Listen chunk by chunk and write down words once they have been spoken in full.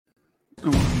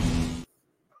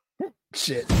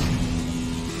Shit.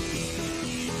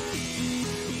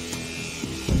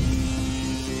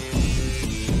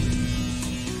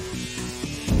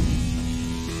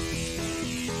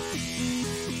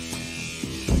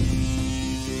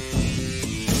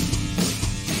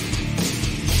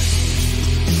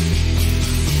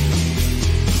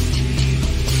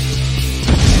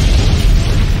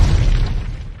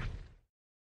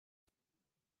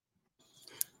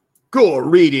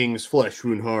 Greetings, Flesh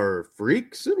Wound Horror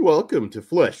freaks, and welcome to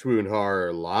Flesh Wound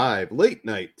Horror Live, late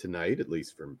night tonight, at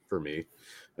least for me.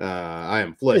 I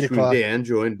am Flesh Wound Dan,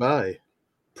 joined by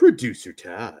producer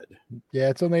Todd. Yeah,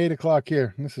 it's only 8 o'clock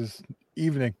here. This is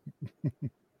evening.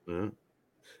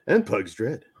 And Pugs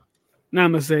Dread.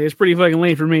 Namaste. It's pretty fucking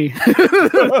late for me.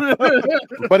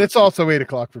 But it's also 8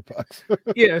 o'clock for Pugs.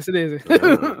 Yes, it is.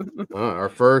 Our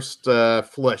first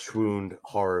Flesh Wound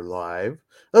Horror Live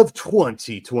of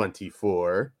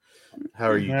 2024. How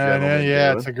are you, gentlemen?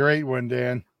 Yeah, doing? it's a great one,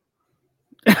 Dan.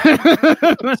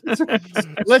 Let's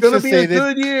just say this,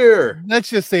 good year. Let's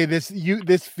just say this.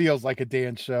 This feels like a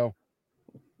Dan show.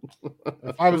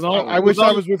 I wish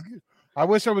I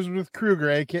was with Kruger,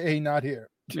 aka not here.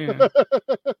 Yeah.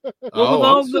 Well,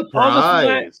 all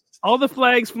the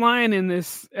flags flying in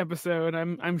this episode,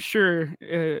 I'm sure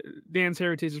Dan's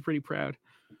heritage is pretty proud.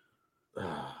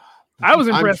 I was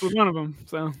impressed with one of them.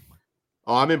 So,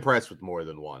 I'm impressed with more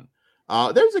than one.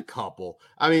 There's a couple.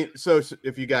 I mean, so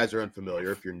if you guys are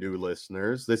unfamiliar, if you're new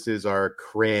listeners, this is our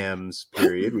crams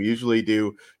period. We usually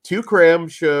do 2 cram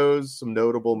shows, some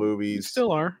notable movies.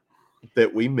 Still are.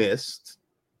 That we missed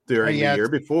during the year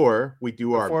before. We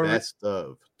do our best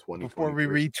of 2020. Before we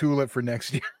retool it for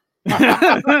next year.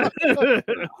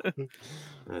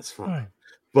 That's fine.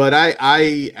 But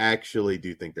I actually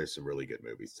do think there's some really good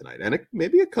movies tonight, and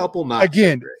maybe a couple not.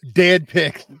 Again, dead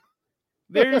pick.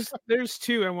 There's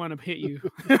 2 I want to hit you.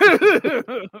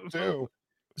 2.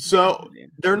 So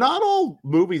they're not all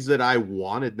movies that I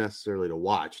wanted necessarily to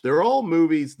watch. They're all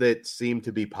movies that seem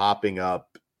to be popping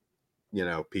up. You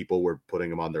know, people were putting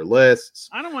them on their lists.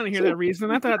 I don't want to hear that reason.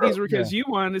 I thought these were because you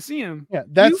wanted to see them. Yeah,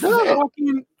 that's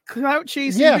fucking clout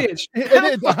chasing bitch.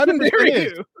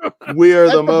 We are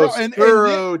the most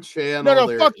thorough channel.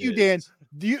 No, fuck you, Dan.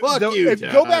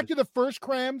 Go back to the first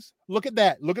crams. Look at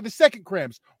that. Look at the second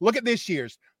crams. Look at this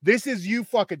year's. This is you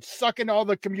fucking sucking all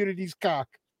the community's cock.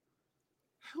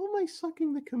 How am I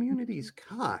sucking the community's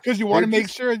cock? Because you want to make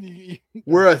sure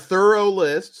we're a thorough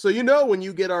list. So when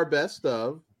you get our best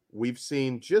of, we've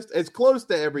seen just as close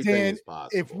to everything Dan, as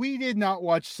possible. If we did not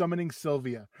watch Summoning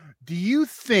Sylvia, do you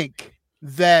think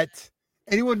that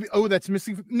anyone? Oh, that's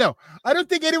missing. No, I don't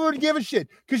think anyone would give a shit.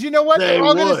 Because you know what?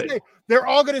 They're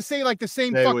all going to say like the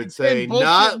same. They fucking would say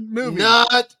movie.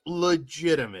 Not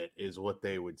legitimate is what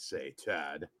they would say.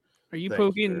 Todd, are you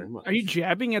poking? Are you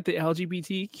jabbing at the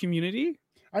LGBT community?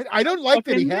 I don't like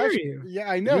that he has. Yeah,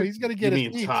 I know he's going to get. You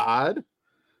mean Todd?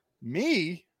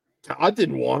 Me? Todd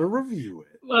didn't want to review it.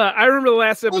 I remember the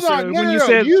last episode when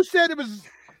you said it was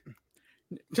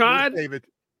Todd. David.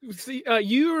 See,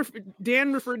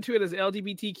 Dan referred to it as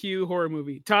LGBTQ horror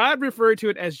movie. Todd referred to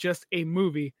it as just a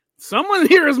movie. Someone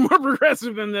here is more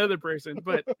progressive than the other person,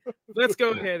 but let's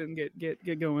go ahead and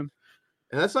get going.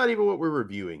 And that's not even what we're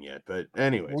reviewing yet. But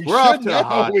anyways, we're off to a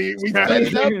hot. We set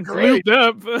it up great.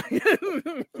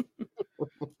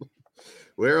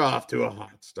 We're off to a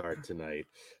hot start tonight.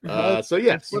 So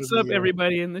yes, what's up,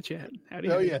 everybody in the chat?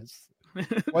 Yes.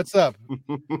 What's up?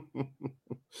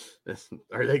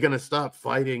 Are they going to stop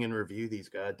fighting and review these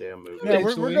goddamn movies? Yeah,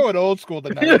 we're going old school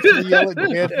tonight. We're yelling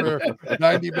for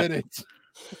 90 minutes.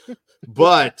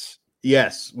 But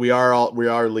yes, we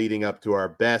are leading up to our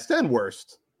best and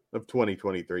worst of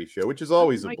 2023 show, which is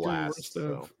always a blast.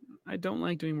 So. I don't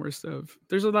like doing worst of.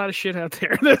 There's a lot of shit out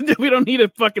there. We don't need a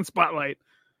fucking spotlight.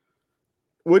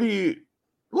 What do you?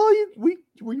 Well,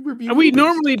 we review. We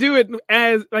normally do it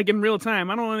as like in real time.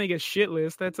 I don't want to make a shit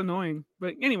list. That's annoying.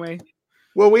 But anyway.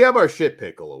 Well, we have our shit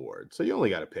pickle award, so you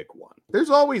only got to pick one. There's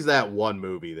always that one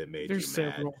movie that made you mad.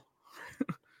 Several.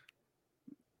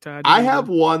 Todd, I have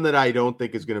one that I don't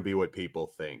think is going to be what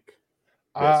people think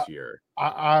this year.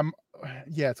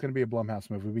 Yeah, it's going to be a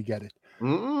Blumhouse movie. We get it.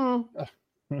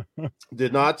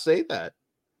 Did not say that.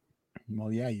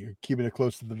 Well, yeah, you're keeping it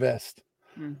close to the vest.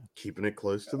 Keeping it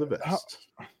close to the vest.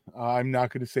 I'm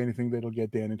not going to say anything that'll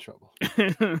get Dan in trouble.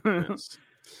 Yes.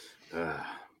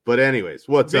 But anyways,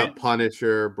 what's up,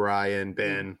 Punisher, Brian,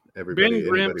 Ben, everybody? Ben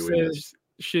Grimm says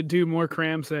should do more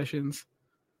cram sessions.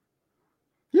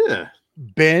 Yeah.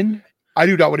 Ben, I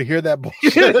do not want to hear that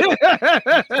bullshit.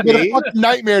 It's a fucking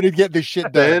nightmare to get this shit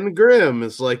done. Ben Grimm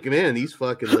is like, man, these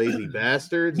fucking lazy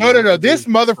bastards. No. This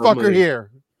motherfucker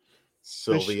here.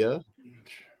 Sylvia.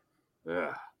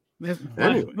 Yeah.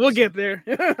 We'll get there.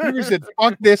 You said,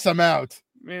 "Fuck this, I'm out."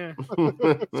 Yeah,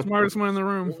 smartest one in the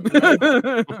room.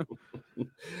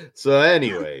 So,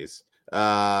 anyways,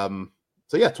 so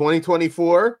yeah,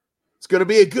 2024. It's gonna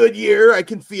be a good year. I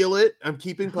can feel it. I'm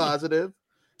keeping positive.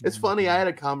 It's funny. I had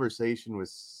a conversation with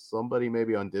somebody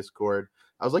maybe on Discord.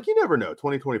 I was like, you never know.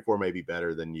 2024 may be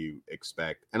better than you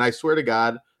expect. And I swear to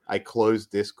God, I closed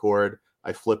Discord.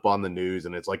 I flip on the news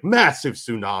and it's like massive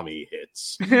tsunami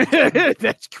hits.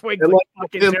 That's quite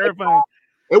fucking terrifying.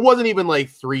 It wasn't even like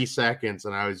 3 seconds,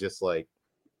 and I was just like,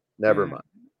 never mind.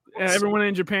 Everyone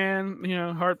in Japan,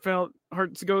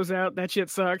 hearts goes out. That shit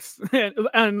sucks.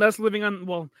 And us living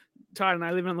on, Todd and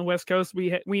I living on the West Coast,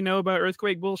 we know about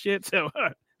earthquake bullshit. So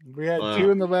we had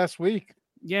 2 in the last week.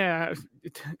 Yeah,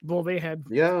 they had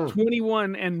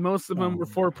 21, and most of them were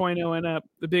 4.0 and up.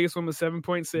 The biggest one was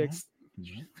 7.6.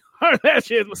 That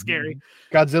shit was scary.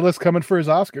 Godzilla's coming for his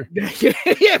Oscar.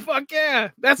 Yeah, fuck yeah.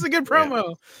 That's a good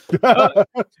promo.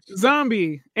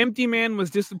 Zombie, Empty Man was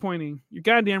disappointing. You're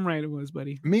goddamn right it was,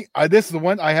 buddy. This is the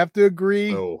one I have to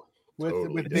agree with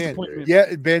totally Ben.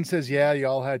 Yeah, Ben says, yeah,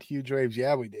 y'all had huge waves.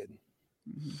 Yeah, we did.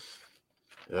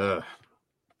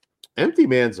 Empty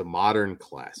Man's a modern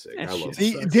classic. I love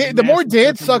it. The more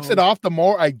Dan sucks it off, the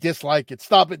more I dislike it.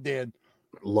 Stop it, Dan.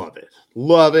 Love it.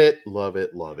 Love it. Love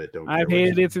it. Love it. I've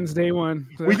hated it since day one.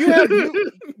 So.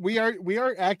 We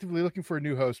are actively looking for a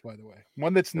new host, by the way.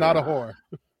 One that's not a whore.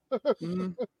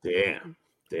 Damn.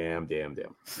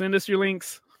 Send us your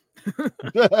links.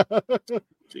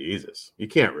 Jesus. You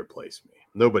can't replace me.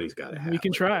 Nobody's got to have. You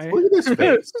can try. Look at this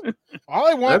face. All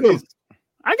I want is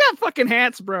I got fucking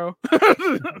hats, bro.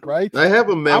 Right? I have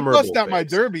a memorable I'll bust out my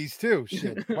derbies too.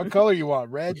 Shit. What color you want?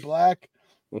 Red, black,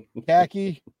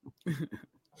 khaki?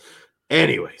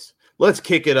 Anyways, let's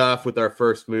kick it off with our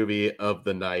first movie of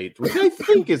the night, which I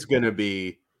think is going to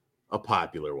be a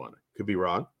popular one. Could be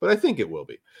wrong, but I think it will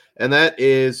be. And that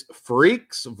is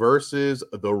Freaks versus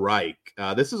the Reich.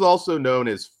 This is also known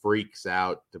as Freaks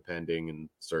Out, depending in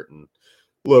certain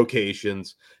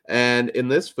locations. And in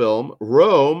this film,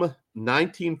 Rome,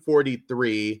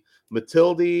 1943,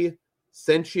 Matilde,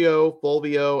 Sencio,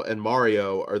 Fulvio, and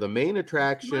Mario are the main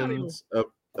attractions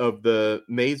of the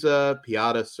Mesa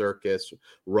Piata Circus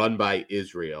run by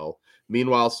Israel.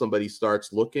 Meanwhile, somebody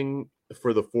starts looking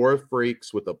for the 4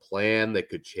 freaks with a plan that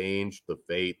could change the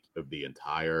fate of the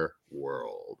entire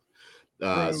world.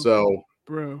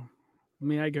 Bro,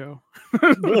 may I go?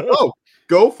 Oh,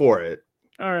 go for it.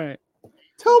 All right.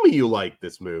 Tell me you like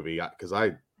this movie, because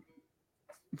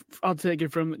I'll take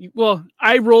it from. Well,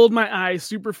 I rolled my eyes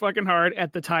super fucking hard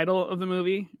at the title of the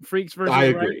movie, Freaks versus I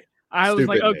agree. Reich. I was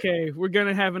like, okay, we're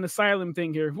gonna have an asylum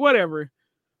thing here. Whatever.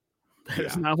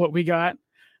 That's not what we got.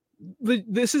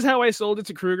 This is how I sold it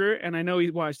to Kruger, and I know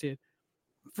he watched it.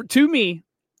 To me,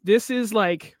 this is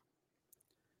like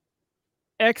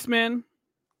X-Men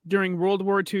during World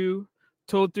War II,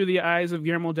 told through the eyes of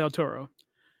Guillermo del Toro.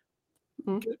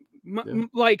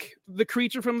 Like the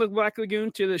creature from the Black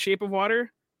Lagoon to The Shape of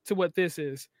Water to what this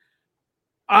is.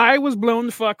 I was blown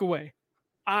the fuck away.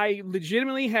 I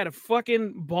legitimately had a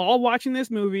fucking ball watching this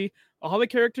movie. All the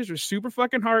characters are super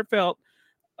fucking heartfelt.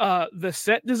 The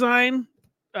set design,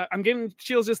 I'm getting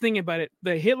chills just thinking about it.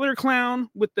 The Hitler clown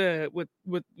with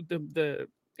the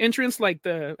entrance, like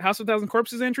the House of 1,000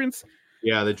 Corpses entrance.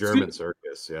 Yeah, the German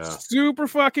circus. Yeah, super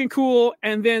fucking cool.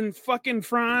 And then fucking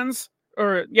Franz,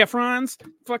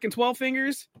 fucking 12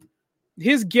 Fingers,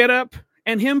 his getup,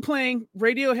 and him playing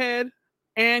Radiohead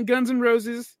and Guns N'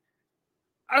 Roses.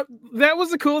 That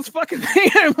was the coolest fucking thing.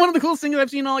 One of the coolest things I've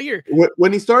seen all year.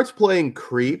 When he starts playing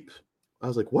Creep, I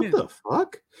was like, what the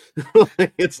fuck?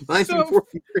 It's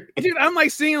 1943. Dude, I'm like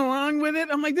singing along with it.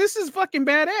 I'm like, this is fucking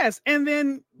badass. And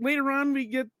then later on, we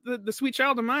get the Sweet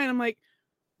Child of Mine. I'm like,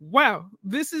 wow,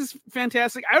 this is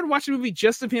fantastic. I would watch a movie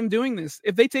just of him doing this.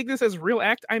 If they take this as a real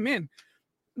act, I'm in.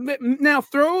 Now,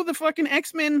 throw the fucking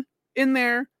X-Men in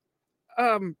there.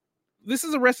 This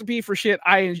is a recipe for shit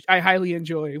I highly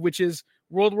enjoy, which is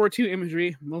World War II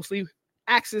imagery, mostly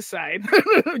Axis side,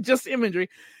 just imagery,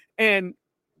 and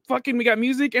fucking we got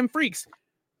music and freaks.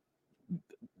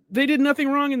 They did nothing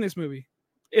wrong in this movie.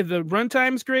 The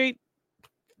runtime's great,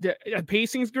 the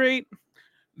pacing's great,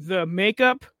 the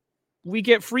makeup, we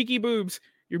get freaky boobs.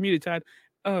 You're muted, Todd.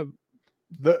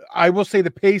 I will say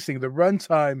the pacing, the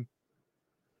runtime,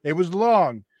 it was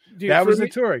long. Dude, that was the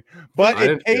touring, but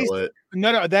it paced.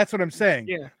 No, that's what I'm saying.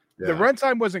 Yeah. The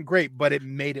runtime wasn't great, but it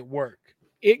made it work.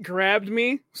 It grabbed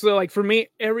me. So, like, for me,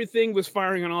 everything was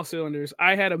firing on all cylinders.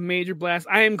 I had a major blast.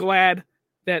 I am glad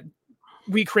that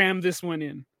we crammed this one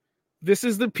in. This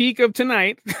is the peak of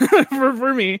tonight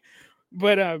for me.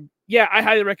 But yeah, I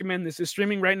highly recommend this. It's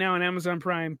streaming right now on Amazon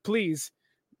Prime. Please,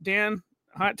 Dan,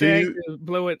 hot tag,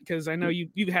 blow it, because I know you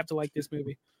have to like this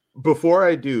movie. Before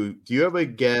I do you have a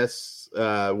guess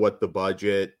what the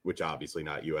budget, which obviously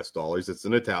not US dollars, it's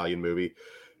an Italian movie.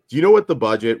 Do you know what the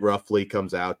budget roughly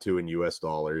comes out to in US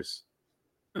dollars?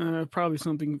 Probably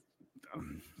something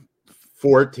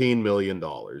 $14 million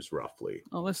roughly.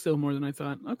 Oh, that's still more than I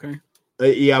thought. Okay.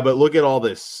 Yeah, but look at all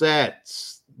the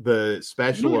sets, the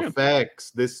special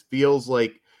effects. This feels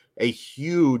like a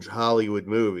huge Hollywood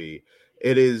movie.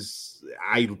 It is.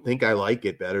 I think I like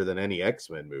it better than any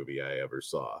X-Men movie I ever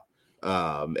saw.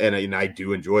 And I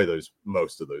do enjoy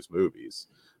most of those movies.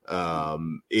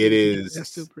 It is. That's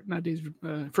still not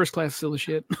First Class still a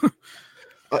shit.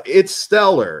 It's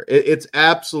stellar. It's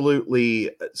absolutely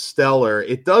stellar.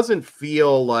 It doesn't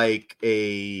feel like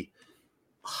a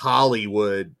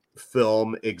Hollywood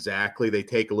film exactly. They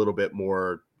take a little bit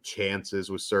more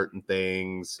chances with certain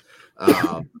things.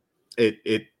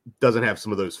 It doesn't have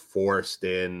some of those forced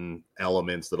in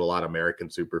elements that a lot of American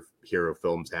superhero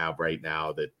films have right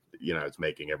now that, it's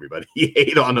making everybody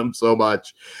hate on them so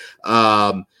much.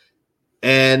 People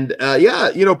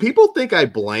think I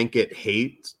blanket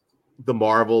hate the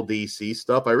Marvel DC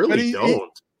stuff. I really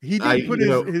don't. He did put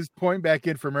his point back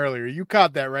in from earlier. You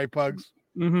caught that, right, Pugs?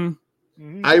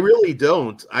 Mm-hmm. I really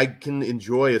don't. I can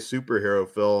enjoy a superhero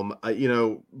film.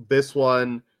 This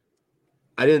one,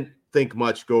 I didn't think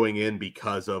much going in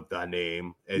because of the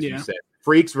name, as you said.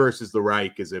 Freaks versus the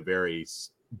Reich is a very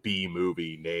B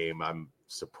movie name. I'm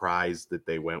surprised that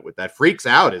they went with that. Freaks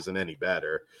Out isn't any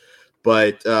better.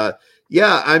 But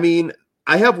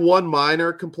I have one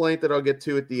minor complaint that I'll get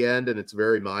to at the end, and it's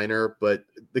very minor, but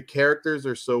the characters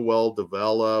are so well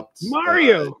developed.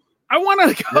 Mario! I want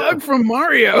a hug from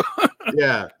Mario.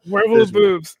 Yeah. Werewolf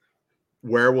boobs.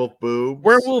 Werewolf boobs.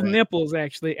 Werewolf nipples,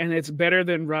 actually, and it's better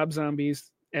than Rob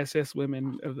Zombie's SS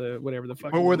women of the whatever the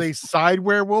fuck. But were they side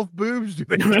werewolf boobs? You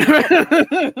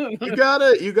got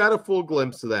a full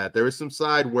glimpse of that. There was some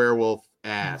side werewolf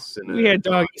ass. We had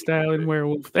doggy style in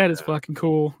werewolf. That is fucking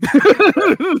cool.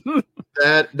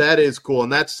 That is cool,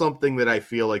 and that's something that I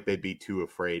feel like they'd be too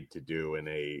afraid to do in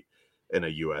a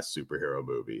US superhero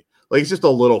movie. Like, it's just a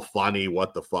little funny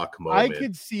what the fuck moment. I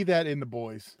could see that in The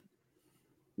Boys.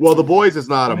 Well, The Boys is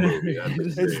not a movie.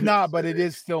 It's not, but it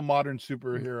is still modern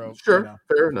superhero. Sure,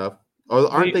 fair enough.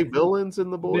 Aren't they villains in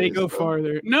The Boys? They go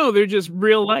farther. No, they're just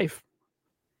real life.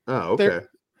 Oh, okay.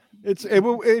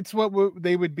 It's what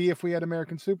they would be if we had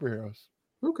American superheroes.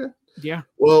 Okay. Yeah.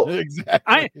 Well,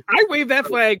 exactly. I wave that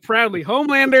flag proudly.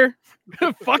 Homelander,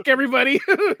 fuck everybody.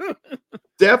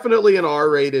 Definitely an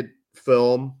R-rated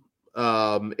film.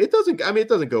 It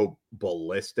doesn't go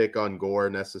ballistic on gore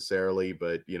necessarily,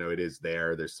 but it is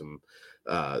there. There's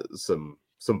some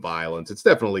violence. It's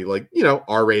definitely like,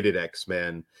 R-rated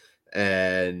X-Men,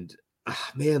 and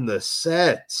man, the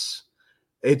sets.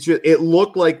 It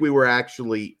looked like we were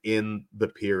actually in the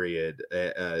period,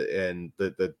 and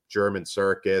the German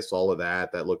circus, all of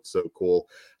that looked so cool.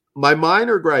 My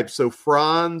minor gripe. So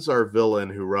Franz, our villain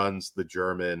who runs the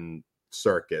German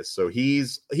circus, so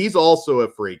he's also a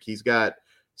freak. He's got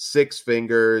 6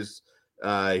 fingers.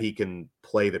 He can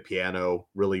play the piano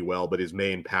really well, but his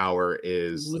main power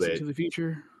is listen to the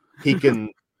future. He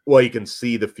can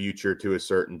see the future to a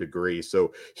certain degree.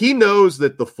 So he knows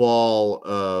that the fall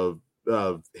of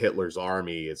Hitler's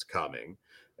army is coming,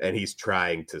 and he's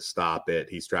trying to stop it.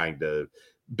 He's trying to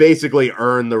basically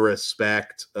earn the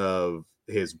respect of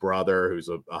his brother, who's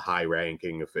a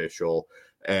high-ranking official.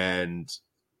 And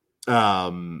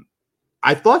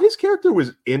I thought his character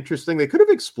was interesting. They could have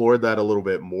explored that a little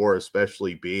bit more,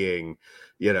 especially being,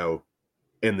 in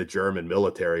the German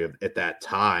military at that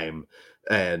time,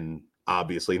 and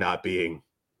obviously not being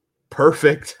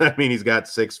perfect. I mean, he's got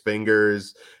 6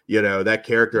 fingers. That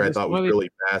character I thought was really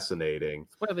fascinating.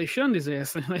 Well, they shunned his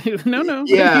ass. No.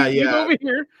 Yeah. Over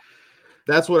here.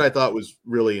 That's what I thought was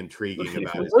really intriguing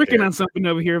about it. Working on something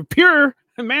over here. Pure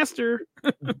master.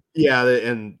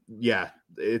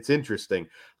 It's interesting.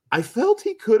 I felt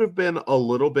he could have been a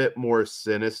little bit more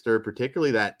sinister,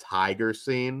 particularly that tiger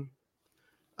scene.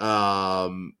 I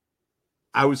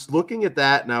was looking at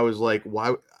that and I was like,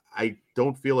 why? I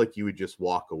don't feel like you would just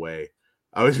walk away.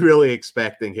 I was really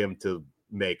expecting him to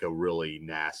make a really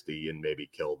nasty and maybe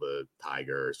kill the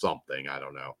tiger or something. I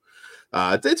don't know.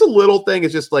 It's a little thing.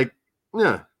 It's just like,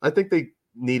 I think they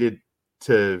needed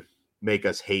to make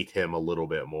us hate him a little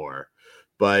bit more.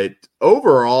 But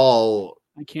overall,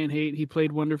 I can't hate. He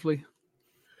played wonderfully.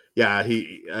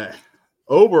 Yeah,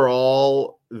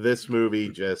 overall, this movie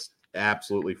just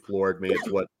absolutely floored me. It's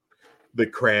what the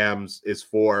Crams is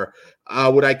for.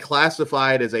 Would I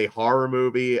classify it as a horror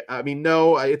movie? I mean,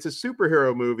 no, it's a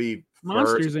superhero movie.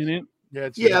 Monsters in it.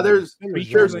 Yeah, there's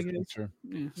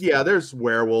there's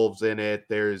werewolves in it.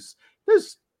 There's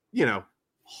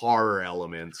horror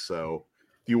elements. So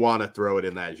if you want to throw it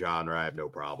in that genre, I have no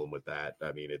problem with that.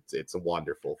 I mean, it's a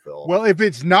wonderful film. Well, if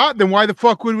it's not, then why the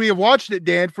fuck would we have watched it,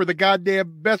 Dan, for the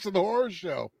goddamn Best of the Horror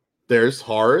Show? There's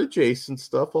horror adjacent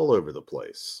stuff all over the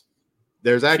place.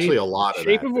 There's actually a lot of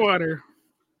Shape of Water.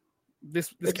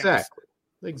 This exactly.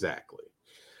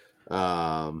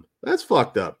 That's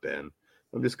fucked up, Ben.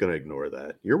 I'm just gonna ignore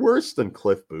that. You're worse than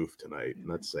Cliff Booth tonight, and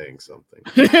that's saying something.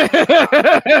 That's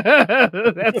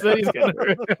what he's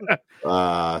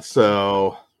gonna.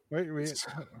 So wait.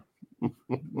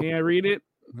 May I read it?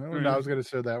 No, I was gonna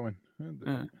say that one.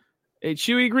 Hey,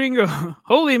 Chewy Gringo,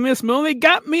 holy Miss Molly,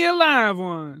 got me a live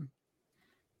one.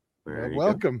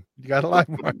 Welcome. You got a live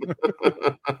one.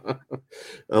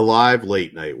 A live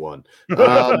late night one. Wait,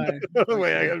 I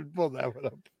gotta pull that one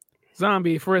up.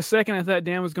 Zombie. For a second, I thought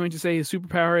Dan was going to say his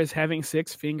superpower is having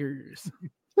 6 fingers.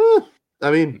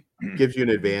 I mean, gives you an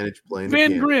advantage playing.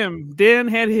 Van Grimm. Dan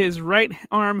had his right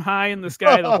arm high in the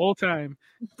sky the whole time.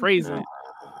 Praise it.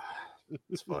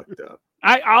 It's fucked up.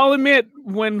 I'll admit,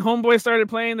 when Homeboy started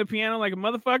playing the piano like a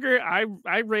motherfucker, I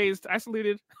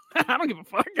saluted. I don't give a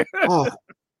fuck.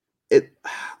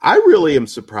 I really am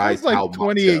surprised like how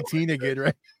 2018 again,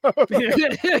 right?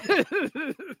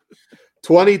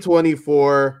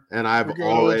 2024, and I've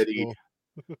already.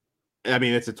 I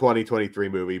mean, it's a 2023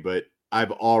 movie, but I've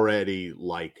already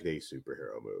liked a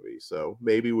superhero movie, so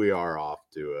maybe we are off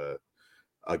to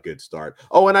a good start.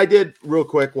 Oh, and I did real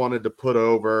quick wanted to put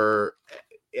over,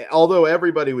 although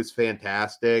everybody was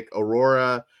fantastic,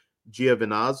 Aurora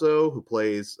Giovinazzo, who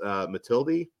plays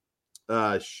Matilde,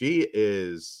 she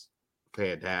is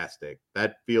fantastic.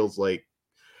 That feels like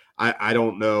I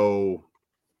don't know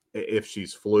if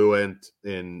she's fluent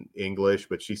in English,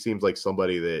 but she seems like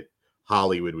somebody that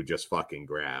Hollywood would just fucking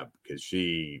grab because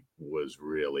she was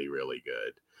really, really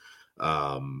good.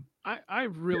 I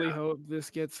really hope this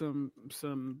gets some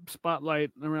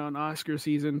spotlight around Oscar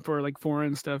season for like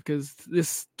foreign stuff, because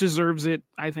this deserves it.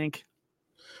 I think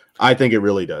it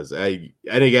really does. And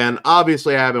again,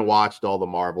 obviously, I haven't watched all the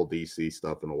Marvel DC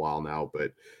stuff in a while now,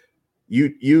 but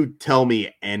you tell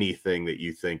me anything that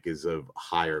you think is of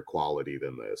higher quality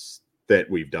than this that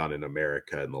we've done in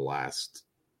America in the last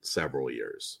several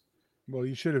years. Well,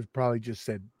 you should have probably just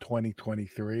said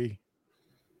 2023.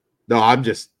 No, I'm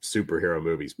just superhero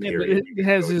movies. Period.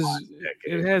 Yeah,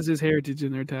 it has his heritage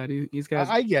in there, Todd. He's got.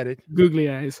 I get it. Googly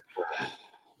eyes.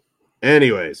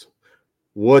 Anyways,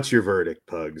 what's your verdict,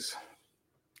 Pugs?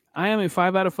 I am a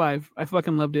 5 out of 5. I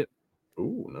fucking loved it.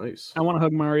 Ooh, nice. I want to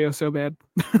hug Mario so bad.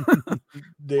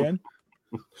 Dan?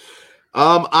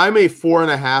 I'm a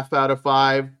 4.5 out of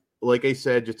 5. Like I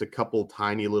said, just a couple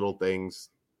tiny little things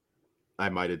I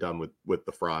might have done with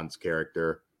the Franz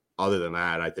character. Other than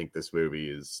that, I think this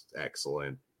movie is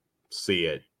excellent. See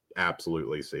it.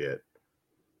 Absolutely see it.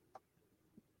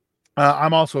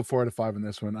 I'm also a 4 out of 5 in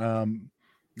this one.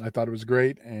 I thought it was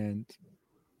great. And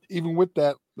even with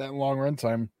that long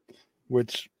runtime,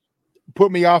 which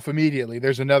put me off immediately,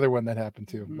 there's another one that happened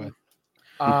too. But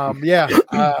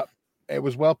it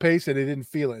was well paced and I didn't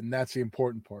feel it. And that's the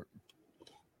important part.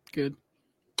 Good.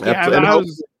 Yeah, I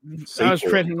was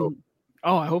treading.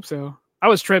 Oh, I hope so. I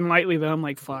was treading lightly though. I'm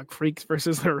like, fuck, Freaks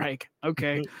versus the Reich.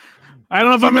 Okay. I don't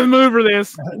know if I'm in the mood for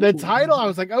this. The title, I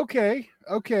was like, okay,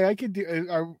 I could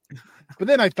do. But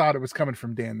then I thought it was coming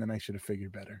from Dan. Then I should have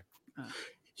figured better.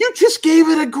 You just gave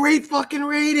it a great fucking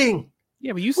rating.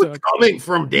 Yeah, but you suck. Coming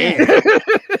from Dan.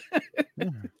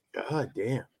 God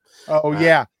damn. Oh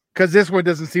yeah, because this one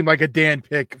doesn't seem like a Dan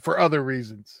pick for other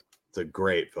reasons. It's a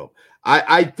great film.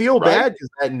 I feel bad because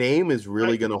that name is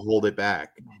really going to hold it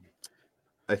back.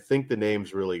 I think the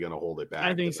name's really going to hold it back.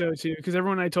 I think so too, because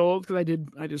everyone I told, because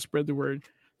I just spread the word.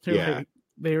 Yeah.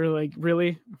 They were like,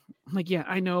 really? I'm like, yeah,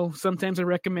 I know. Sometimes I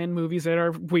recommend movies that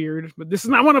are weird, but this is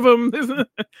not one of them. So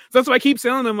that's why I keep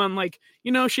selling them. I'm like,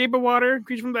 Shape of Water,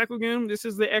 Creature from the Black Lagoon. This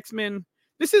is the X-Men.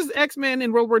 This is X-Men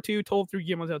in World War II told through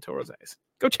Guillermo del Toro's eyes.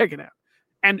 Go check it out.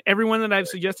 And everyone that I've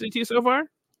suggested it to you so far,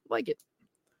 like it.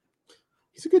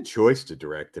 He's a good choice to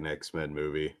direct an X-Men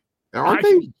movie. Aren't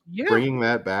they bringing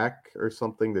that back or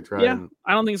something to try? Yeah,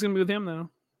 I don't think it's going to be with him, though.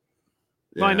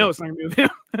 Yeah. Well, I know it's not going to be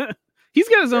with him. He's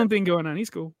got his own thing going on. He's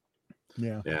cool.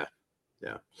 Yeah.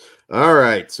 All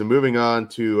right. So moving on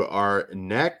to our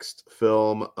next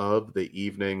film of the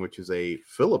evening, which is a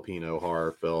Filipino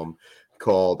horror film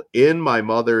called In My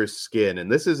Mother's Skin.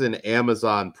 And this is an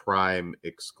Amazon Prime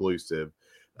exclusive.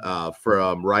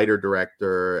 from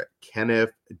writer-director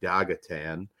Kenneth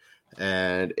Dagatan.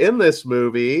 And in this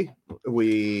movie,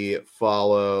 we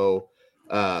follow...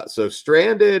 so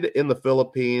stranded in the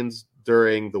Philippines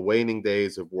during the waning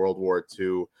days of World War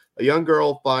II, a young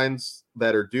girl finds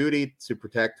that her duty to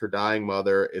protect her dying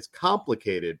mother is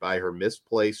complicated by her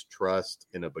misplaced trust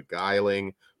in a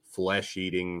beguiling,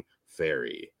 flesh-eating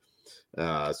fairy.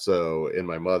 So in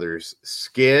my mother's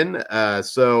skin.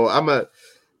 So I'm a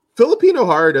Filipino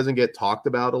horror doesn't get talked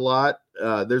about a lot.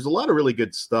 There's a lot of really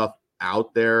good stuff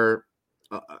out there.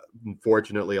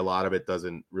 Unfortunately, a lot of it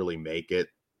doesn't really make it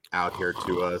out here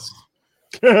to us.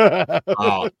 I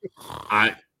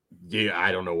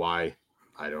don't know why.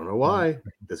 I don't know why.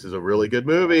 This is a really good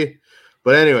movie.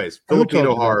 But anyways,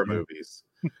 Filipino horror movies.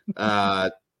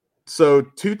 So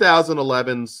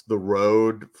 2011's The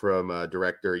Road from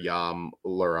director Yam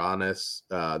Laranis.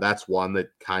 That's one that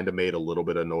kind of made a little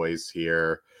bit of noise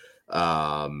here.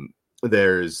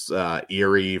 There's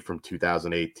Eerie from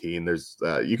 2018. There's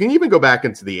you can even go back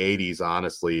into the 80s,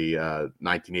 honestly.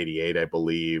 1988, I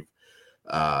believe.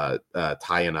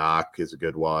 Tayanak is a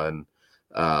good one.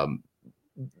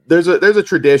 There's a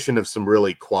tradition of some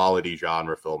really quality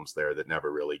genre films there that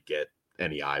never really get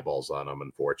any eyeballs on them,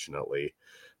 unfortunately.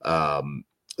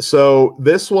 So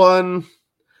this one,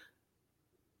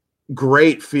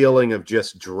 great feeling of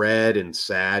just dread and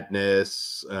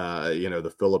sadness.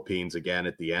 The Philippines again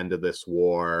at the end of this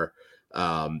war.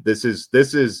 This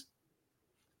is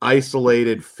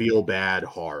isolated, feel bad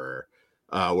horror,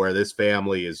 where this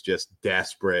family is just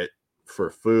desperate for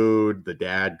food. The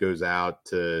dad goes out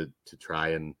to try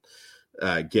and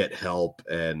get help,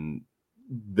 and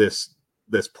this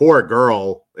poor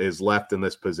girl is left in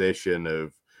this position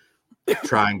of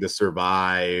trying to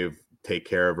survive, take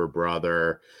care of her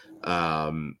brother.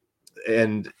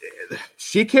 And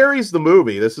she carries the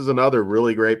movie. This is another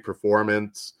really great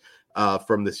performance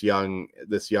from this young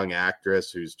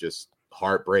actress who's just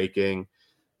heartbreaking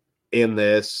in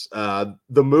this. The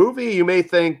movie, you may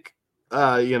think,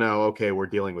 okay, we're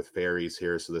dealing with fairies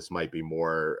here, so this might be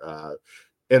more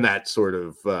in that sort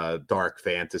of dark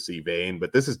fantasy vein,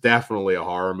 but this is definitely a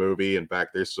horror movie. In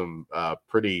fact, there's some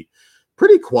pretty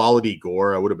quality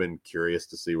gore. I would have been curious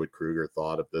to see what Kruger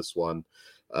thought of this one.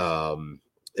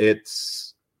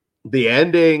 It's the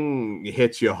ending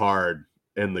hits you hard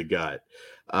in the gut.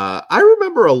 I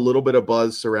remember a little bit of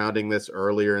buzz surrounding this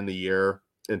earlier in the year.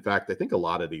 In fact, I think a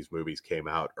lot of these movies came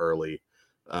out early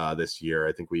this year.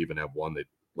 I think we even have one that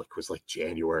was like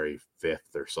January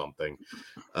 5th or something.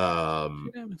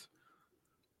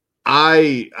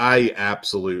 I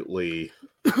absolutely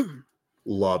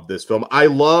love this film. I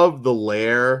love the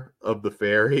lair of the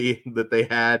fairy that they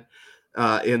had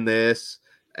in this.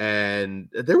 And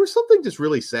there was something just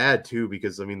really sad too,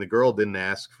 because I mean, the girl didn't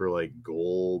ask for like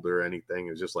gold or anything.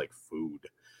 It was just like food.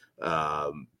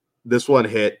 This one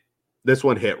hit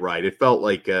right. It felt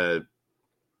like I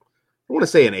want to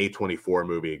say an A24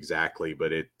 movie exactly,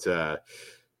 but it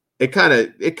kind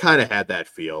of had that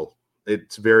feel.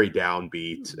 It's very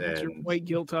downbeat. That's your white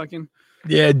guilt talking.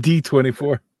 Yeah,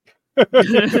 D24.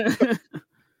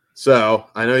 So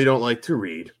I know you don't like to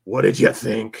read. What did you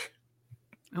think?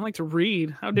 I like to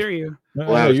read. How dare you?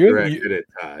 Well, I was corrected at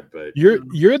Todd, but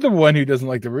you're the one who doesn't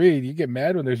like to read. You get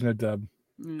mad when there's no dub.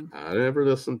 I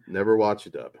never watch a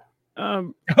dub.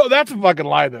 Oh, that's a fucking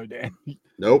lie, though, Dan.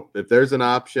 Nope. If there's an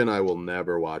option, I will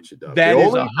never watch a dub. That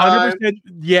is 100%.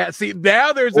 Yeah. See,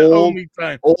 now there's an only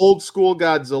time. Old school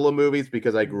Godzilla movies,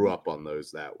 because I grew up on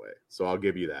those that way. So I'll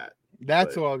give you that.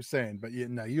 That's what I was saying. But you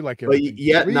like it. But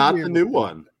yet, not the new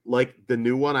one. Like the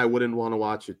new one, I wouldn't want to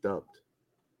watch it dubbed.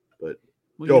 But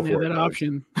go for it. That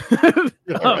option.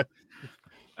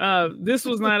 This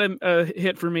was not a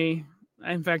hit for me.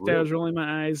 In fact, really? I was rolling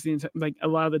my eyes a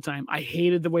lot of the time. I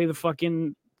hated the way the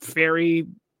fucking fairy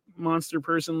monster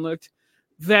person looked.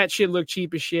 That shit looked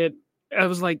cheap as shit. I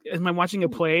was like, am I watching a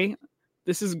play?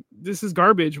 This is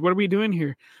garbage. What are we doing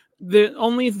here? The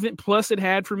only plus it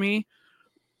had for me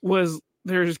was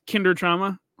there's kinder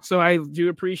trauma, so I do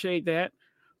appreciate that.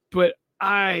 But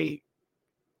I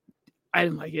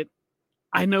didn't like it.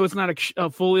 I know it's not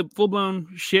a full blown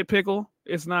shit pickle.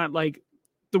 It's not like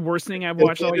the worst thing I've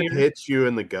watched all year. Hits you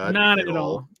in the gut. Not at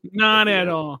all. Not at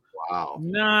all. Wow.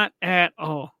 Not at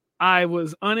all. I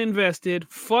was uninvested.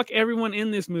 Fuck everyone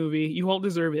in this movie. You all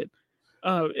deserve it.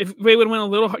 If they would have went a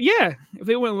little, if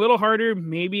they went a little harder,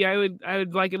 maybe I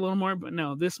would like it a little more. But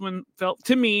no, this one felt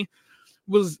to me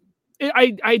was.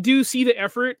 I do see the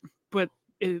effort, but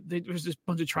it was just a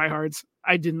bunch of tryhards.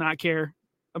 I did not care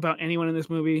about anyone in this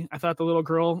movie. I thought the little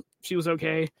girl, she was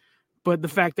okay, but the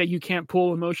fact that you can't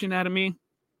pull emotion out of me,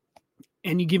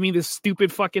 and you give me this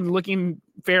stupid fucking looking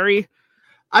fairy.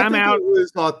 I'm out. It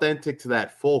was authentic to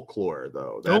that folklore,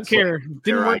 though. Don't care.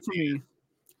 Didn't work for me.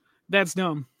 That's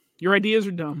dumb. Your ideas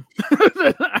are dumb.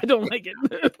 I don't like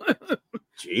it.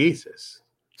 Jesus.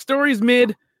 Story's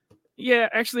mid. Yeah,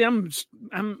 actually, I'm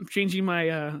changing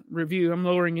my review. I'm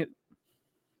lowering it.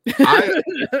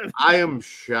 I am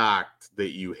shocked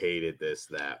that you hated this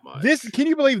that much. Can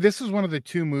you believe this is one of the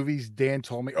 2 movies Dan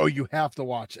told me, oh, you have to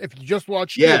watch if you just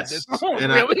watch yes.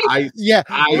 And really?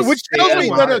 which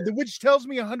tells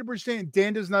me 100%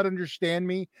 Dan does not understand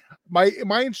me. My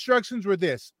instructions were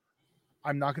this: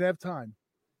 I'm not gonna have time.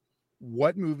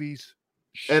 What movies?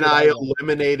 And I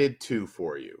eliminated 2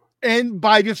 for you. And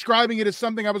by describing it as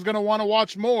something I was gonna want to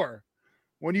watch more.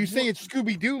 When you say it's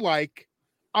Scooby-Doo like,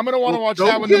 I'm going to want to watch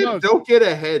that one the most. Don't get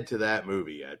ahead to that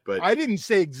movie yet. But I didn't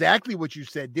say exactly what you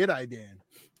said, did I, Dan?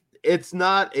 It's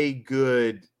not a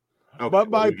good... Okay, but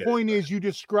my point is you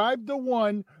described the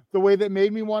one the way that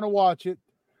made me want to watch it.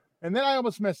 And then I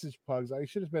almost messaged Pugs. I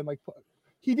should have been like,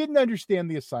 he didn't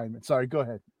understand the assignment. Sorry, go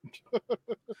ahead.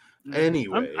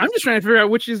 Anyway. I'm just trying to figure out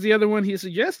which is the other one he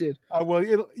suggested. Well,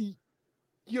 it'll be,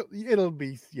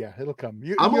 it'll come.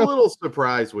 I'm a little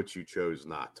surprised what you chose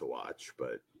not to watch,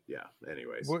 but... Yeah.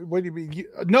 Anyways, what do you mean?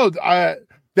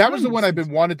 That was the one I've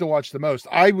been wanted to watch the most.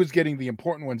 I was getting the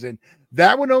important ones in.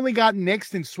 That one only got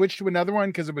nixed and switched to another one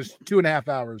because it was 2.5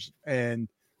 hours, and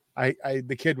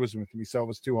the kid was with me, so it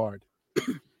was too hard.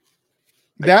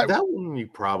 That one you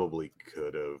probably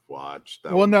could have watched.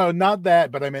 No, not that.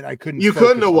 But I mean, I couldn't. You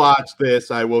couldn't have watched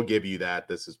this. I will give you that.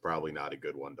 This is probably not a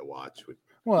good one to watch.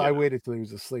 I waited till he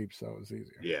was asleep, so it was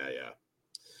easier. Yeah.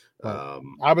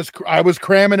 I was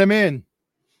cramming him in.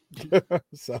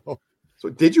 So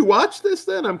did you watch this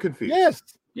then? I'm confused. Yes.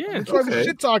 Yeah. That's why I was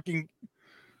shit talking.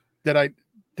 Did I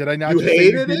not? You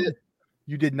hated it?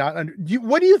 You did not.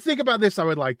 What do you think about this? I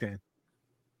would like, Dan.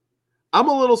 I'm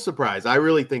a little surprised. I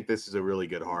really think this is a really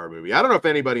good horror movie. I don't know if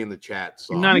anybody in the chat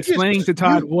saw. You're not explaining to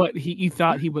Todd what he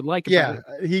thought he would like about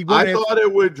it. I thought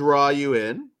it would draw you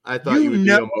in. I thought you would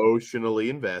be emotionally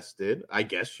invested. I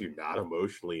guess you're not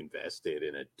emotionally invested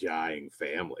in a dying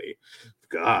family.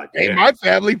 God, hey, my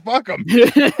family, fuck them.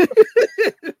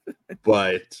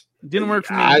 But didn't work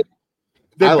for me.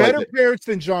 They're better parents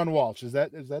than John Walsh. Is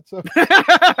that so?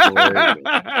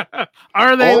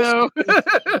 Are they though?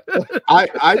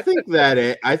 I think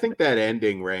that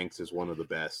ending ranks as one of the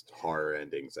best horror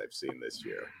endings I've seen this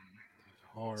year.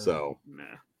 Horror. So,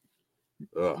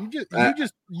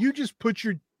 you just put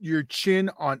your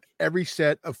chin on every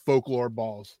set of folklore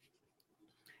balls.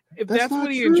 If that's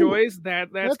what he enjoys,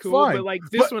 that's cool. Fine. But like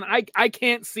this one, I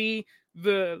can't see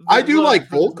the I do like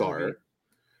folk horror.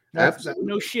 Absolutely.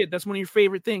 No shit. That's one of your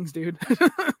favorite things, dude.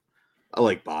 I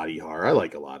like body horror. I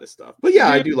like a lot of stuff. But yeah,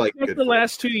 I do like good the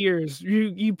last 2 years.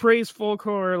 You praise folk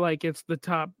horror like it's the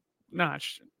top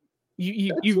notch.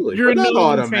 You're not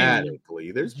automatically.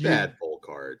 Fan. There's bad folk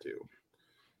horror too.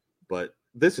 But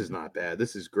this is not bad.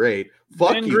 This is great.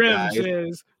 Fuck Ben you Grimm guys.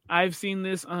 Says I've seen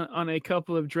this on a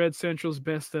couple of Dread Central's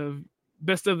best of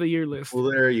the year list. Well,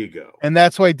 there you go. And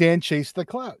that's why Dan chased the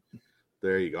clout.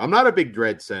 There you go. I'm not a big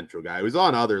Dread Central guy. I was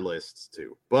on other lists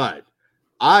too, but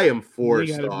I am 4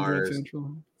 stars.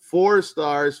 4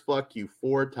 stars. Fuck you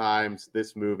 4 times.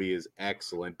 This movie is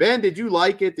excellent. Ben, did you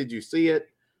like it? Did you see it?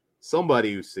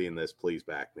 Somebody who's seen this, please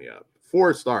back me up.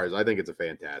 4 stars. I think it's a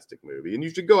fantastic movie, and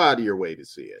you should go out of your way to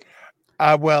see it.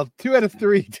 Well, 2 out of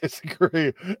 3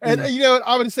 disagree, and you know what?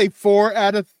 I'm going to say 3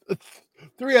 out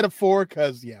of 4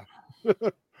 because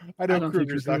I don't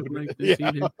think it's not going to be.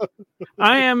 Yeah.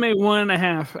 I am a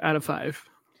 1.5 out of 5,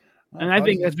 and I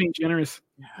think that's being generous.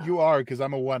 You are, because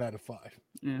I'm a 1 out of 5.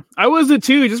 Yeah, I was a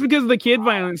 2 just because of the kid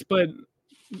violence, but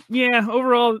yeah,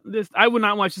 overall, I would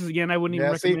not watch this again. I wouldn't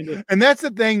even recommend it. And that's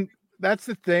the thing. That's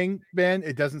the thing, Ben.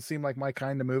 It doesn't seem like my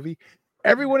kind of movie.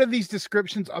 Every one of these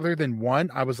descriptions, other than one,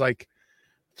 I was like,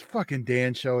 "It's fucking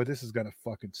Dan show. This is gonna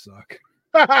fucking suck."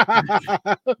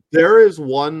 There is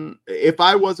one. If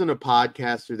I wasn't a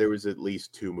podcaster, there was at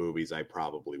least 2 movies I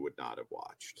probably would not have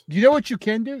watched. You know what you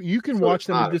can do? You can watch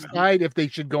them and decide if they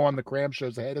should go on the cram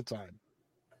shows ahead of time.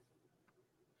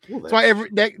 Well, that's why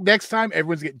next time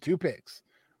everyone's getting 2 picks.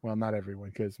 Well, not everyone,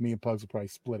 because me and Pugs will probably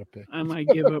split a pick. I might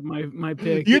give up my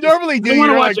pick. You normally do.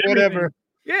 You're like whatever.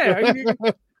 Yeah.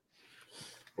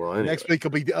 Well, anyway. Next week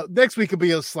will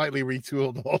be a slightly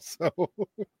retooled also.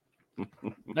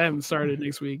 I haven't started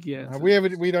next week yet. We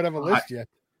don't have a list yet.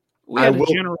 We have a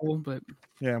general, but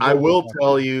yeah. I will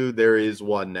tell you there is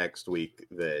one next week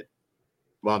that.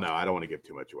 Well, no, I don't want to give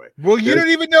too much away. Well, you don't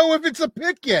even know if it's a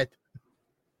pick yet.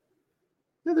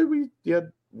 Yeah, we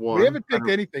had one. We haven't picked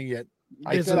anything yet.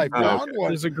 I said I found one.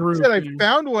 There's a group. I said I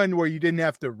found one where you didn't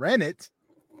have to rent it.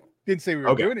 Didn't say we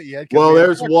were doing it yet. Well,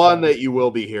 there's one that you will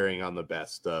be hearing on the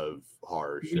Best of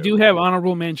Horror show. We do have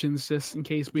honorable mentions just in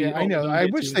case we. Yeah, I know. I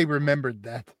wish they remembered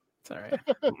that. It's all right.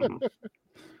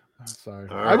 I'm sorry.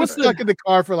 I was stuck in the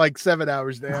car for like 7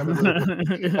 hours there. I'm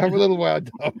a little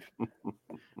wound up.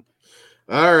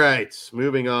 All right,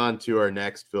 moving on to our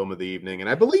next film of the evening, and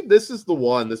I believe this is the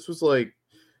one. This was like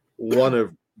one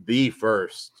of the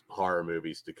first horror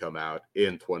movies to come out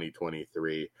in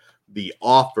 2023. The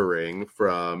Offering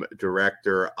from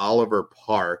director Oliver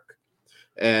Park.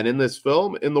 And in this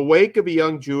film, in the wake of a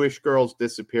young Jewish girl's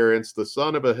disappearance, the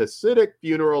son of a Hasidic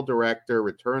funeral director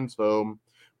returns home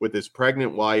with his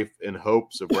pregnant wife in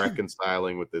hopes of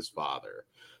reconciling with his father.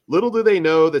 Little do they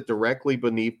know that directly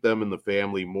beneath them in the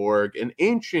family morgue, an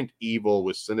ancient evil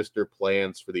with sinister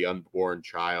plans for the unborn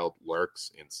child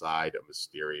lurks inside a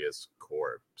mysterious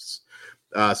corpse.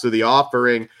 So The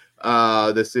Offering,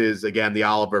 this is, again, the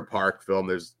Oliver Park film.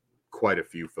 There's quite a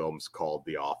few films called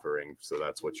The Offering, so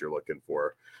that's what you're looking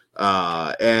for.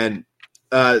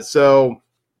 So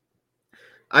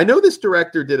I know this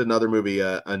director did another movie,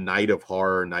 A Night of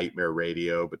Horror, Nightmare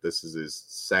Radio, but this is his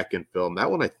second film. That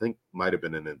one I think might have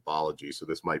been an anthology, so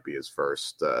this might be his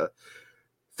first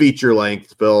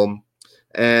feature-length film.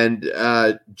 And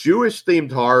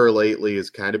Jewish-themed horror lately has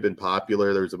kind of been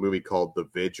popular. There was a movie called The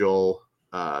Vigil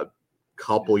a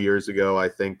couple years ago, I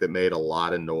think, that made a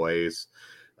lot of noise.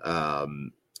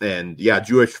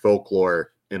 Jewish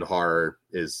folklore in horror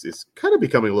is kind of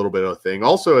becoming a little bit of a thing.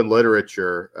 Also in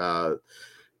literature,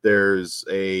 there's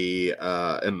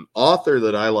an author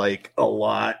that I like a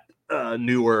lot,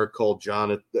 newer, called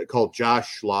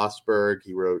Josh Schlossberg.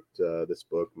 He wrote this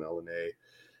book, Melanie.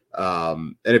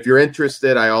 And if you're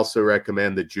interested, I also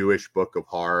recommend the Jewish Book of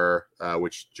Horror,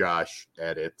 which Josh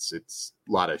edits. It's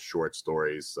a lot of short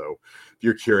stories. So if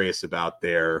you're curious about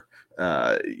their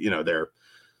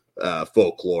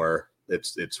folklore,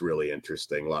 it's really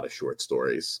interesting. A lot of short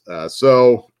stories.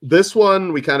 So this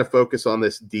one, we kind of focus on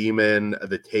this demon,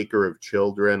 the taker of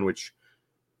children, which,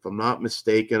 if I'm not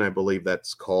mistaken, I believe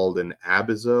that's called an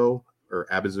Abizu,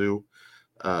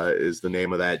 is the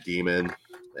name of that demon.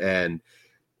 And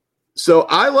so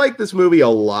I like this movie a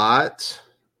lot.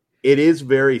 It is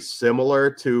very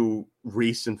similar to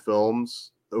recent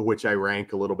films, which I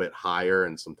rank a little bit higher,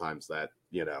 and sometimes that,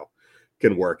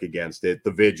 can work against it.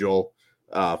 The Vigil,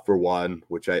 for one,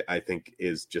 which I think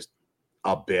is just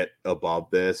a bit above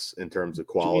this in terms of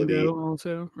quality. Jane Doe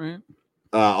also, right?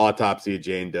 Autopsy of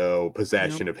Jane Doe,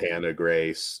 Possession of Hannah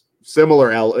Grace,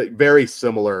 very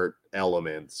similar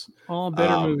elements. All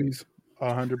better movies.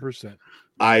 100%.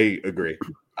 I agree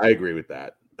with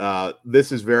that.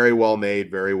 This is very well made,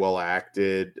 very well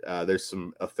acted. There's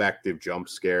some effective jump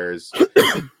scares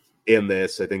in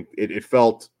this. I think it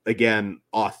felt, again,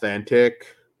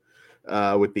 authentic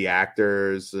with the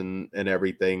actors and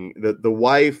everything. The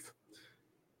wife,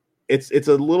 it's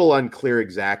a little unclear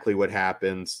exactly what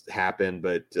happened,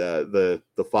 but the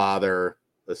father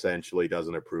essentially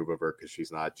doesn't approve of her because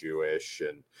she's not Jewish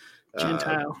and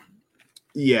Gentile.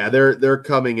 Yeah, they're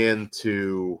coming in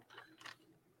to,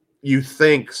 you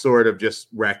think, sort of just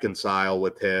reconcile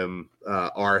with him.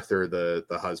 Arthur,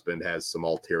 the husband, has some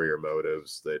ulterior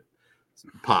motives that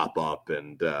pop up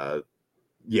and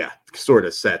sort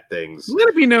of set things. Let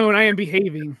it be known I am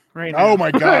behaving right now. Oh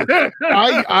my god,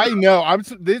 I know.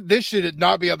 This should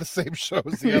not be on the same show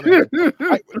as the other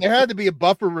one. There had to be a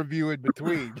buffer review in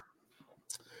between.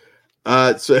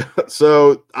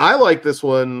 So I like this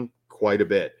one quite a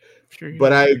bit. Sure,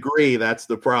 but I agree, that's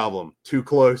the problem. Too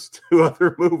close to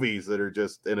other movies that are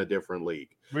just in a different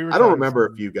league. I don't remember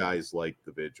if you guys like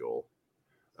The Vigil.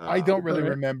 I don't really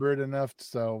remember it enough,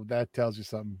 so that tells you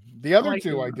something. The other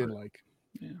two I did like.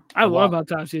 Yeah. I love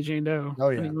Autopsy of Jane Doe. Oh,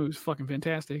 yeah. I think it was fucking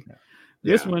fantastic. Yeah.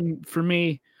 This one, for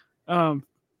me, it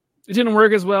didn't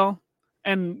work as well.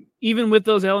 And even with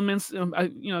those elements, you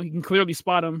can clearly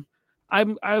spot them.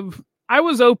 I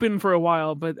was open for a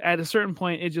while, but at a certain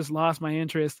point, it just lost my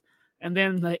interest. And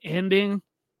then the ending,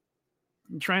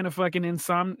 I'm trying to fucking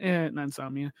Inception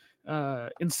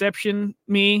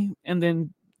me, and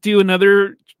then do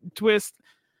another twist.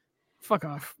 Fuck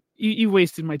off. You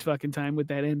wasted my fucking time with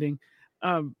that ending.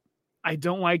 I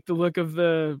don't like the look of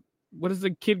what is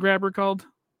the kid grabber called?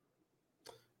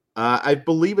 I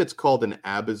believe it's called an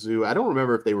Abizu. I don't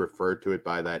remember if they referred to it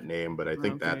by that name, but I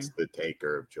think that's the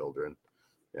taker of children.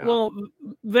 Yeah. Well,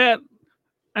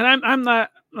 and I'm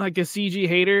not like a CG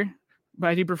hater, but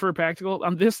I do prefer practical.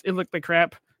 It looked like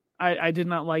crap. I did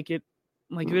not like it.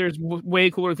 Like, there's way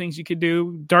cooler things you could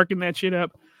do. Darken that shit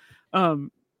up.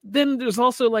 Then there's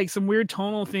also like some weird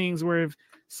tonal things where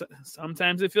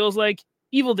sometimes it feels like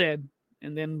Evil Dead,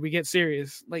 and then we get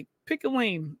serious. Like, pick a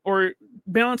lane or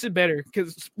balance it better,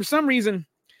 because for some reason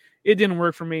it didn't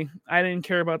work for me. I didn't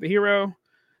care about the hero.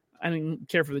 I didn't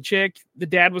care for the chick. The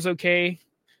dad was okay.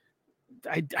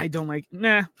 I don't like.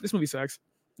 Nah, this movie sucks.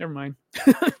 Never mind.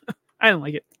 I didn't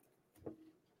like it.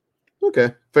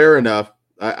 Okay, fair enough.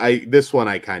 I this one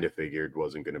I kind of figured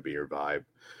wasn't going to be your vibe.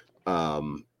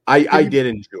 I did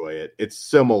enjoy it. It's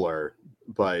similar,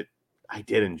 but I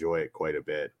did enjoy it quite a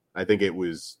bit. I think it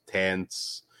was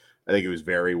tense. I think it was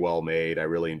very well made. I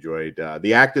really enjoyed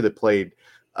the actor that played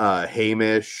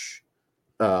Hamish.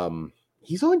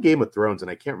 He's on Game of Thrones, and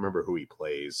I can't remember who he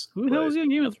plays. Who the hell is he in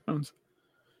Game of Thrones?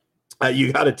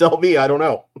 You got to tell me. I don't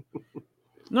know.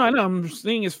 No, I know. I'm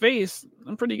seeing his face.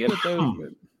 I'm pretty good at those. But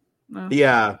no.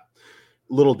 Yeah, a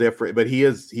little different, but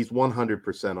he's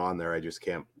 100% on there. I just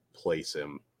can't place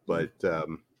him. But yeah,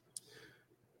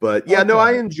 okay. No,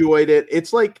 I enjoyed it.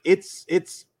 It's like it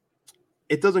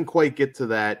doesn't quite get to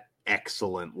that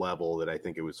excellent level that I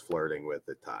think it was flirting with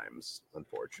at times,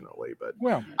 unfortunately. But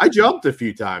well, I jumped a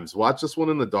few times. Watch this one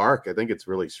in the dark. I think it's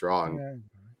really strong. Yeah.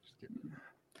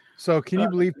 So can you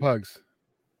believe, Pugs?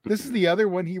 This is the other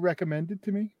one he recommended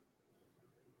to me.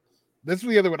 This is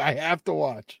the other one I have to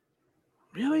watch.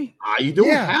 Really? You don't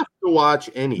have to watch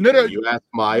anything. No. You asked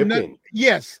my opinion.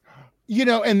 Yes.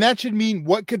 And that should mean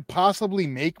what could possibly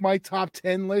make my top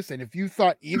 10 list. And if you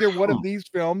thought either one of these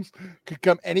films could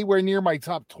come anywhere near my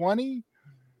top 20.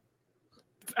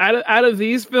 Out of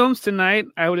these films tonight,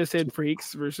 I would have said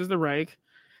Freaks versus the Reich.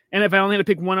 And if I only had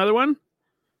to pick one other one?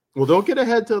 Well, don't get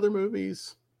ahead to other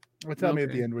movies. Well, tell me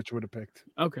at the end which would have picked.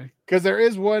 Okay. Because there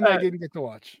is one I didn't get to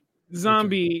watch.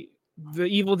 Zombie, the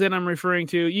Evil Dead I'm referring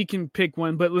to, you can pick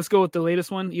one, but let's go with the latest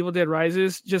one, Evil Dead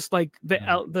Rises. Just like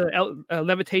the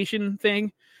levitation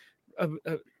thing,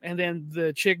 and then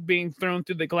the chick being thrown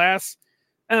through the glass.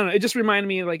 I don't know. It just reminded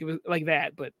me like it was like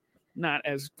that, but not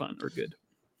as fun or good.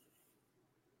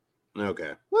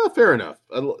 Okay. Well, fair enough.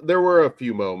 There were a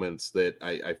few moments that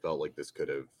I felt like this could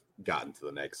have gotten to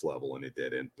the next level, and it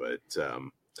didn't. But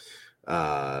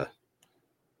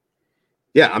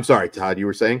yeah, I'm sorry, Todd. You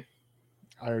were saying?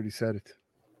 I already said it.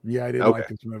 Yeah, I didn't like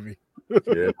this movie.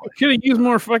 Could have used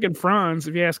more fucking Franz,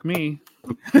 if you ask me.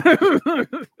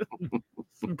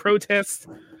 Some protests.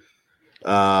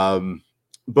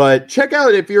 But check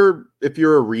out if you're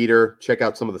a reader, check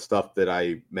out some of the stuff that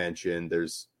I mentioned.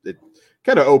 It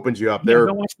kind of opens you up. Yeah,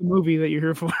 don't watch the movie that you're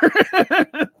here for.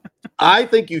 I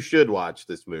think you should watch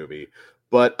this movie,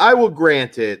 but I will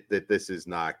grant it that this is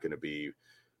not going to be.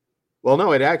 Well,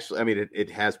 no, it actually. I mean, it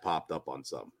has popped up on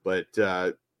some, but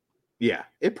yeah,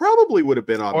 it probably would have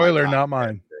been on. Spoiler, not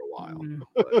mine. For a while.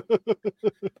 But,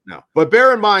 no, but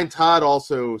bear in mind, Todd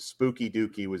also Spooky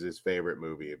Dookie was his favorite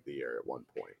movie of the year at one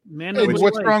point. Man,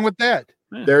 what's wrong with that?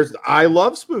 I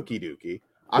love Spooky Dookie.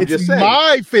 I'm just saying,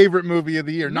 my favorite movie of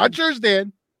the year, not yours,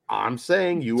 Dan. I'm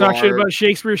saying you talk shit about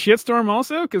Shakespeare Shitstorm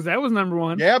also, because that was number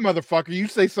one. Yeah, motherfucker, you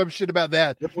say some shit about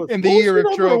that in the year of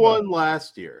number one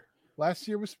last year. Last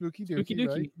year was Spooky Dookie.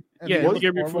 Right? Yeah, the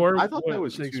year before. I thought that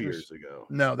was 2 years ago.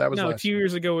 No, that was 2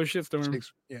 years ago was Shitstorm.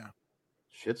 Yeah,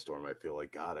 Shitstorm. I feel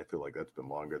like that's been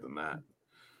longer than that.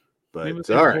 But it's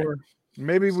all right.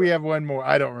 Maybe we have one more.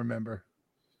 I don't remember.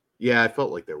 Yeah, I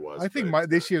felt like there was. I think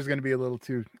this year is going to be a little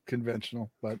too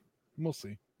conventional, but we'll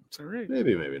see. It's all right.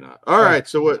 Maybe not. All right.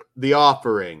 So what The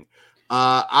Offering?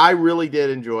 I really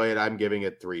did enjoy it. I'm giving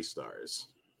it 3 stars.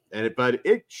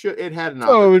 It had an.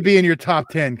 Oh, it would be in your top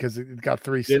 10 because it got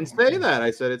 3 stars. Didn't say that. I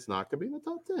said it's not going to be in the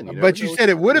top 10. But you said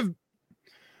it would have.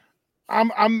 I'm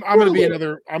going to be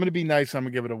another. I'm going to be nice. I'm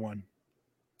going to give it a 1.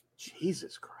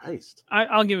 Jesus Christ!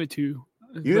 I'll give it 2.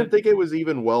 You didn't think it was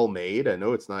even well made? I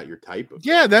know it's not your type of.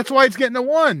 Yeah, that's why it's getting a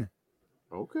 1.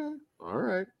 Okay. All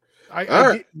right. I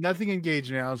get nothing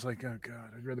engaged now. I was like, oh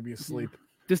god, I'd rather be asleep.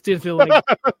 This did feel like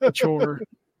a chore.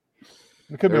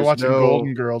 I could be watching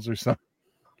Golden Girls or something.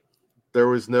 There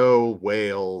was no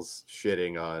whales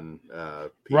shitting on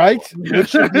people. Right?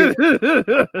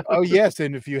 Oh yes,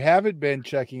 and if you haven't been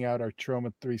checking out our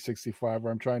Trauma 365,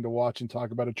 where I'm trying to watch and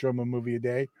talk about a trauma movie a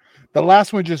day, the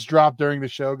last one just dropped during the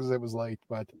show because it was late,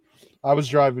 but I was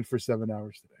driving for 7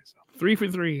 hours today. So 3 for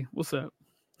 3. What's up?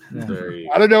 Yeah.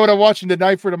 I don't know what I'm watching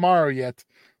tonight for tomorrow yet.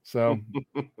 So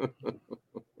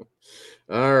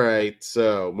all right.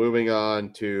 So moving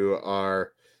on to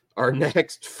our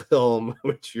next film,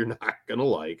 which you're not gonna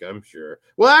like, I'm sure.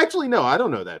 Well, actually, no, I don't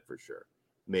know that for sure.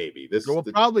 Maybe this. Well,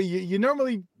 probably you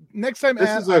normally next time I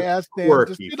ask Dan,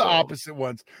 just do the opposite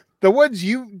ones. The ones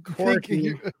you think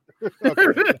you.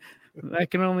 Okay. That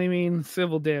can only mean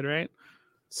Civil Dead, right?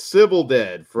 Civil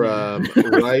Dead from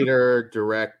writer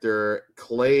director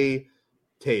Clay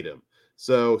Tatum.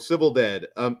 So Civil Dead.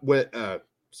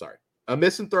 A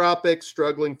misanthropic,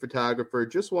 struggling photographer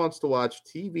just wants to watch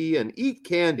TV and eat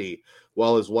candy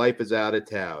while his wife is out of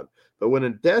town. But when a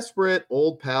desperate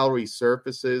old pal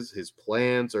resurfaces, his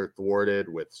plans are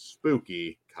thwarted with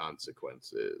spooky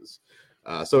consequences.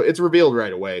 So it's revealed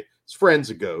right away. His friend's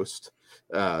a ghost.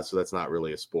 So that's not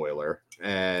really a spoiler.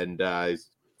 And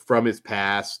from his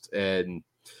past. And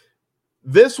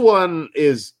this one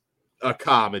is a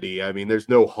comedy. I mean, there's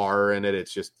no horror in it.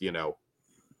 It's just,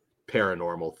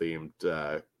 paranormal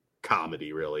themed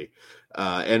comedy, really.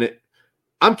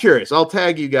 I'm curious. I'll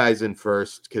tag you guys in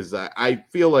first because I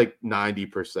feel like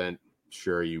 90%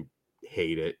 sure you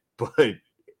hate it, but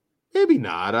maybe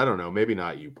not. I don't know. Maybe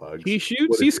not you, Pugs. He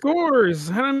shoots, he scores.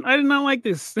 I did not like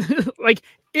this. Like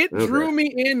it drew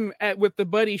me in with the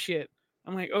buddy shit.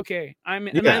 I'm like, okay, I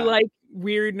like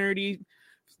weird, nerdy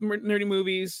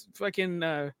movies.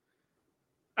 Fucking,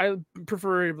 I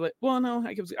prefer. Well, no,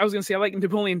 I was gonna say I like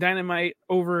Napoleon Dynamite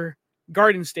over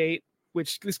Garden State,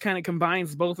 which this kind of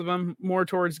combines both of them more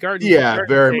towards Garden. Yeah,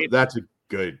 Garden State. That's a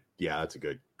good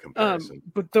comparison.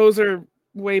 But those are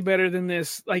way better than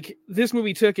this. Like this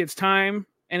movie took its time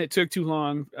and it took too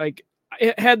long. Like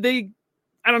had they,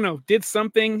 I don't know, did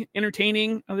something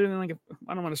entertaining other than like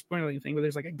I don't want to spoil anything, but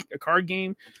there's like a card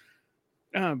game.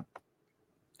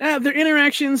 Their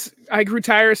interactions, I grew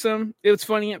tiresome. It was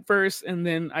funny at first, and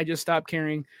then I just stopped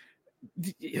caring.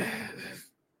 I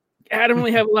don't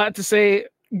really have a lot to say,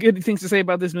 good things to say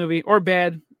about this movie, or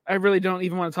bad. I really don't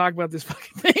even want to talk about this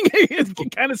fucking thing.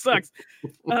 It kind of sucks.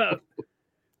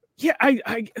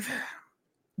 I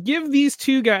give these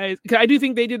two guys, I do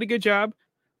think they did a good job,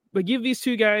 but give these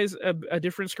two guys a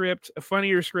different script, a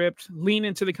funnier script, lean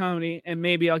into the comedy, and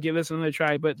maybe I'll give this another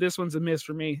try. But this one's a miss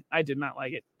for me. I did not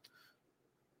like it.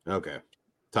 Okay.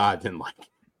 Todd didn't like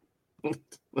it.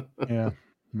 Yeah.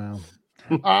 No.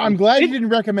 I'm glad you didn't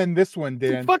recommend this one,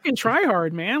 Dan. Fucking try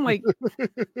hard, man. Like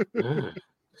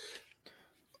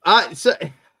so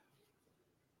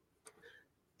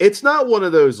it's not one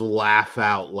of those laugh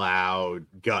out loud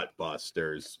gut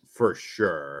busters for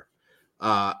sure.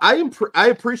 I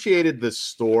appreciated the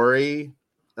story,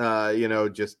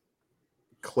 just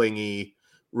clingy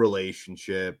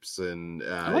relationships and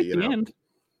I like the end.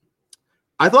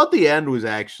 I thought the end was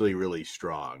actually really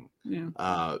strong.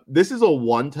 Yeah. This is a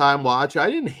one-time watch. I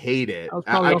didn't hate it. I was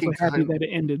probably also happy that it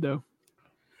ended, though.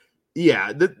 Yeah.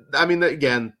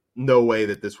 Again, no way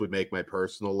that this would make my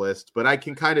personal list, but I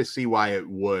can kind of see why it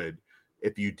would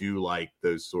if you do like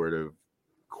those sort of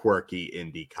quirky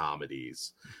indie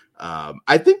comedies.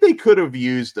 I think they could have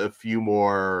used a few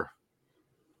more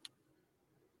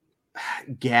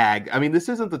gag. I mean, this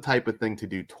isn't the type of thing to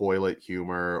do toilet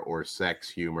humor or sex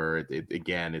humor.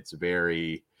 Again, it's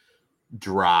very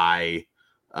dry.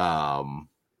 I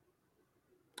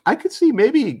could see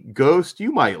maybe Ghost,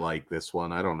 you might like this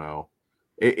one. I don't know.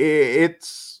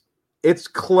 It's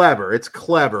clever. It's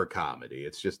clever comedy.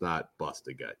 It's just not bust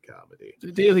a gut comedy.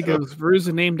 The Daily Ghost,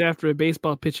 Veruza named after a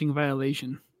baseball pitching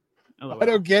violation. I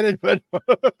don't get it, but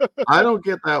I don't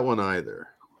get that one either.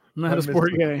 I'm not a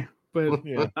sport guy. But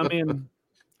yeah. I mean,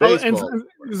 and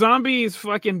Zombies,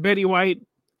 fucking Betty White,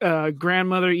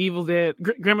 grandmother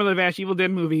of Ash Evil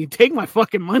Dead movie. Take my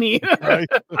fucking money. Right.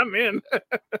 I'm in.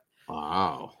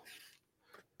 Wow.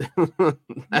 We'll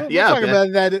talk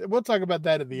about that. We'll talk about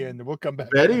that at the end, and we'll come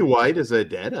back. Betty White is a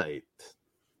Deadite.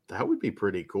 That would be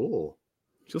pretty cool.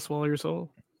 She'll swallow your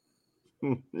soul.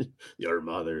 Your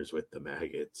mother's with the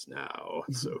maggots now,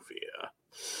 Sophia.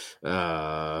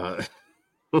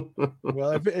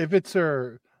 Well, if it's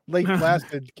her late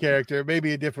blasted character,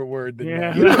 maybe a different word than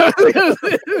that.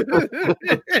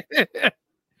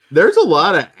 There's a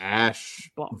lot of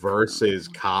Ash versus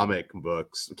comic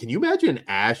books. Can you imagine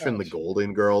Ash and the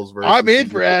Golden Girls versus? I'm in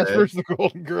for Ash versus the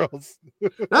Golden Girls.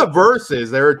 Not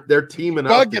versus. They're teaming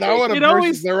up. Fuck it, I want to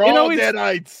versus. They're all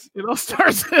Deadites. It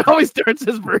always starts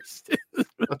as versus.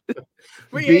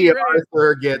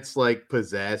 Arthur gets like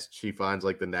possessed. She finds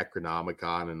like the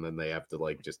Necronomicon, and then they have to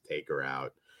like just take her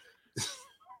out.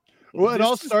 Well, it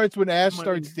all starts when Ash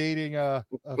starts dating a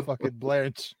fucking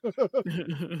Blanche.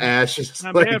 Ash is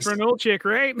not bad for an old chick,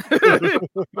 right?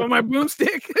 On my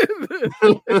boomstick.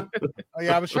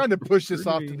 I was trying to push this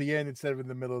off to the end instead of in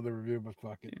the middle of the review, but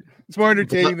fuck it. It's more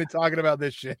entertaining than talking about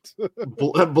this shit.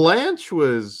 Blanche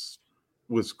was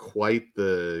quite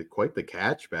the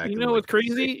catch back. You know what's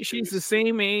crazy? She's the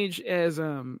same age as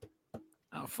like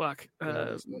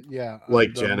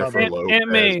Jennifer Lopez. Aunt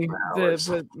May,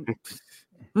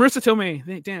 Marissa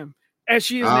Tomei, damn, as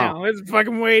she is now. It's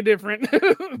fucking way different.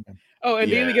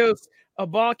 Daily Ghost, a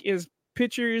balk is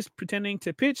pitchers pretending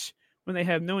to pitch when they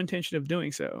have no intention of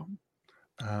doing so.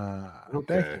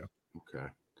 Thank you. Okay.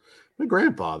 My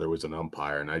grandfather was an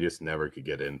umpire, and I just never could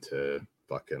get into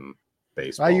fucking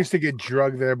baseball. I used to get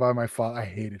drugged there by my father. I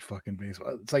hated fucking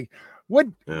baseball. It's like, what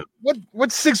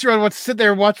 6-year-old wants to sit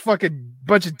there and watch fucking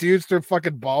bunch of dudes throw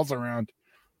fucking balls around?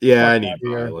 Yeah, I need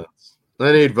violence.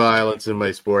 I need violence in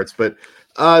my sports. But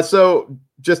so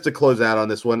just to close out on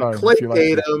this one,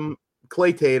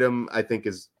 Clay Tatum, I think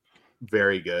is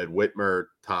very good. Whitmer,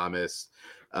 Thomas,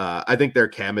 I think their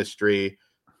chemistry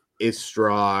is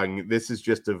strong. This is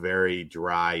just a very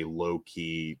dry,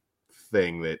 low-key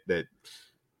thing that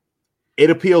it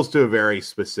appeals to a very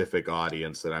specific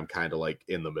audience that I'm kind of like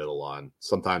in the middle on.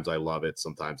 Sometimes I love it,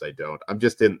 sometimes I don't. I'm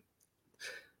just in.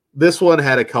 This one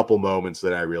had a couple moments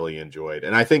that I really enjoyed,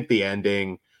 and I think the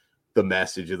ending, the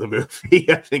message of the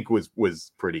movie, I think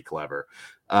was pretty clever.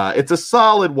 It's a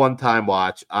solid one-time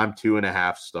watch. I'm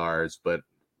 2.5 stars, but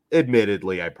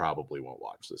admittedly, I probably won't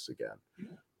watch this again.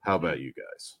 How about you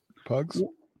guys? Pugs?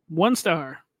 1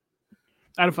 star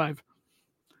out of 5.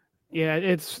 Yeah,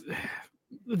 it's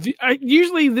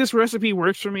usually this recipe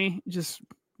works for me. Just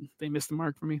they missed the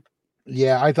mark for me.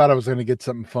 Yeah, I thought I was going to get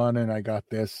something fun, and I got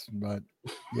this, but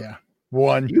yeah,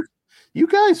 1. You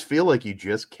guys feel like you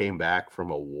just came back from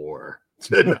a war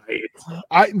tonight.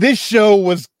 This show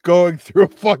was going through a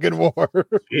fucking war.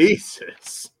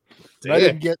 Jesus, I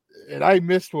didn't get, and I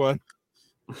missed one.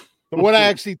 The one I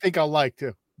actually think I'll like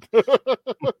too.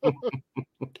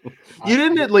 You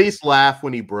didn't at least laugh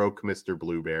when he broke Mr.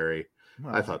 Blueberry.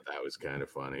 I thought that was kind of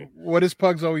funny. What does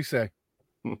Pugs always say?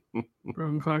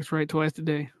 Broken clock's right twice a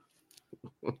day.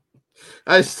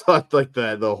 I just thought like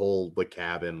the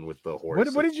cabin with the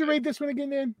horse. What did you rate this one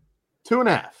again, Dan?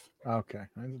 2.5. Okay,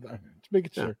 just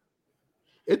making sure.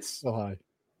 It's so high.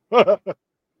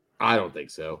 I don't think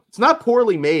so. It's not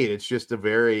poorly made. It's just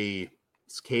it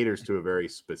caters to a very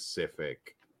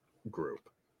specific group.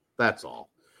 That's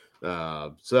all.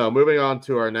 So moving on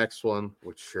to our next one,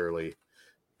 which surely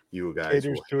you guys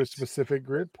caters to a specific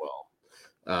group. Well,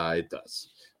 it does.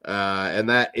 And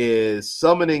that is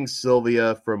Summoning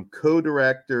Sylvia from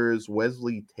co-directors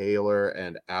Wesley Taylor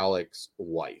and Alex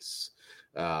Weiss.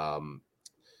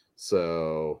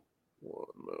 So one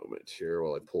moment here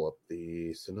while I pull up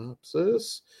the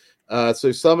synopsis.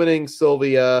 So Summoning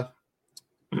Sylvia.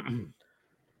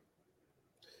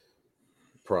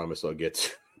 Promise I'll get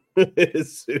to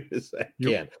as soon as I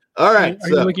can. All right. Are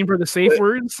you looking for the safe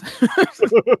words?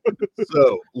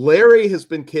 So Larry has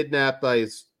been kidnapped by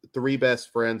his 3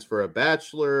 best friends for a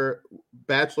bachelor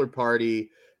party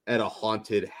at a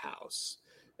haunted house.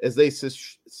 As they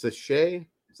sashay,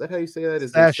 is that how you say that?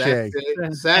 Is sashay?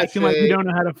 Acting like you don't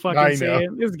know how to fucking say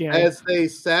it. This guy. As they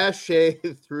sashay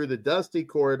through the dusty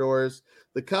corridors,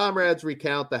 the comrades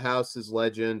recount the house's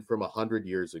legend from 100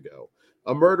 years ago.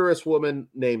 A murderous woman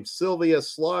named Sylvia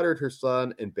slaughtered her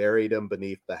son and buried him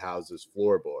beneath the house's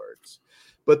floorboards.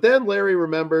 But then Larry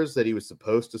remembers that he was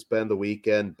supposed to spend the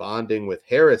weekend bonding with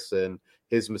Harrison,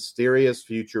 his mysterious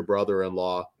future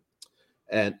brother-in-law.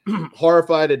 And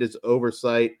horrified at his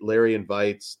oversight, Larry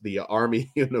invites the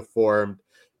army-uniformed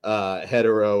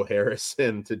hetero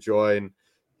Harrison to join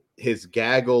his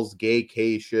Gaggles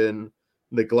gaycation,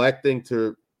 neglecting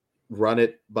to run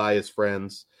it by his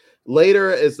friends.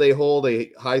 Later, as they hold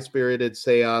a high-spirited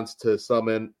seance to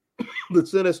summon the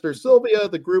sinister Sylvia,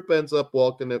 the group ends up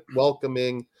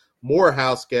welcoming more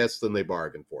house guests than they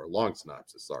bargained for. Long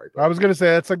synopsis, sorry. I was going to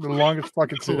say, that's like the longest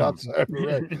fucking synopsis I ever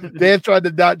read. Dan tried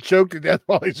to not choke to death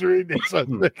while he's reading it. So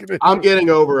I'm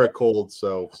getting over a cold,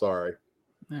 so sorry.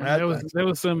 That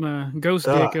was some ghost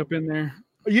dick up in there.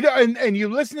 You know, and you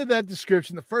listen to that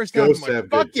description the first time, I'm like,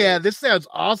 fuck yeah, this sounds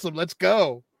awesome. Let's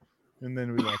go. And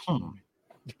then we watched it.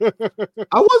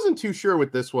 I wasn't too sure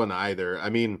with this one either. I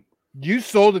mean, you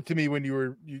sold it to me when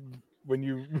you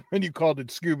called it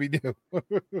Scooby-Doo.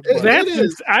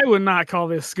 I would not call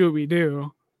this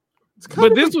Scooby-Doo.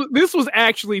 But this was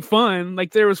actually fun.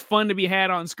 Like, there was fun to be had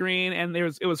on screen, and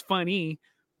it was funny.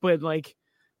 But like,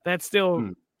 that's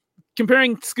still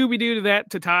comparing Scooby-Doo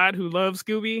to Todd, who loves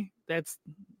Scooby. That's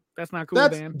not cool,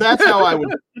 Dan. That's how I would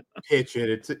pitch it.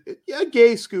 It's a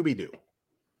gay Scooby-Doo.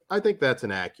 I think that's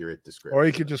an accurate description. Or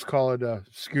you could just call it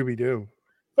Scooby-Doo.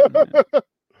 But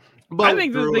I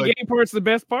think the gay part's the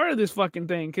best part of this fucking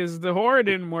thing, because the horror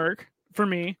didn't work for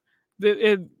me.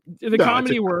 The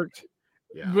comedy worked.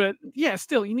 Yeah. But yeah,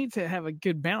 still, you need to have a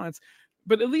good balance.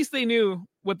 But at least they knew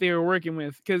what they were working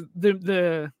with, because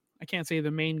the I can't say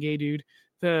the main gay dude,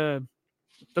 the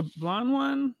blonde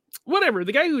one, whatever,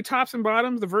 the guy who tops and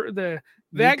bottoms, that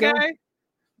Nico? guy,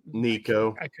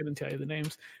 Nico. I couldn't tell you the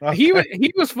names. Okay.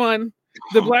 He was fun.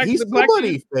 He's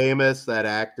somebody famous, that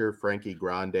actor Frankie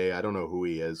Grande. I don't know who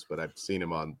he is, but I've seen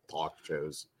him on talk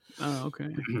shows. Oh,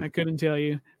 okay. I couldn't tell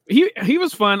you. He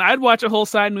was fun. I'd watch a whole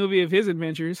side movie of his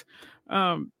adventures.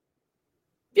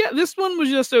 Yeah, this one was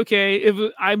just okay.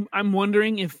 I'm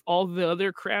wondering if all the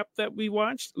other crap that we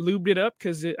watched lubed it up,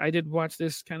 because I did watch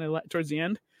this kind of towards the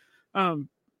end.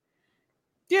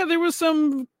 Yeah, there was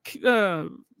some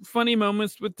funny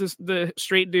moments with the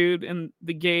straight dude and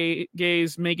the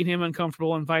gays making him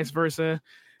uncomfortable, and vice versa.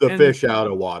 The fish out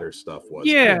of water stuff was.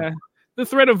 Yeah, the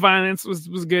threat of violence was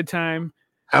good time.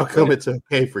 How come it's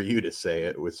okay for you to say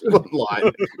it with one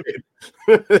line?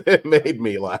 It made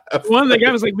me laugh. One of the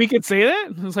guys was like, "We could say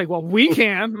that?" I was like, "Well, we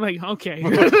can." I'm like, okay.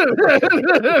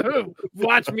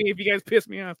 Watch me if you guys piss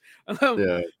me off.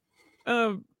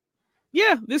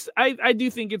 Yeah, this I do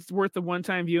think it's worth the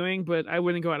one-time viewing, but I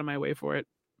wouldn't go out of my way for it.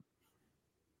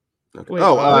 Okay. Wait,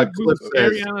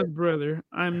 Ariana's brother.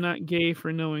 I'm not gay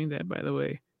for knowing that, by the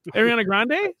way. Ariana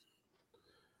Grande?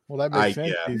 Well, that makes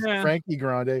sense. Yeah. He's Frankie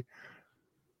Grande.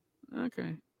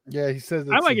 Okay. Yeah, he says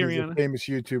I like he's Ariana. a famous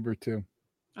YouTuber too.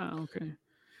 Oh, okay.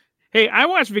 Hey, I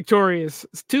watched Victorious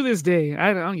to this day.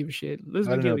 I don't give a shit. I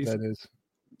don't know what that is.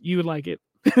 You would like it.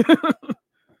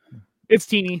 It's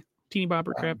teeny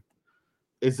bopper crap.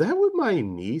 Is that what my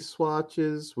niece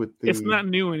watches? It's not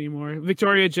new anymore.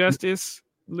 Victoria Justice,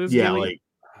 Liz yeah, Gilly. like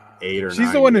 8 or 9.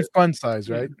 She's the one in Fun Size,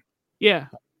 right? Yeah.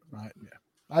 Right. Yeah.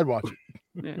 I'd watch it.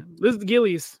 Yeah. Liz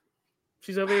Gillies.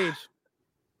 She's of age.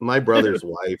 My brother's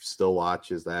wife still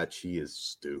watches that. She is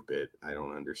stupid. I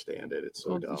don't understand it. It's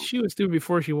so dumb. She was stupid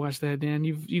before she watched that, Dan.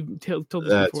 You've told this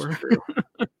That's before. True.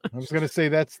 I was gonna say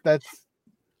that's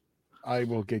I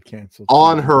will get canceled.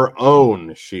 On her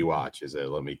own, she watches it.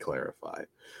 Let me clarify.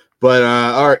 But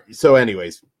all right. So,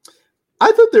 anyways,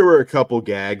 I thought there were a couple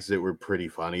gags that were pretty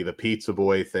funny. The pizza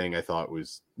boy thing, I thought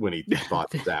was when he thought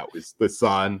that was the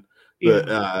son.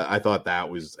 Yeah. I thought that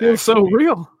was so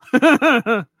real.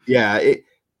 Yeah.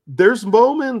 There's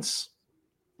moments,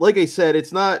 like I said,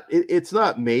 it's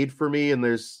not made for me, and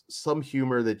there's some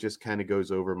humor that just kind of goes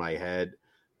over my head.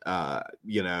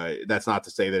 That's not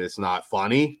to say that it's not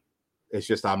funny. It's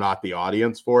just I'm not the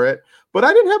audience for it. But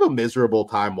I didn't have a miserable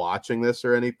time watching this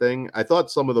or anything. I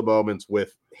thought some of the moments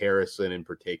with Harrison in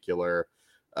particular,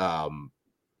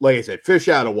 like I said, fish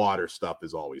out of water stuff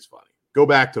is always funny. Go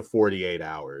back to 48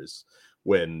 Hours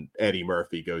when Eddie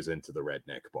Murphy goes into the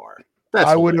redneck bar.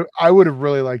 I would have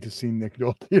really liked to see Nick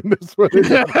Nolte in this one.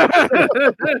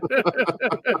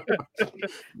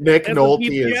 Nick Nolte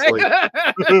is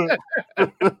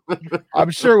like, I'm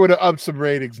sure it would have upped some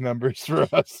ratings numbers for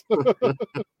us.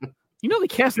 You know, they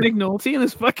cast Nick Nolte in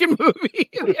this fucking movie.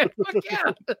 Yeah, fuck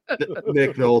yeah.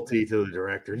 Nick Nolte to the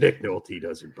director. Nick Nolte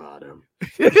doesn't bottom.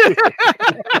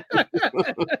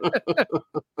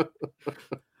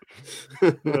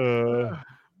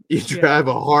 You drive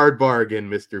a hard bargain,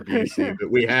 Mr. Busey, but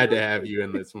we had to have you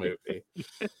in this movie.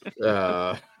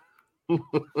 No.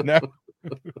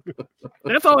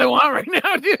 That's all I want right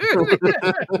now, dude.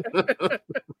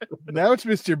 Now it's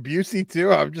Mr. Busey,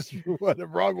 too. I'm just the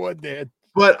wrong one, Dan.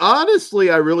 But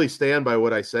honestly, I really stand by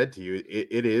what I said to you.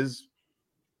 It is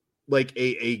like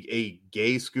a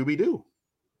gay Scooby-Doo.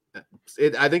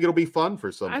 I think it'll be fun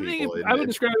for some people. I would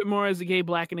describe it more as a gay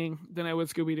blackening than I would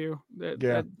Scooby-Doo.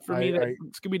 For me,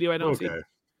 Scooby-Doo, I don't see.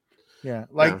 Yeah,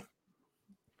 like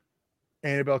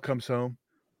Annabelle Comes Home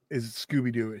is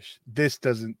Scooby-Doo-ish. This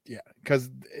doesn't, because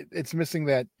it's missing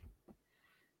that.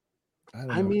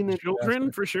 I mean,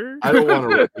 children for sure. I don't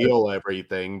want to reveal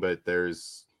everything, but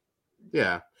there's,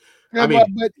 I mean,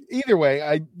 but either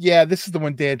way, this is the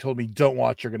one Dan told me don't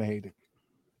watch. You're gonna hate it.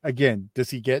 Again, does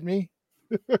he get me?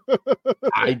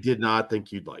 I did not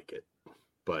think you'd like it,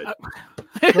 but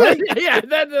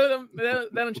that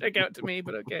don't check out to me.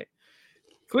 But okay,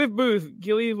 Cliff Booth,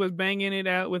 Gilly was banging it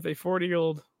out with a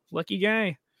 40-year-old lucky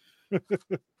guy.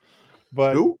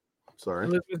 But who? Sorry,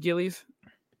 Elizabeth Gillies.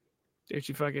 There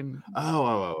she fucking.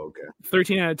 Oh, okay.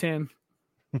 13 out of 10.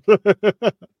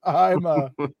 I'm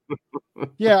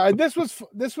this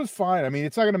was fine. I mean,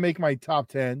 it's not gonna make my top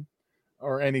 10.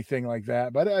 Or anything like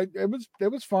that, but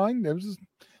it was fine.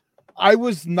 I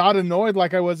was not annoyed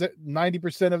like I was at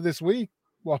 90% of this week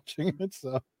watching it.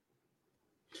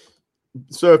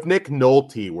 So if Nick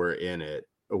Nolte were in it,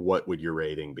 what would your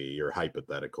rating be? Your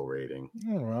hypothetical rating?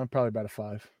 I don't know. Probably about a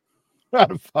 5.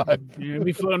 Out of 5. Yeah,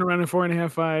 be floating around a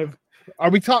 4.5, 5. Are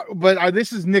we talking? But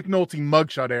this is Nick Nolte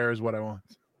mugshot era is what I want.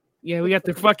 Yeah, we got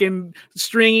the fucking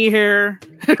stringy hair,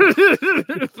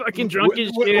 fucking drunk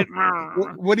as shit.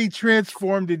 What he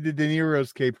transformed into De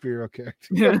Niro's Cape Fear character.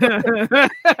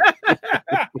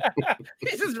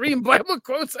 He's just reading Bible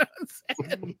quotes on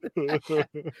set.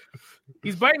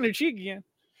 He's biting her cheek again.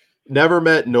 Never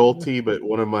met Nolte, but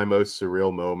one of my most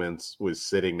surreal moments was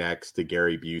sitting next to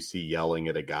Gary Busey yelling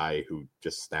at a guy who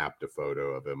just snapped a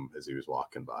photo of him as he was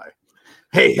walking by.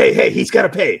 Hey, he's got to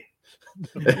pay.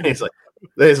 And he's like,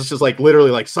 it's just like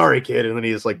literally like, sorry, kid. And then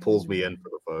he just like pulls me in for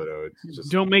the photo. It's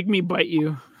just... Don't make me bite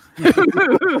you.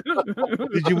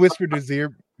 Did you whisper to his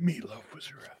ear? Meatloaf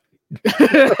was around.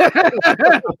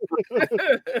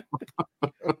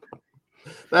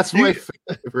 That's my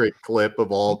favorite clip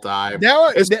of all time.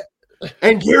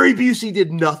 And Gary Busey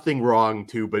did nothing wrong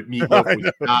too, but Meatloaf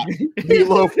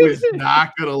was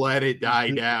not going to let it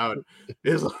die down.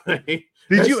 It's like,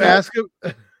 did you ask him?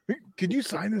 Could you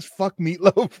sign this? Fuck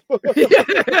Meatloaf.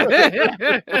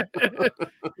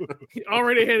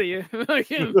 Already ahead of you.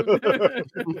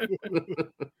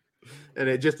 And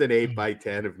it just an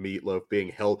 8x10 of Meatloaf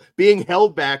being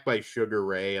held back by Sugar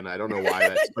Ray, and I don't know why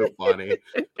that's so funny.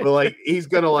 But like he's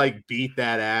gonna like beat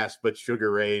that ass, but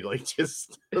Sugar Ray like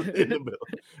just in the middle,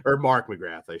 or Mark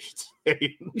McGrath, I should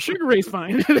say. Sugar Ray's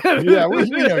fine. Yeah, we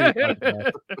know you're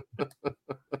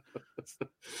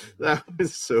That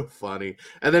was so funny.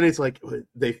 And then it's like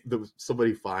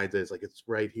somebody finds it. It's like it's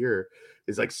right here.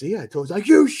 It's like, see, I told you. Like,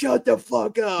 you shut the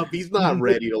fuck up. He's not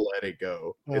ready to let it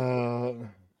go.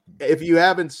 If you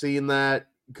haven't seen that,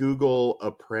 Google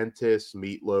Apprentice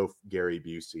Meatloaf Gary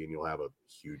Busey, and you'll have a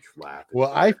huge laugh.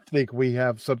 Well, I think we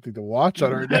have something to watch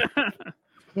on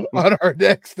our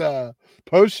next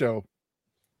post show.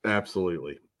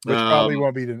 Absolutely, which probably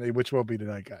won't be tonight. Which won't be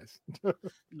tonight, guys.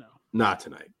 No, not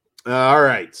tonight. All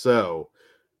right, so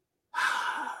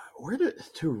where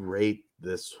to rate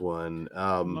this one?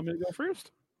 Want me to go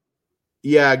first?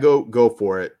 Yeah, go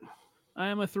for it. I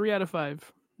am a 3 out of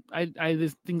 5. I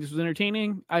just think this was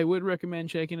entertaining. I would recommend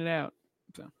checking it out.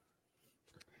 So,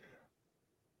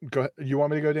 go ahead. You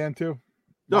want me to go, Dan, too?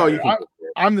 No, you can.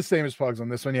 I'm the same as Pugs on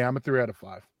this one. Yeah, I'm a 3 out of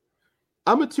 5.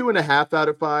 I'm a 2.5 out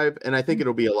of 5, and I think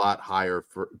it'll be a lot higher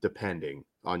depending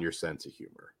on your sense of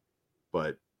humor.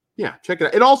 But yeah, check it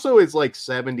out. It also is like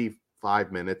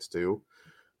 75 minutes too,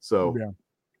 so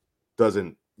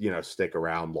doesn't stick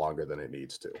around longer than it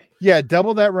needs to. Yeah,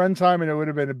 double that runtime, and it would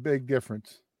have been a big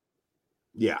difference.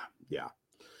 Yeah.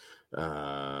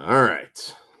 All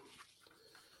right.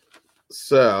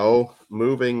 So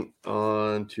moving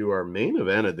on to our main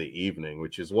event of the evening,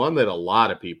 which is one that a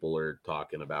lot of people are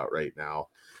talking about right now,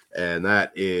 and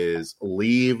that is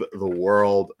Leave the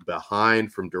World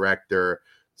Behind from director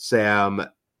Sam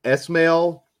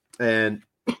Esmail. And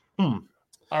all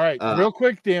right, real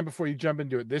quick, Dan, before you jump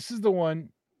into it, this is the one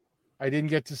I didn't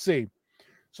get to see.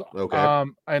 So, okay.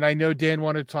 And I know Dan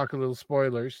wanted to talk a little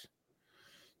spoilers.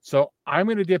 So I'm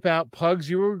going to dip out. Pugs,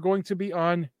 you were going to be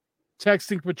on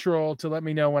texting patrol to let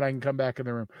me know when I can come back in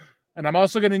the room. And I'm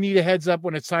also going to need a heads up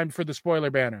when it's time for the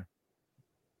spoiler banner.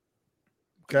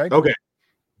 Okay.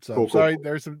 So cool, sorry, cool.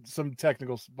 There's some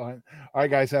technicals behind. All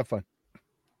right, guys, have fun.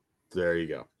 There you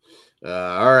go.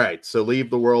 All right. So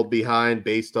Leave the World Behind,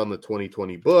 based on the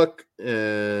 2020 book.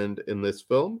 And in this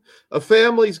film, a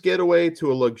family's getaway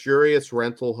to a luxurious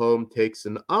rental home takes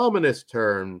an ominous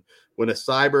turn when a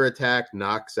cyber attack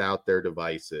knocks out their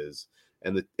devices,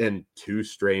 and two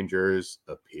strangers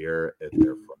appear at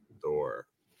their front door.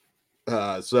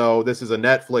 So this is a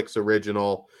Netflix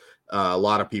original. A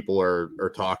lot of people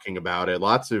are talking about it.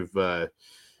 Lots of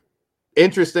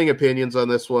interesting opinions on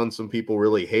this one. Some people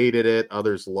really hated it.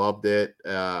 Others loved it.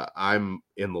 I'm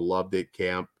in the loved it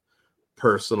camp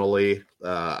personally.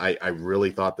 I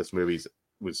really thought this movie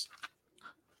was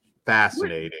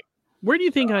fascinating. Where do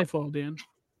you think I fall, Dan?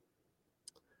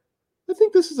 I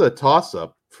think this is a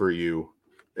toss-up for you.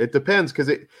 It depends,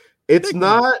 because it's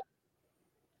not.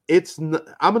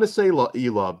 I'm going to say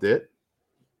you loved it.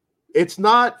 It's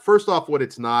not. First off, what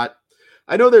it's not.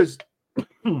 I know there's.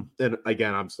 And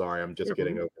again, I'm sorry. I'm just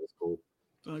getting over this. Cool.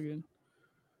 All good.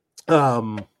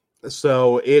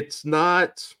 So it's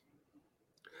not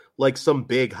like some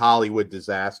big Hollywood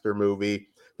disaster movie.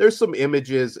 There's some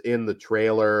images in the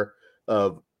trailer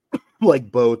of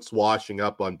like boats washing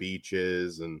up on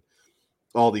beaches and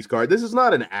all these cars. This is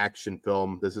not an action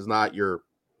film. This is not your.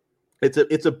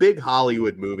 It's a big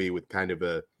Hollywood movie with kind of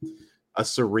a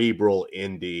cerebral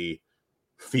indie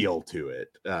feel to it,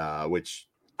 which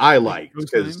I like,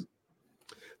 because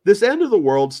this end of the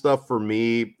world stuff for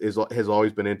me has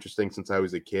always been interesting since I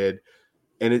was a kid,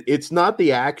 and it's not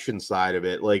the action side of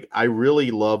it. Like, I really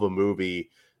love a movie.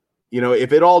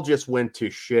 If it all just went to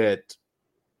shit,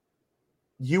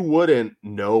 you wouldn't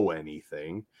know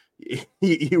anything.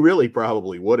 You really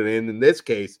probably wouldn't. And in this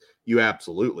case, you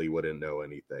absolutely wouldn't know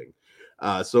anything.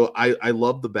 So I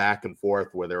love the back and forth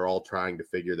where they're all trying to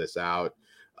figure this out.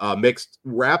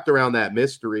 Wrapped around that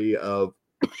mystery of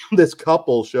this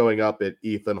couple showing up at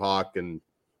Ethan Hawke and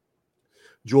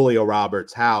Julia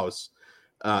Roberts' house,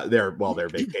 their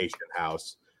vacation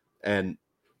house, and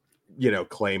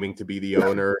claiming to be the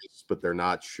owners, but they're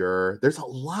not sure. There's a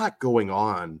lot going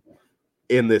on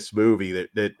in this movie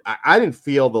that I didn't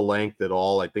feel the length at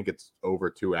all. I think it's over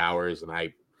 2 hours, and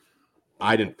I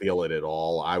didn't feel it at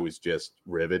all. I was just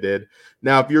riveted.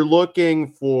 Now, if you're looking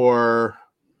for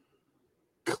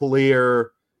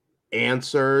clear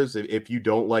answers, if you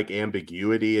don't like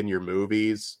ambiguity in your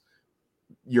movies,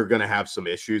 you're going to have some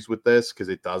issues with this because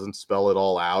it doesn't spell it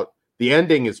all out. The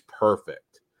ending is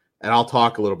perfect, and I'll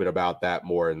talk a little bit about that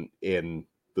more in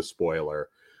the spoiler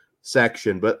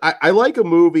section. But I like a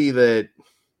movie that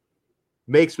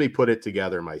makes me put it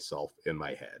together myself in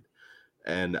my head,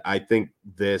 and I think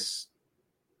this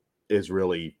is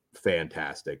really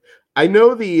fantastic. I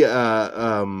know the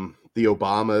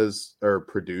Obamas are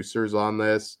producers on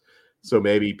this, so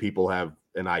maybe people have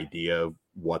an idea of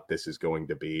what this is going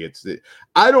to be.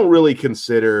 I don't really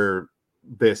consider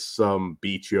this some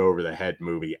beat you over the head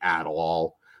movie at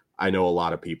all. I know a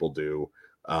lot of people do,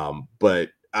 but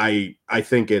I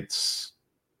think it's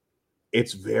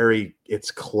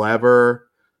clever.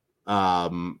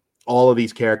 All of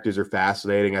these characters are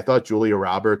fascinating. I thought Julia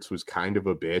Roberts was kind of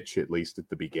a bitch, at least at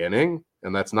the beginning,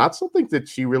 and that's not something that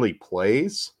she really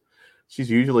plays. She's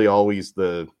usually always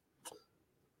the,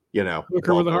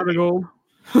 Hooker with a heart of gold.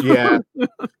 Yeah,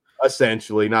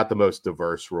 essentially, not the most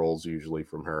diverse roles usually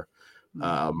from her.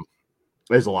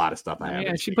 There's a lot of stuff I haven't.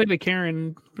 Yeah, she played the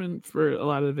Karen for a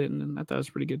lot of it, and I thought it was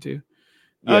pretty good too.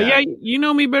 Yeah, you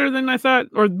know me better than I thought,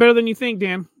 or better than you think,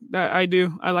 Dan. I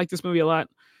do. I like this movie a lot.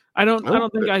 I don't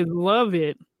think I love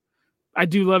it. I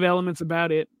do love elements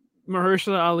about it.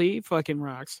 Mahershala Ali fucking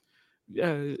rocks.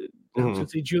 I should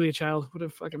say Julia Child. What a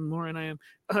fucking moron I am.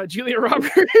 Julia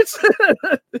Roberts.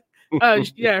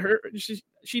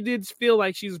 She did feel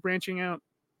like she was branching out.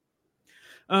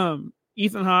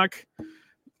 Ethan Hawke.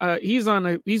 He's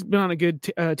been on a good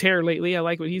tear lately. I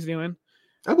like what he's doing.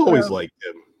 I've always liked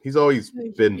him. He's always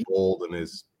been bold in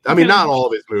his. I mean, not all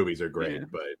of his movies are great,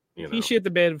 but he shit the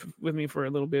bed with me for a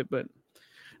little bit. But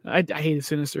I hated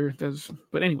Sinister.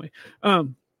 But anyway,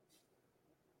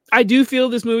 I do feel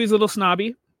this movie's a little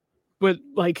snobby, but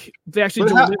like they actually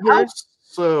deliver. How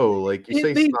so? Like you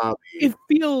say, snobby.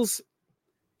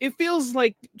 It feels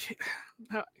like.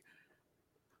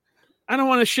 I don't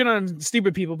want to shit on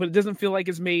stupid people, but it doesn't feel like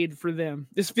it's made for them.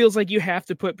 This feels like you have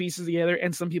to put pieces together,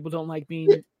 and some people don't like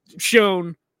being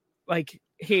shown like,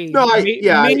 hey,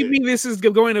 maybe this is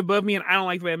going above me, and I don't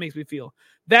like the way it makes me feel.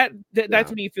 That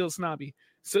to me feels snobby.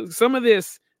 So some of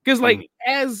this, because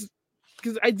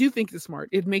I do think it's smart.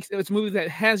 It's a movie that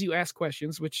has you ask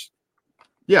questions, which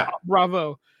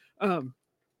bravo.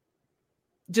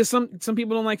 Just some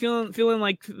people don't like feeling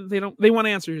like they want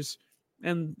answers,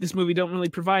 and this movie don't really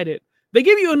provide it. They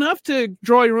give you enough to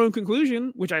draw your own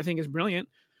conclusion, which I think is brilliant.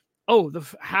 Oh,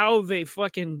 how they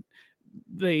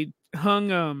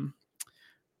hung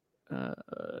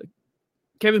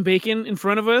Kevin Bacon in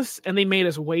front of us, and they made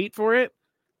us wait for it.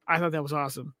 I thought that was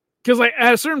awesome. Because like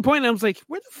at a certain point, I was like,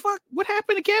 "Where the fuck? What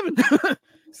happened to Kevin?"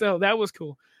 So that was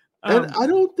cool. And I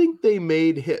don't think they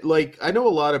made him like. I know a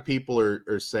lot of people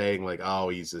are saying like, "Oh,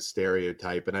 he's a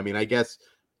stereotype," and I mean, I guess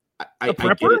I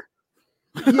get it.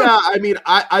 Yeah, I mean,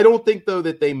 I don't think though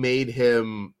that they made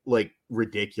him like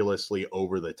ridiculously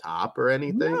over the top or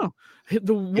anything. No.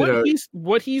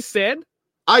 What he said,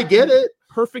 I get it.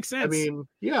 Perfect sense. I mean,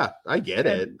 yeah, I get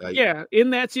it.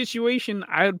 In that situation,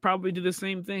 I would probably do the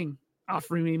same thing.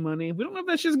 Offering me money. We don't know if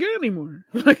that's just good anymore.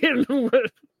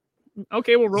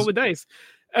 Okay, we'll roll the dice.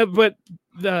 But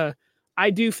I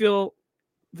do feel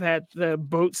that the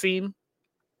boat scene,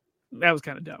 that was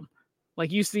kind of dumb. Like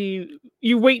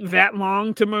you wait that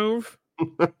long to move?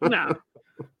 No.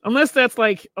 Unless that's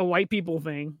like a white people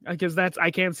thing, because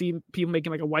I can't see people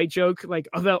making like a white joke, like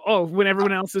when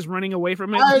everyone else is running away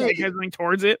from it, heading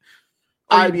towards it.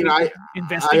 I mean, I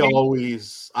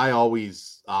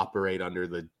always operate under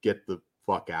the get the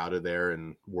fuck out of there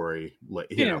and worry,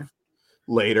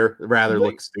 later. Rather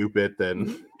look stupid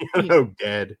than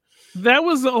dead. That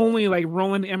was the only like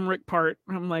Roland Emmerich part.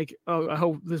 I'm like, oh, I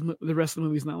hope the rest of the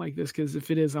movie's not like this, because if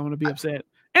it is, I want to be upset.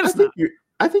 And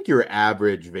I think your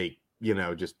average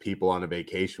just people on a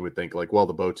vacation would think like, well,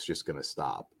 the boat's just going to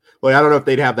stop. Like, I don't know if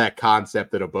they'd have that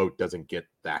concept that a boat doesn't get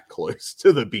that close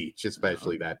to the beach,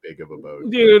 especially that big of a boat.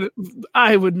 Dude,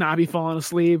 I would not be falling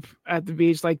asleep at the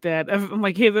beach like that. I'm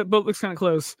like, hey, that boat looks kind of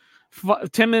close.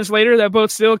 10 minutes later, that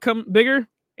boat's still bigger.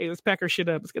 Hey, let's pack our shit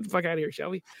up. Let's get the fuck out of here, shall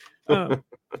we? But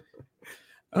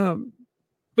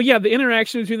yeah, the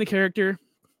interaction between the character,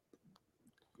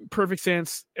 perfect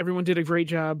sense. Everyone did a great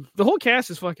job. The whole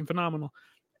cast is fucking phenomenal.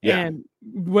 Yeah. And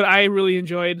what I really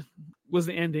enjoyed was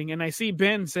the ending. And I see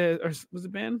Ben says, or was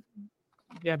it Ben?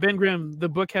 Yeah, Ben Grimm. The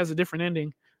book has a different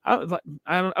ending. I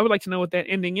would like to know what that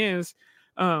ending is,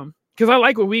 because I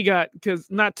like what we got. Because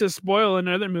not to spoil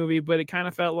another movie, but it kind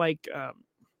of felt like an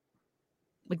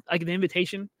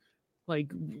invitation.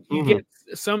 Like you get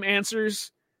some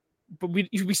answers, but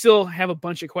we still have a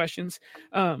bunch of questions.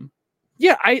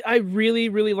 Yeah, I really,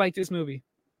 really like this movie.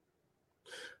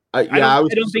 I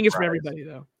don't think it's for everybody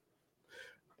though.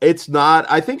 It's not.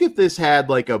 I think if this had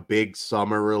like a big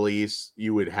summer release,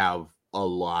 you would have a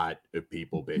lot of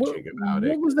people bitching about it.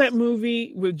 What was that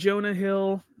movie with Jonah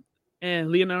Hill and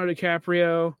Leonardo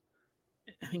DiCaprio?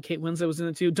 I think Kate Winslet was in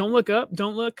it too. Don't Look Up.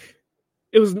 Don't Look.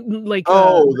 It was like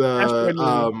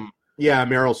Meryl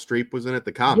Streep was in it.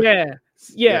 The comedy.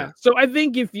 Yeah. So I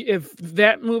think if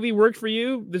that movie worked for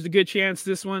you, there's a good chance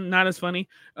this one not as funny.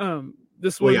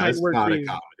 This one might work for you.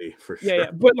 Comedy for sure. Yeah,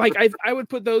 but like I would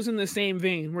put those in the same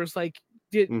vein where it's like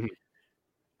again,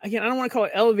 I don't want to call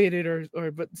it elevated or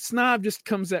but snob just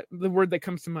comes at the word that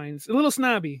comes to mind. It's a little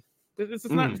snobby. It's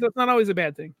not that's not always a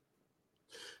bad thing.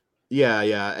 Yeah,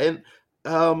 and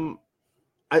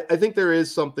I think there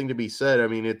is something to be said. I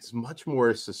mean, it's much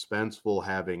more suspenseful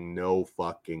having no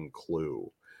fucking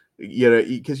clue.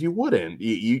 Because you wouldn't.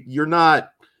 You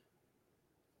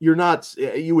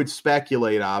would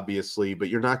speculate, obviously, but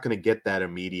you're not going to get that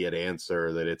immediate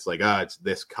answer that it's like, it's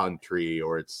this country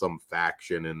or it's some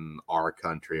faction in our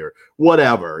country or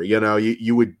whatever.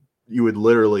 You would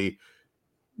literally.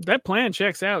 That plan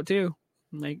checks out too.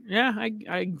 Like, yeah,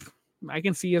 I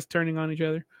can see us turning on each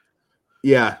other.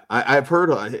 Yeah, I've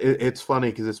heard. It's funny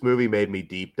because this movie made me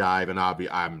deep dive, and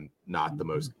I'm not the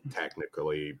most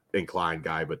technically inclined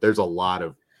guy, but there's a lot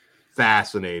of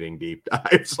fascinating deep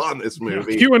dives on this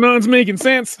movie. QAnon's making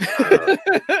sense.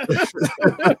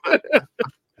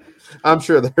 I'm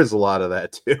sure there's a lot of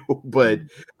that too, but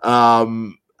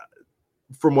from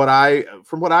what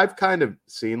I've kind of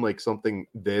seen, like something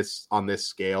on this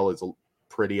scale is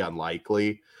pretty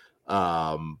unlikely.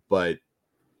 But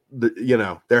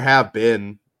there have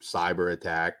been cyber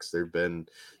attacks. There've been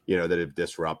that have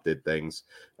disrupted things.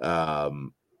 I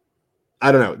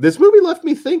don't know. This movie left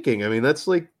me thinking. I mean, that's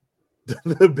like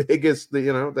the biggest,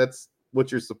 that's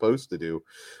what you're supposed to do.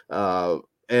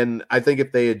 And I think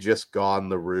if they had just gone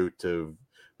the route of,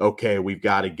 okay, we've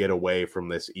got to get away from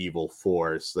this evil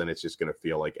force, then it's just going to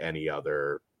feel like any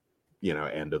other,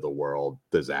 end of the world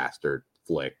disaster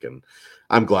flick. And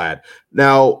I'm glad.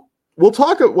 Now we'll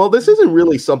talk. Well, this isn't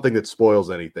really something that spoils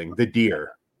anything. The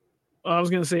deer. I was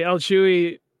going to say El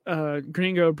Chewy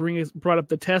Gringo brought up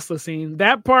the Tesla scene.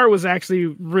 That part was actually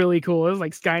really cool. It was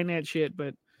like Skynet shit,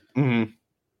 but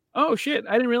oh shit,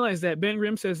 I didn't realize that. Ben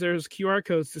Grimm says there's QR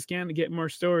codes to scan to get more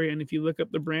story, and if you look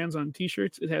up the brands on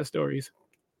t-shirts, it has stories.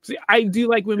 See, I do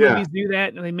like when movies do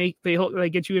that, and they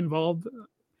get you involved.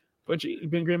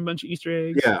 Ben Grimm, bunch of Easter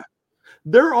eggs. Yeah,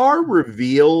 there are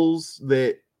reveals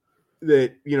that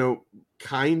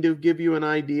kind of give you an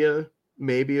idea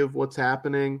maybe of what's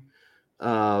happening.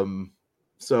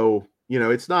 So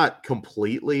it's not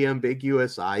completely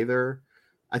ambiguous either.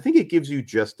 I think it gives you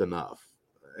just enough.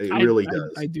 It really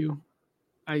does. I do.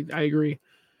 I agree.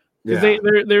 Yeah.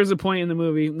 There's a point in the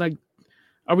movie. Like,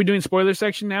 are we doing spoiler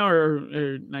section now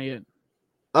or not yet?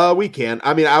 We can.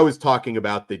 I mean, I was talking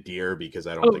about the deer because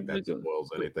I don't think that spoils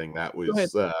anything. That was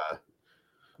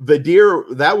the deer.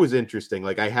 That was interesting.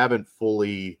 Like, I haven't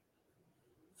fully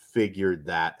figured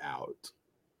that out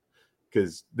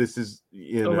because this is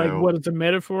like what it's a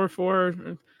metaphor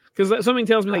for. Because something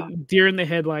tells me like deer in the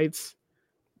headlights,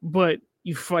 but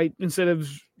you fight instead of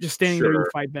just standing there. You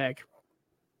fight back,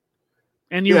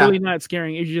 and you're really not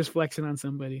scaring. You're just flexing on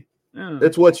somebody.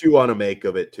 It's what you want to make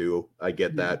of it too. I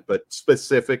get that, but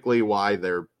specifically why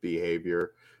their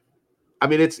behavior. I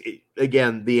mean,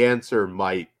 again, the answer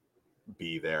might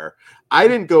be there. I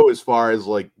didn't go as far as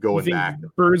like going back.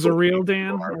 Birds are real,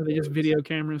 Dan, or are they just video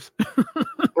cameras?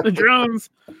 The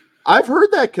drones. I've heard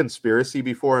that conspiracy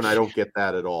before, and I don't get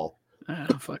that at all. I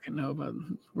don't fucking know about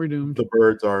them. We're doomed. The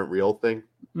birds aren't real thing.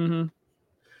 Mm-hmm.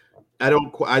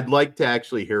 I'd like to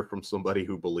actually hear from somebody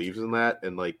who believes in that,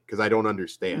 and like, because I don't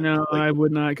understand. No, I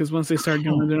would not, because once they start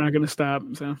going, they're not going to stop.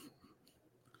 So,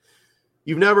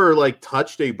 you've never like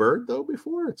touched a bird though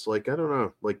before? It's like, I don't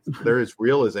know, like they're as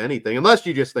real as anything, unless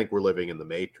you just think we're living in the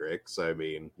Matrix. I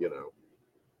mean,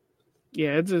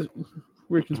 Yeah, it's a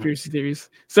weird conspiracy theories.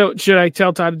 So, should I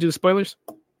tell Todd to do the spoilers?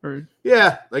 Or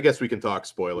yeah, I guess we can talk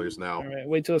spoilers now. All right,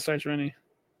 wait till it starts running.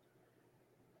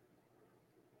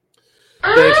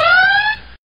 Thanks.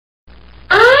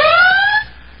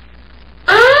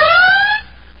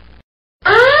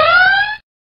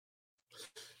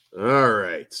 All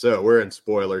right, so we're in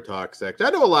spoiler talk section. I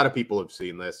know a lot of people have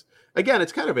seen this. Again,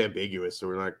 it's kind of ambiguous, so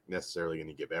we're not necessarily going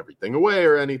to give everything away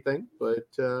or anything. But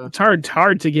it's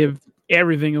hard to give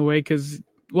everything away because,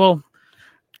 well,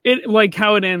 it like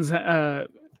how it ends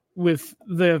with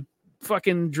the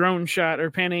fucking drone shot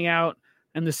or panning out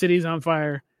and the city's on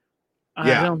fire.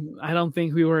 Yeah. I don't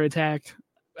think we were attacked.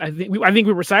 I think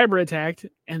we were cyber attacked,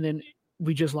 and then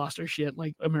we just lost our shit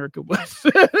like America was,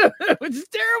 which is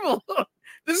terrible.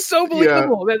 This is so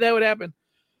believable that would happen.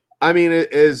 I mean,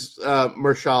 it is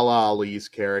Mahershala Ali's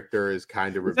character is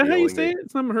kind of revealing. Is that how you say it?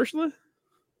 It's not Mahershala?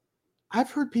 I've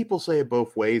heard people say it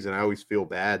both ways, and I always feel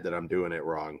bad that I'm doing it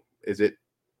wrong. Is it?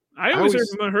 I always heard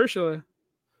Mahershala.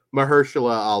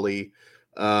 Mahershala Ali.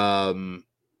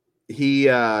 He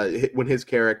when his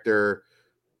character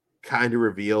kind of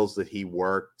reveals that he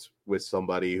worked with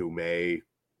somebody who an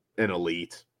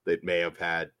elite that may have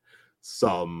had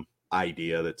some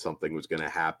idea that something was going to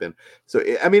happen. So,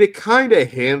 I mean, it kind of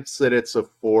hints that it's a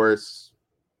force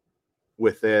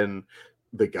within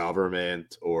the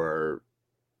government or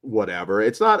whatever.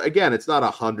 It's not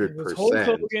 100%. Hulk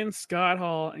Hogan, Scott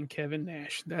Hall, and Kevin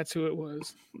Nash. That's who it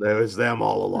was. That was them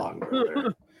all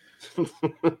along.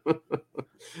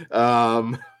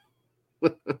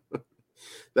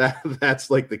 That's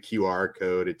like the QR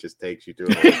code. It just takes you to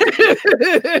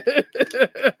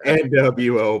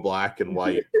NWO black and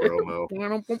white promo.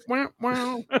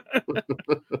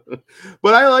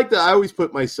 But I like that. I always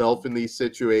put myself in these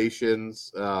situations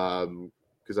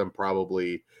because I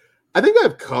think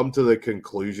I've come to the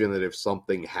conclusion that if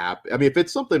something happens, I mean, if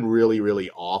it's something really,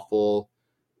 really awful,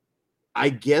 I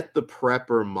get the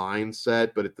prepper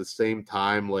mindset, but at the same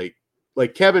time, like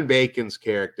Kevin Bacon's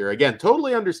character, again,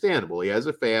 totally understandable. He has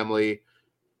a family.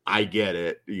 I get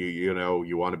it. You know,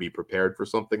 you want to be prepared for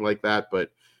something like that, but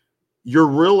you're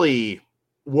really,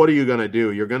 what are you going to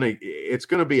do? It's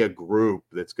going to be a group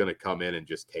that's going to come in and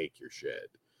just take your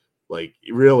shit. Like,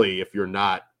 really, if you're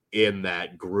not in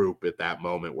that group at that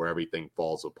moment where everything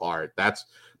falls apart,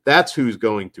 that's who's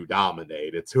going to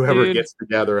dominate. It's whoever gets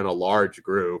together in a large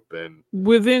group. And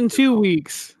within 2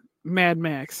 weeks, Mad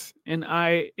Max and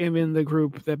I am in the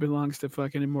group that belongs to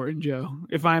fucking Immortan Joe.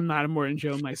 If I'm not Immortan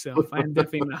Joe myself, I am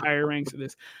definitely in the higher ranks of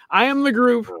this. I am in the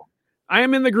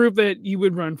group that you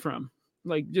would run from.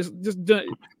 Like, just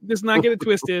not get it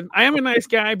twisted. I am a nice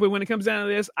guy, but when it comes down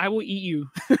to this, I will eat you.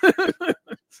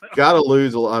 Gotta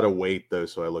lose a lot of weight though,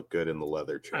 so I look good in the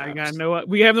leather chaps.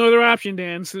 We have no other option,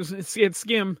 Dan. So it's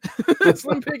skim,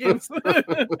 slim pickings.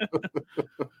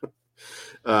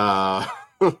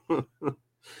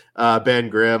 Ben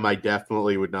Grimm, I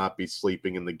definitely would not be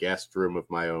sleeping in the guest room of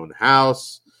my own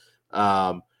house.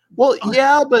 Yeah,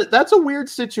 but that's a weird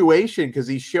situation because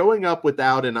he's showing up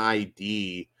without an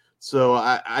ID. So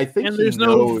I think, and there's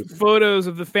no photos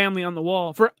of the family on the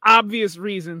wall for obvious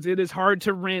reasons. It is hard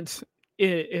to rent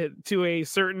it to a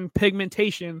certain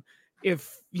pigmentation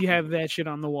if you have that shit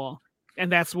on the wall.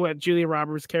 And that's what Julia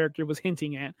Roberts' character was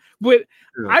hinting at. But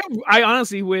yeah. I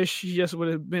honestly wish she just would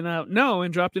have been out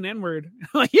and dropped an N-word.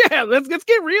 Like, yeah, let's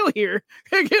get real here.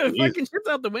 Get fucking shit's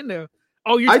out the window.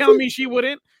 Oh, you're telling me she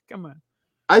wouldn't? Come on.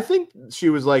 I think she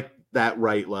was like that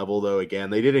right level though.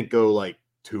 Again, they didn't go like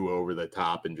too over the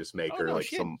top and just make her like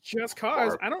shit. some just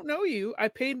cause. I don't know you.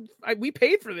 We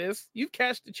paid for this. You've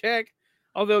cashed a check.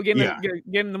 Although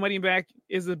getting the money back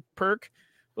is a perk.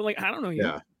 But like, I don't know you.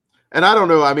 Yeah. And I don't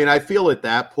know. I mean, I feel at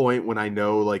that point when I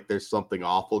know like there's something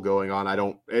awful going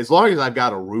on, as long as I've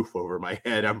got a roof over my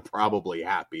head, I'm probably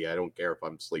happy. I don't care if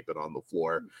I'm sleeping on the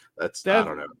floor. I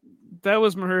don't know. That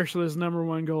was Mahershala's number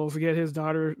one goal, to get his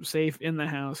daughter safe in the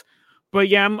house. But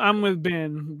yeah, I'm with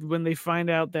Ben when they find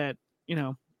out that,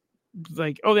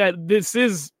 like, that this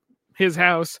is his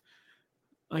house.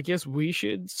 I guess we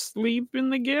should sleep in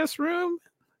the guest room.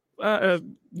 Yeah,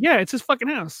 it's his fucking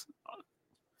house.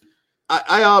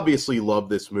 I obviously love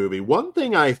this movie. One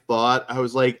thing I thought, I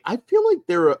was like, I feel like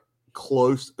they're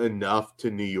close enough to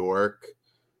New York.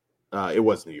 It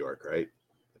was New York, right?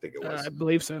 I think it was. I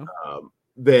believe so.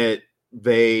 That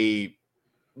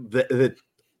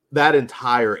that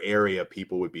entire area,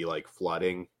 people would be like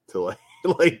flooding to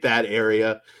like that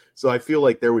area. So I feel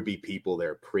like there would be people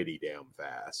there pretty damn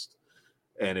fast.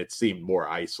 And it seemed more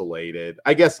isolated.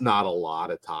 I guess not a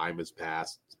lot of time has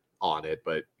passed on it,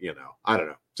 but I don't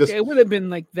know. Just it would have been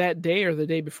like that day or the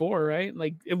day before, right?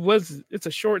 Like it's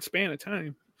a short span of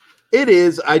time. It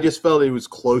is. I just felt it was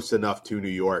close enough to New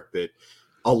York that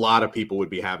a lot of people would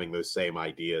be having those same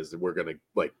ideas that we're going to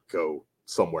like go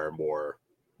somewhere more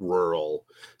rural.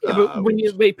 Yeah, but when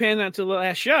they panned out to the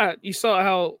last shot, you saw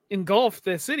how engulfed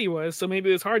the city was. So maybe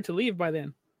it was hard to leave by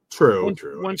then. True.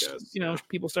 Once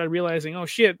people started realizing, oh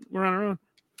shit, we're on our own.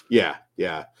 Yeah.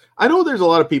 I know there's a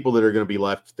lot of people that are going to be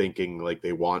left thinking like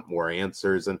they want more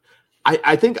answers, and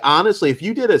I think honestly, if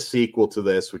you did a sequel to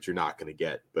this, which you're not going to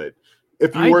get, but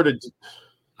if you were to,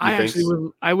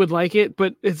 I would like it,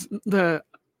 but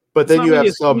But then you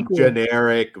have some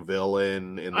generic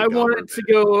villain in the I want it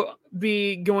to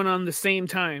be going on the same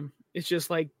time. It's just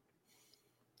like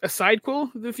a sidequel,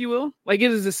 if you will. Like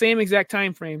it is the same exact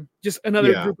time frame, just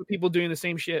another group of people doing the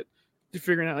same shit to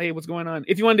figuring out, hey, what's going on.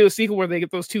 If you want to do a sequel where they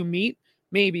get those two meet,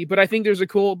 maybe. But I think there's a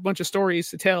cool bunch of stories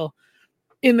to tell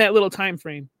in that little time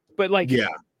frame. But like, you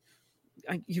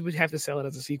would have to sell it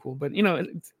as a sequel. But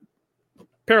it's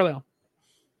parallel.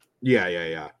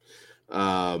 Yeah.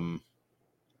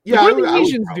 What are the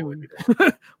Asians doing?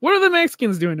 What are the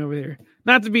Mexicans doing over there?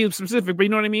 Not to be specific, but you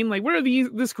know what I mean? Like, what are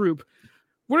this group?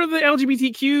 What are the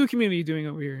LGBTQ community doing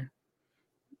over here?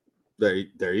 There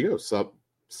you go.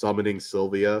 Summoning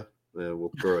Sylvia.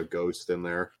 We'll throw a ghost in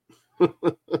there.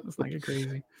 That's not get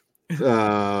crazy.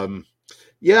 The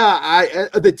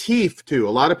teeth too. A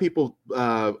lot of people,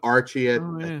 Archie, I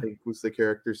think was the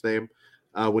character's name,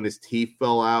 when his teeth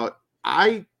fell out.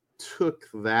 I took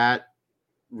that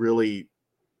really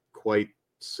quite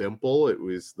simple. It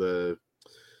was the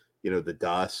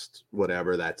dust,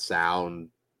 whatever, that sound,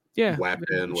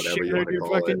 weapon, whatever you want to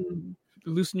call it.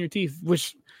 Loosen your teeth,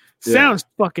 which sounds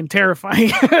fucking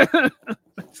terrifying.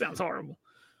 Sounds horrible.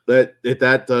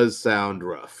 That does sound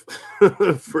rough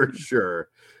for sure.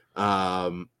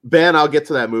 Ben, I'll get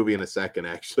to that movie in a second.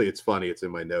 Actually, it's funny. It's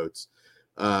in my notes.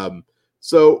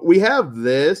 So we have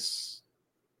this.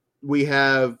 We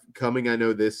have coming, I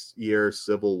know, this year,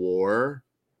 Civil War,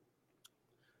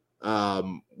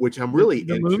 which I'm really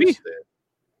interested in.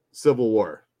 Civil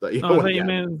War. Because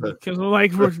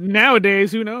for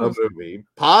nowadays, who knows? A movie.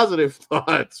 Positive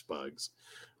thoughts, Bugs.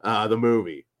 The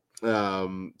movie.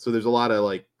 So there's a lot of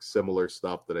like similar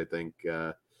stuff that I think.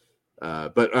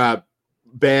 But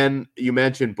Ben, you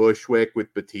mentioned Bushwick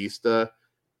with Batista.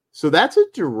 So that's a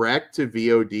direct to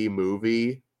VOD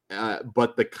movie.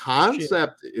 But the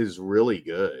concept is really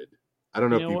good. I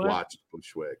don't know if you've watched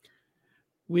Bushwick.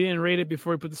 We didn't rate it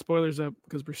before we put the spoilers up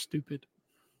because we're stupid.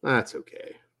 That's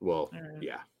okay. Well,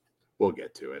 we'll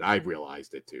get to it. I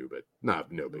realized it too, but no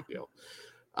big deal.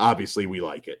 Obviously, we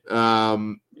like it.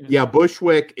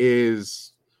 Bushwick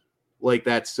is like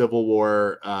that Civil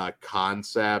War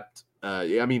concept.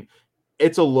 I mean,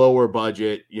 it's a lower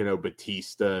budget,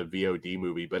 Batista VOD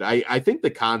movie, but I think the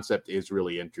concept is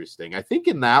really interesting. I think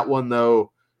in that one,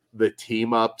 though, the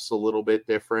team up's a little bit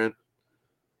different.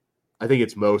 I think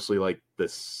it's mostly like the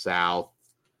South,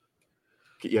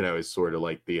 is sort of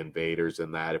like the invaders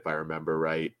in that, if I remember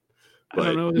right. But, I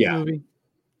don't know this movie.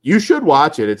 You should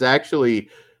watch it.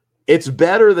 It's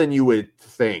better than you would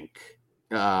think.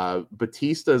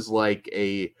 Batista's like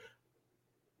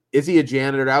is he a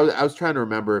janitor? I was trying to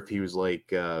remember if he was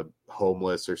like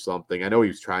homeless or something. I know he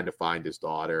was trying to find his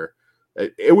daughter.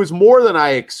 It was more than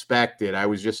I expected. I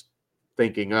was just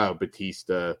thinking,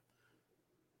 Batista,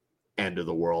 end of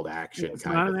the world action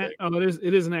kind of thing. Oh,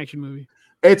 it is an action movie.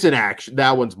 It's an action.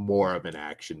 That one's more of an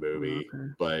action movie,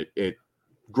 but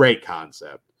great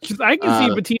concept. I can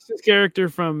see Batista's character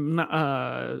from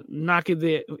Knocking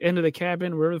the End of the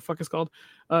Cabin, wherever the fuck it's called,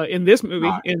 in this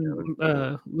movie,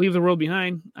 Leave the World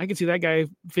Behind. I can see that guy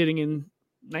fitting in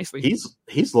nicely.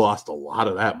 He's lost a lot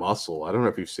of that muscle. I don't know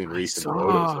if you've seen recent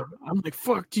photos. I'm like,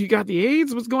 fuck, do you got the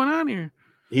AIDS? What's going on here?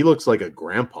 He looks like a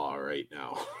grandpa right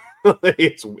now.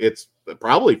 It's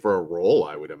probably for a role,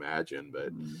 I would imagine,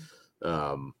 but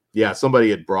somebody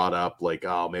had brought up like,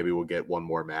 oh, maybe we'll get one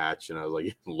more match, and I was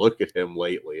like, look at him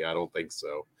lately. I don't think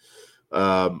so.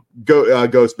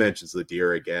 Ghost mentions the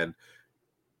deer again.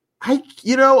 I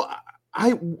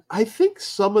think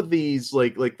some of these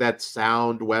like that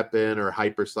sound weapon or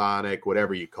hypersonic,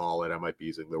 whatever you call it, I might be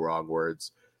using the wrong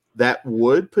words, that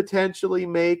would potentially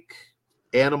make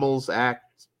animals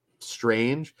act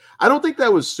strange. I don't think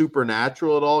that was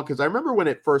supernatural at all, because I remember when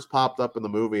it first popped up in the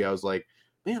movie, I was like,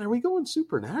 man, are we going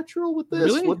supernatural with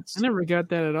this? Really? I never got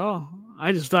that at all.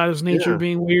 I just thought it was nature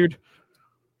being weird.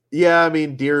 Yeah, I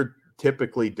mean, deer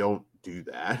typically don't do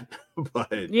that. But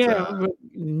it's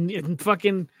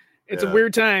a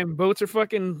weird time. Boats are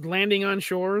fucking landing on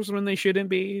shores when they shouldn't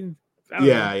be.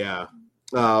 Yeah.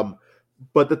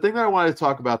 But the thing that I wanted to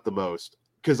talk about the most,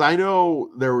 because I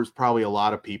know there was probably a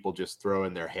lot of people just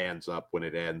throwing their hands up when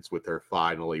it ends with her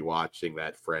finally watching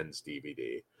that Friends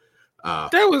DVD.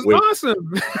 That was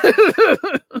awesome.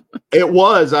 It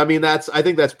was. I mean, I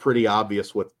think that's pretty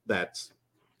obvious what that's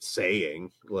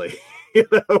saying, like, you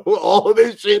know, all of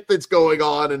this shit that's going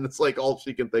on, and it's like all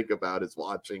she can think about is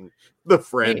watching the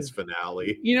Friends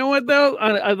finale. You know what though?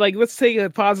 Like, let's take a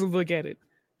positive look at it.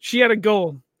 She had a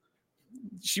goal.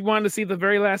 She wanted to see the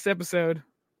very last episode.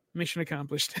 Mission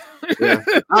accomplished. Yeah.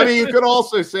 I mean, you could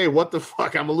also say, what the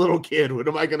fuck? I'm a little kid. What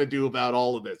am I going to do about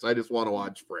all of this? I just want to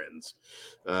watch Friends.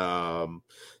 No,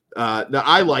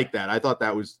 I like that. I thought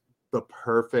that was the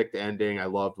perfect ending. I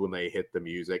loved when they hit the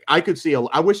music. I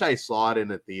wish I saw it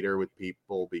in a theater with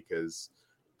people, because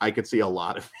I could see a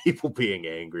lot of people being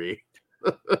angry.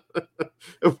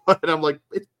 But I'm like,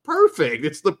 it's perfect.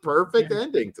 It's the perfect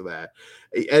ending to that.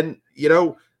 And, you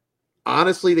know,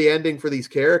 honestly, the ending for these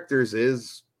characters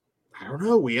is, I don't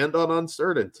know, we end on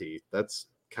uncertainty. That's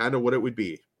kind of what it would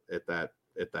be at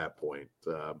that point.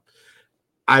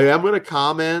 I am going to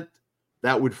comment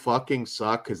that would fucking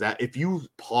suck, because that, if you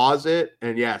pause it,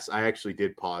 and yes, I actually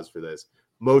did pause for this,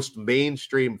 most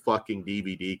mainstream fucking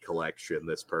DVD collection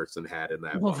this person had in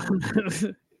that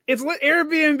moment. It's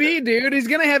Airbnb, dude. He's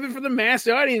gonna have it for the mass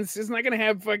audience. He's not gonna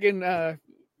have fucking that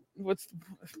wasn't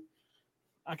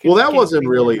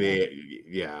really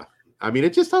yeah. I mean,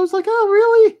 it just, I was like, oh,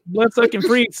 really? Bloodsucking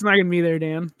Freak's not gonna be there,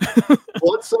 Dan.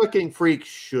 Bloodsucking Freak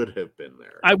should have been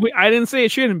there. I didn't say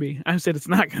it shouldn't be. I said it's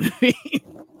not gonna be.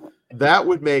 That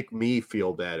would make me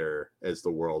feel better as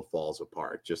the world falls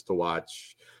apart, just to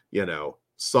watch, you know,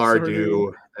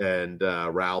 Sardu and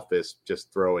Ralphus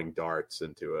just throwing darts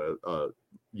into a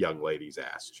young lady's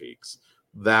ass cheeks.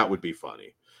 That would be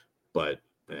funny. But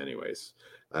anyways,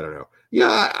 I don't know.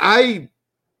 Yeah, I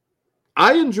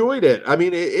enjoyed it. I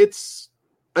mean, it's,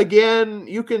 again,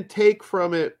 you can take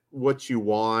from it what you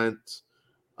want.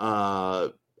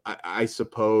 I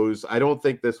suppose. I don't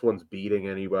think this one's beating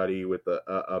anybody with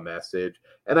a message.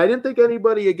 And I didn't think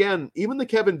anybody, again, even the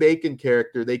Kevin Bacon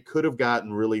character, they could have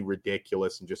gotten really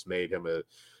ridiculous and just made him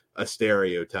a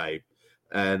stereotype.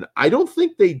 And I don't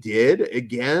think they did.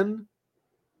 Again,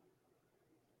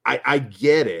 I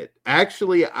get it.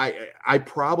 Actually, I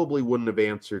probably wouldn't have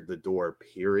answered the door,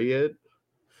 period.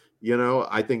 You know,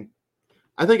 I think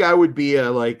I would be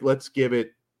like, let's give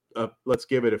it a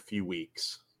few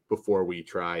weeks before we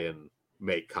try and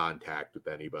make contact with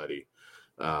anybody.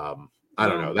 I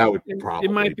don't know. That would probably,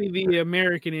 it might be the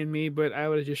American in me, but I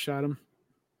would have just shot him.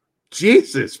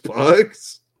 Jesus,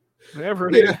 Bugs.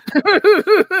 Whatever. Yeah.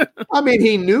 I mean,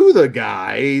 he knew the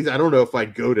guy. I don't know if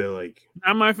I'd go to, like,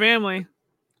 not my family.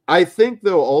 I think,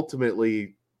 though,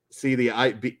 ultimately,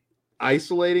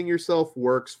 isolating yourself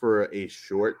works for a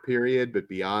short period, but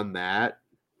beyond that,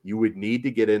 you would need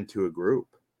to get into a group.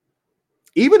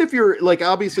 Even if you're, like,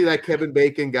 obviously that Kevin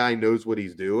Bacon guy knows what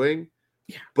he's doing,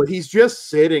 but he's just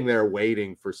sitting there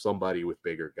waiting for somebody with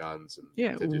bigger guns.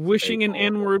 And wishing an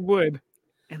N-word would.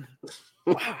 And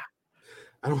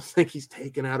I don't think he's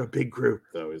taken out a big group,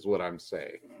 though, is what I'm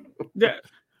saying. Yeah,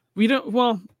 we don't.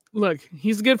 Well, look,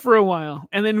 he's good for a while,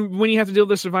 and then when you have to deal with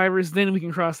the survivors, then we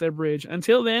can cross that bridge.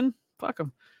 Until then, fuck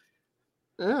him.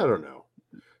 I don't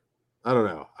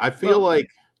know. I feel like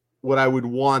what I would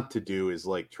want to do is,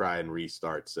 like, try and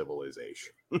restart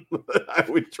civilization. I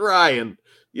would try and,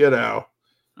 you know,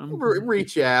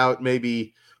 reach out,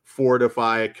 maybe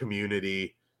fortify a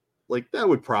community. Like, that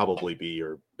would probably be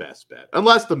your best bet.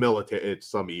 Unless the military, it's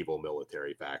some evil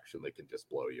military faction that can just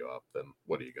blow you up, then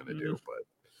what are you going to do?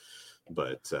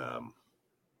 But I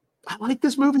like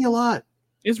this movie a lot.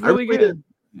 It's really good.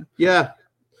 Yeah.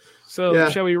 So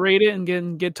shall we rate it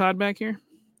and get Todd back here?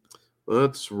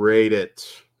 Let's rate it.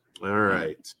 All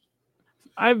right.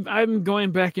 I'm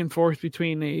going back and forth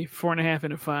between a 4.5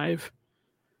 and a 5.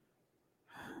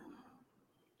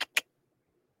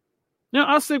 No,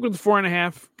 I'll stick with the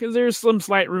 4.5 because there's some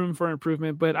slight room for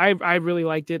improvement, but I really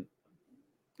liked it.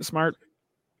 Smart.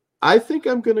 I think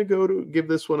I'm going to give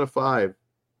this one a 5.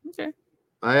 Okay.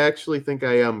 I actually think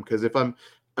I am, because if I'm,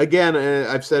 again,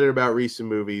 I've said it about recent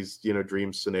movies, you know,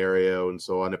 Dream Scenario and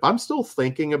so on. If I'm still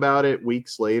thinking about it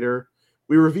weeks later,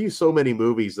 we review so many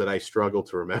movies that I struggle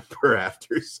to remember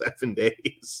after 7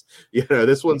 days. You know,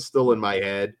 this one's still in my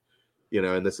head, you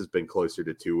know, and this has been closer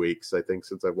to 2 weeks, I think,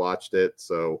 since I've watched it.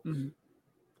 So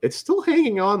it's still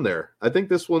hanging on there. I think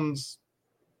this one's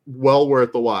well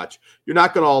worth the watch. You're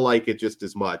not going to all like it just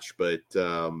as much, but,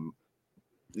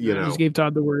 you know. I just gave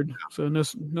Todd the word, so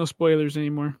no spoilers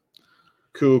anymore.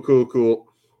 Cool.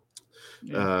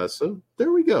 Yeah. So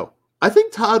there we go. I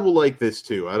think Todd will like this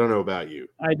too. I don't know about you.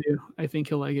 I do. I think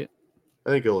he'll like it.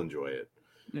 I think he'll enjoy it.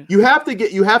 Yeah. You have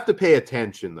to pay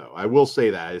attention, though. I will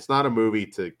say that it's not a movie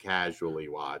to casually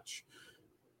watch.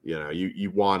 You know,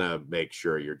 you want to make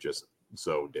sure you're just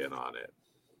zoned in on it.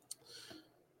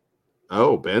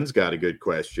 Oh, Ben's got a good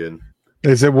question.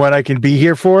 Is it what I can be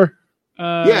here for?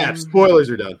 Yeah, spoilers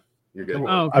are done. You're good.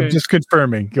 Oh, okay. I'm just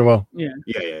confirming. Well,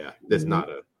 yeah. That's not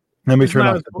a. Let me turn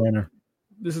off the banner.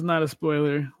 This is not a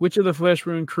spoiler. Which of the Flesh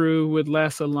Wound crew would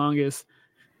last the longest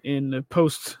in the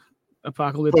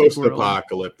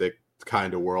post-apocalyptic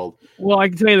kind of world? Well, I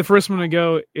can tell you the first one to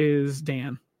go is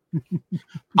Dan.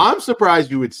 I'm surprised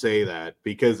you would say that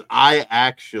because I'm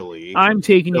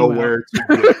taking nowhere you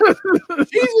to go.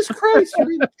 Jesus Christ,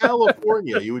 you're in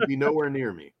California. You would be nowhere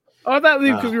near me. Oh, that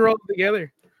because we were all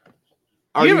together.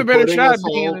 You have a better shot at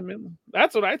being in the middle.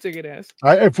 That's what I took it as.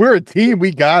 If we're a team,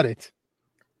 we got it.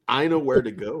 I know where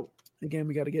to go. Again,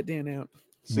 we got to get Dan out.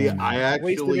 See, I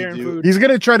actually do. He's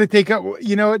going to try to take up.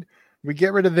 You know what? We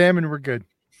get rid of them and we're good.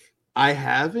 I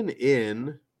have an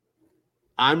in.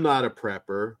 I'm not a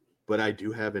prepper, but I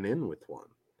do have an in with one.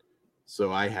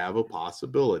 So I have a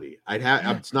possibility.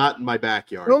 It's not in my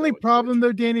backyard. The only problem,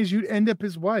 though, Dan, is you'd end up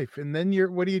his wife. And then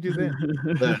what do you do then?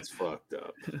 That's fucked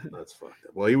up.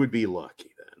 Well, he would be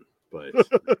lucky then. But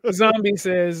Zombie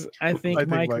says, I think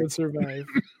Mike would survive.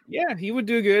 Yeah, he would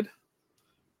do good.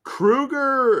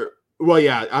 Kruger, well,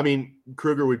 yeah, I mean,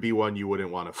 Kruger would be one you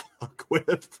wouldn't want to fuck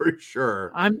with for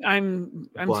sure. I'm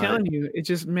telling you, it's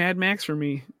just Mad Max for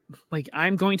me. Like,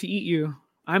 I'm going to eat you.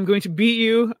 I'm going to beat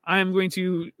you. I'm going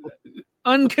to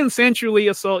unconsensually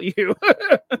assault you.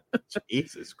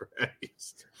 Jesus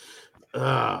Christ.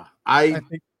 I'm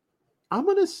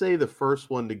going to say the first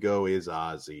one to go is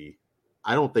Ozzy.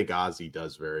 I don't think Ozzy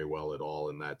does very well at all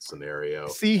in that scenario.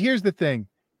 See, here's the thing.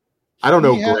 I don't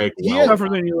know Greg well. Tougher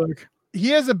than you look. He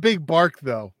has a big bark,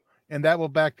 though, and that will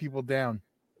back people down.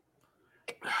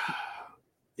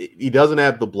 He doesn't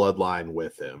have the bloodline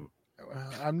with him.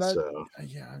 I'm not. So.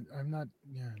 I'm not.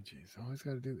 Yeah, jeez, I always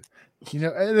got to do this. You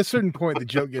know, at a certain point, the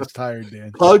joke gets tired,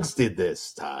 Dan. Pugs did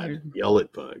this, Todd. Yell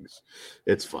at Pugs.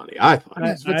 It's funny. But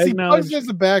see, Pugs is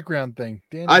a background thing.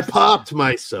 Dan I popped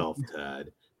myself,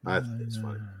 Todd. I think it's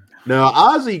funny. Now,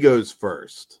 Ozzy goes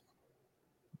first.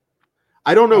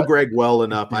 I don't know Greg well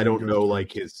enough. I don't know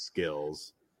like his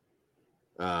skills.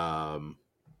 I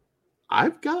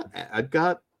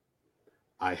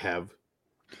have.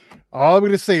 All I'm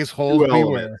going to say is hold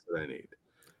beware. I need.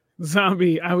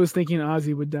 Zombie, I was thinking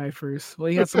Ozzy would die first. Well,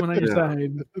 he had someone on your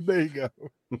side. There you go.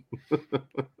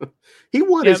 He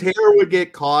would. His hair would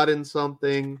get caught in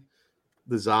something.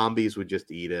 The zombies would just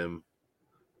eat him.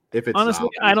 If it's honestly,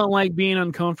 zombies. I don't like being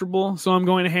uncomfortable, so I'm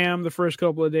going to ham the first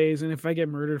couple of days, and if I get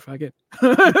murdered, fuck it.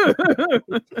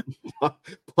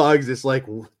 Pugs is like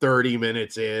 30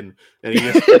 minutes in, and he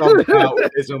just comes out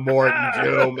with his Immortan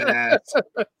Joe mask.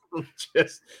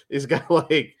 He's got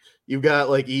like you've got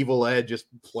like Evil Ed just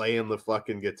playing the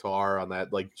fucking guitar on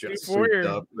that like just souped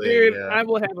up thing. Dude, yeah. I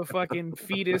will have a fucking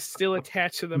fetus still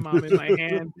attached to the mom in my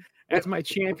hand. That's my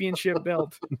championship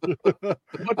belt.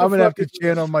 I'm gonna have to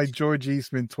channel my George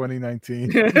Eastman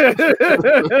 2019.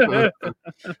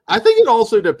 I think it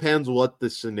also depends what the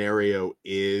scenario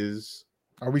is.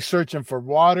 Are we searching for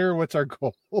water? What's our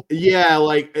goal? Yeah,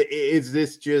 like is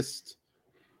this just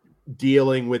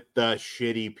dealing with the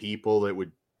shitty people that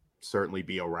would certainly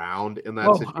be around in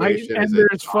that situation? And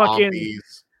there's fucking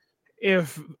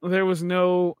if there was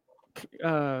no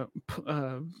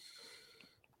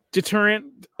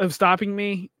deterrent of stopping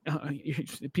me,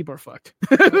 people are fucked.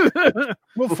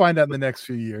 We'll find out in the next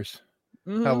few years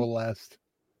how will last.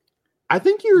 I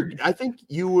think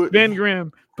you would. Ben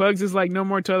Grimm, Pugs is like, no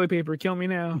more toilet paper. Kill me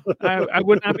now. I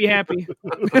would not be happy.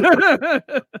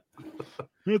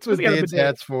 That's what Dan's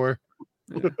hat's for.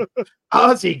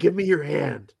 Ozzy, give me your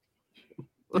hand.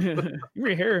 Give me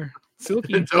your hair.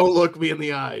 Silky. And don't look me in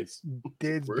the eyes.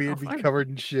 Dan's beard be covered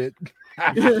in shit.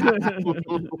 And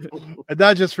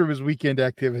not just from his weekend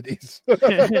activities.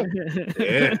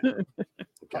 Yeah.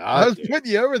 I was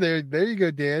putting you over there. There you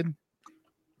go, Dan.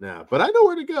 No, but I know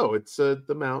where to go. It's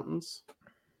the mountains.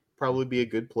 Probably be a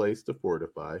good place to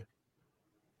fortify.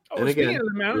 Oh, and speaking of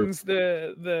the mountains,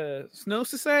 the Snow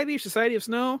Society of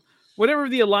Snow, whatever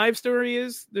the Alive story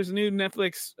is, there's a new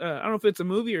Netflix. I don't know if it's a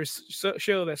movie or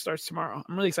show that starts tomorrow.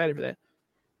 I'm really excited for that.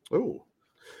 Oh,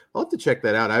 I'll have to check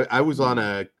that out. I was on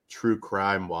a true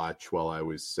crime watch while I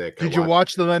was sick. Did you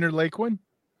watch the Leonard Lake one?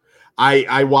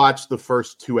 I watched the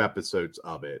first 2 episodes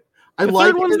of it. The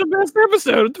third one's the best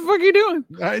episode. What the fuck are you doing?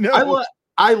 I know.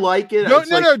 I like it.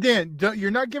 No, Dan.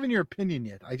 You're not giving your opinion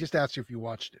yet. I just asked you if you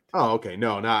watched it. Oh, okay.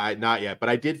 No, not yet. But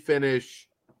I did finish.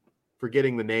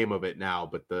 Forgetting the name of it now,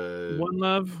 but the One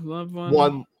Love One.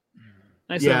 One.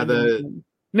 Yeah,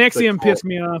 Nexium pissed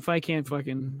me off. I can't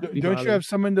fucking. Don't you have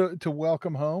someone to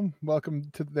welcome home? Welcome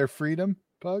to their freedom,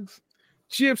 Pugs.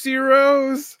 Gypsy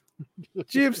Rose.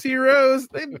 Gypsy Rose.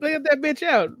 They had that bitch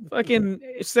out fucking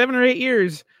 7 or 8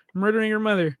 years. murdering her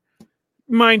mother.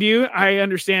 Mind you, I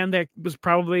understand that was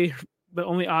probably the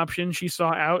only option she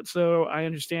saw out, so I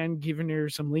understand giving her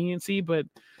some leniency, but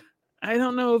I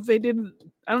don't know if they didn't.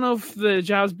 I don't know if the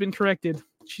job's been corrected.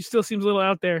 She still seems a little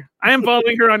out there. I am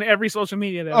following her on every social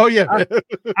media, though. Oh, yeah.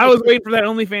 I was waiting for that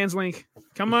OnlyFans link.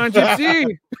 Come on,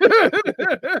 Gypsy.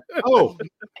 Oh,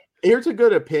 here's a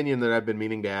good opinion that I've been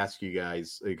meaning to ask you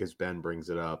guys because Ben brings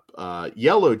it up.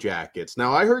 Yellow Jackets.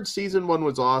 Now, I heard season 1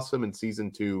 was awesome and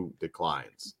season 2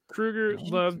 declines. Kruger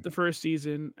loved the first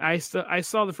season. I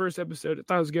saw the first episode. I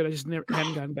thought it was good. I just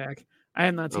hadn't gotten back. I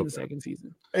have not seen the second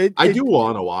season. I do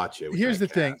want to watch it. Here's the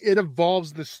thing. It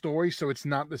evolves the story, so it's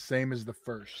not the same as the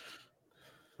first.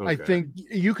 Okay. I think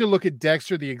you could look at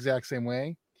Dexter the exact same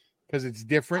way because it's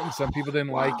different, and some people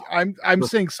didn't like. I'm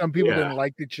saying some people didn't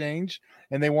like the change,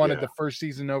 and they wanted the first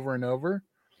season over and over.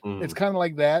 It's kind of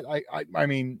like that. I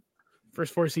mean,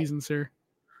 first 4 seasons, sir.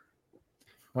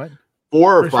 What?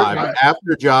 4 or 5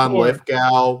 after John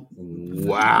Lithgow.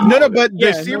 Wow. No, but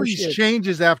the series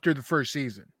changes after the first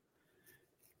season.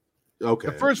 Okay.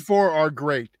 The first 4 are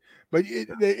great, but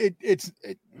it's.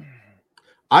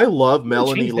 I love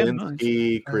Melanie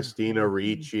Linsky, Christina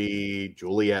Ricci,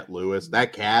 Juliette Lewis.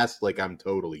 That cast, like, I'm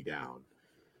totally down.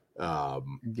 I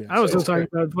was just talking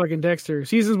about fucking Dexter.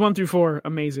 Seasons 1 through 4,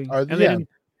 amazing.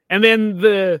 And then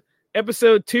the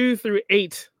episode 2 through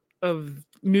 8 of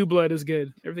New Blood is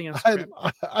good. Everything else.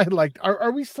 I liked. Are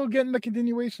we still getting the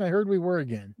continuation? I heard we were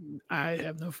again. I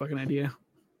have no fucking idea.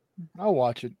 I'll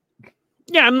watch it.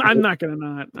 Yeah, I'm not gonna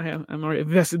not. I'm already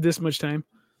invested this much time.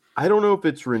 I don't know if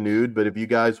it's renewed, but have you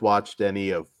guys watched any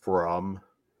of From?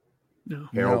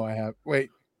 No, I have. Wait,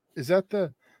 is that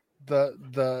the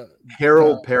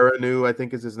Harold Perrineau? I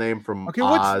think is his name from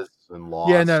Oz and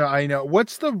Lost. Yeah, no, I know.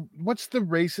 What's the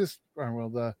racist? Well,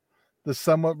 the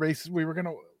somewhat racist we were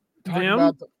gonna talk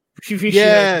about.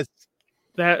 Yes,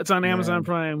 that's on Amazon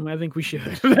Prime. I think we should.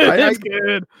 That's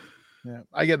good. Yeah,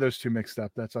 I get those two mixed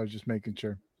up. That's I was just making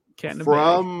sure.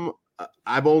 From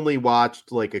I've only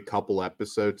watched like a couple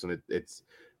episodes, and I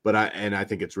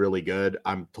think it's really good.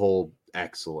 I'm told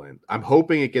excellent. I'm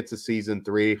hoping it gets a season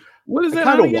 3. What is that?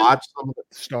 I kind of watched some of the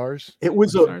Stars. It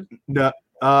was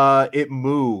it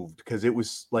moved because it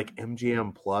was like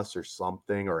MGM Plus or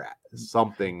something.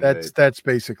 That's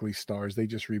basically Stars. They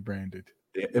just rebranded.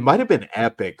 It might have been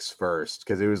Epix first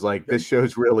because it was like this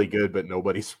show's really good, but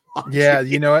nobody's watching. Yeah,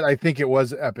 you know what? I think it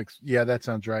was Epix. Yeah, that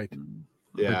sounds right.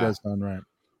 Yeah, it does sound right.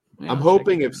 I'm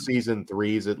hoping if season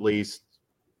 3's at least.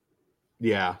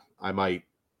 Yeah, I might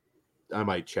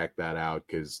check that out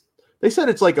because they said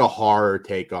it's like a horror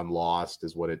take on Lost,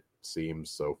 is what it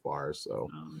seems so far. So,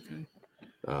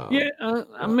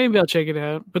 maybe I'll check it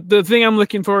out. But the thing I'm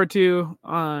looking forward to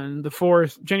on the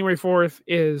 4th, January 4th,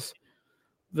 is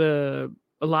the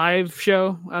live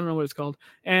show. I don't know what it's called,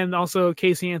 and also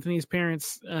Casey Anthony's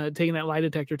parents taking that lie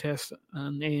detector test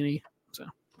on A&E. So.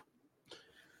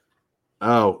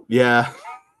 Oh yeah,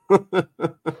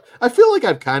 I feel like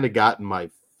I've kind of gotten my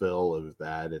fill of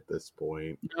that at this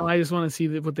point. No, I just want to see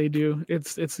what they do.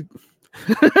 It's I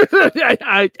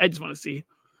just want to see.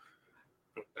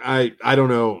 I don't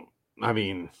know. I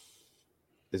mean,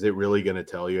 is it really going to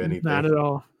tell you anything? Not at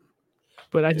all.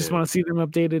 But I just want to see them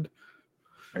updated.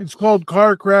 It's called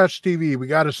Car Crash TV. We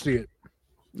got to see it.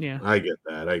 Yeah, I get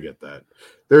that.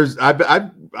 There's I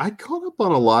caught up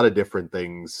on a lot of different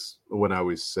things when I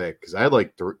was sick because I had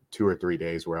like 2 or 3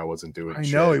 days where I wasn't doing. I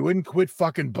know he wouldn't quit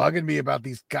fucking bugging me about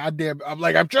these goddamn. I'm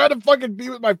like, I'm trying to fucking be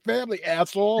with my family,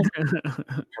 asshole.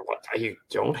 You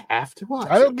don't have to watch.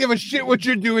 I don't give a shit what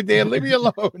you're doing, Dan. Leave me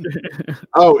alone.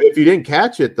 Oh, if you didn't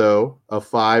catch it though, a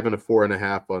 5 and a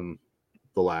 4.5 on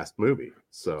the last movie.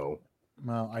 So.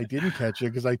 Well, I didn't catch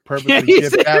it because I purposely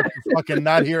dipped out to fucking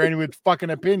not hear anyone's fucking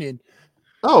opinion.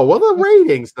 Oh, well, the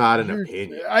rating's not an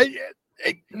opinion.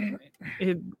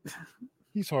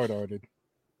 He's hard-hearted.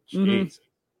 Jeez.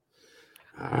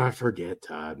 I forget,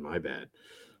 Todd. My bad.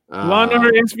 Law & Order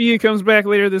SVU comes back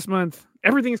later this month.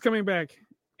 Everything's coming back.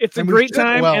 It's a great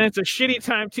time, and it's a shitty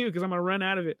time, too, because I'm going to run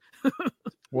out of it.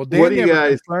 Well, Dan, what do you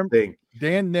guys think?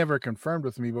 Dan never confirmed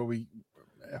with me, but we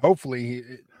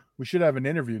should have an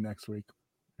interview next week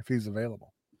if he's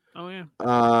available. Oh, yeah.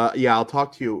 I'll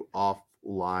talk to you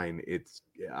offline. It's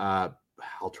I'll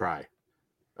try.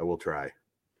 I will try.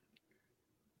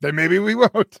 Then maybe we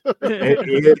won't.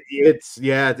 It's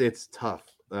tough.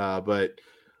 But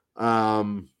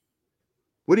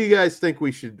what do you guys think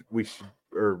we should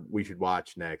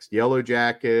watch next? Yellow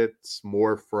Jackets,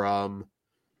 more From.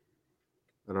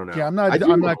 I don't know. Yeah, I'm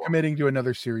not committing to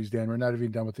another series, Dan. We're not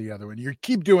even done with the other one. You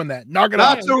keep doing that. Knock it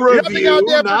off. Not to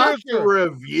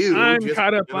review. I'm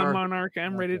caught up on Monarch.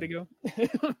 I'm ready to go.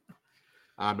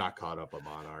 I'm not caught up on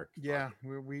Monarch. Yeah,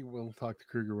 we will talk to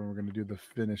Kruger when we're going to do the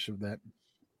finish of that.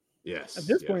 Yes. At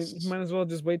this point, you might as well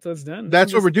just wait till it's done.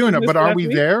 That's what we're doing. But are we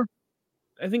there?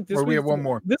 I think this or week. We have one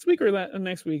more this week or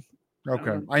next week.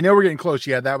 Okay, I know we're getting close.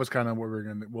 Yeah, that was kind of what we're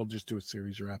gonna. We'll just do a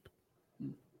series wrap.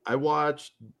 I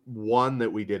watched one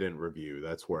that we didn't review.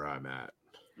 That's where I'm at.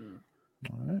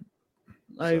 All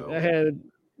right. I had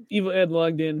Evil Ed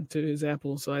logged in to his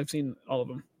Apple, so I've seen all of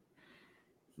them.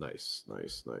 Nice.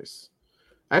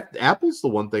 Apple's the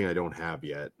one thing I don't have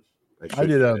yet. I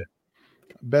did a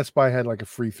Best Buy had like a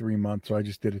free 3 months, so I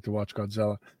just did it to watch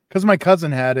Godzilla because my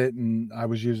cousin had it and I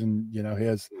was using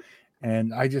his,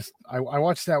 and I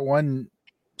watched that one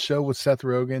show with Seth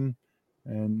Rogen,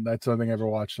 and that's the only thing I ever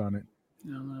watched on it.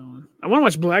 No. I want to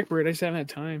watch Blackbird. I just haven't had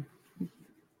time.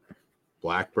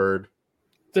 Blackbird,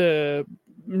 the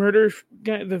murder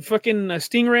guy, the fucking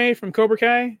Stingray from Cobra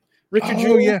Kai, Richard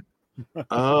Jewell. Yeah. Is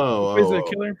the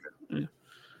killer? Yeah.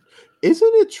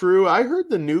 Isn't it true? I heard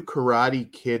the new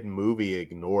Karate Kid movie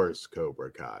ignores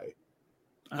Cobra Kai,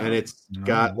 and it's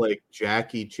got like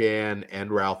Jackie Chan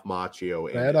and Ralph Macchio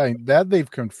in it. They've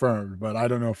confirmed, but I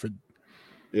don't know if it.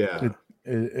 Yeah.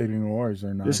 It ignores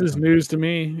or not. This is news to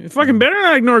me. It fucking better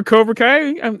not ignore Cobra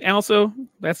Kai. Also,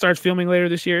 that starts filming later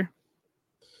this year.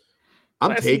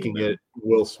 I'm taking it.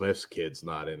 Will Smith's kid's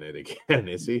not in it again,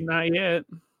 is he? Not yet.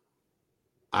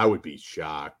 I would be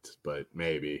shocked, but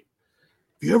maybe.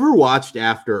 Have you ever watched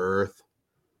After Earth?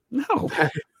 No.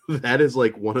 That is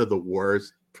like one of the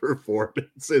worst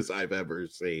performances I've ever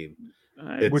seen.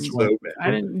 It's so bad.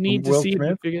 I didn't need to see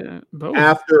it. Both.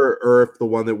 After Earth, the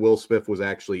one that Will Smith was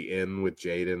actually in with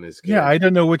Jaden is Yeah, I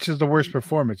don't know which is the worst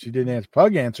performance. You didn't answer.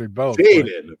 Pug answered both.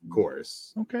 Jaden, of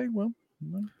course. Okay, well.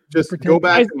 Just go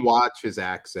back and watch his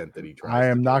accent that he tries. I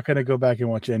am not going to go back and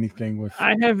watch anything with.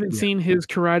 I haven't seen his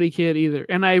Karate Kid either,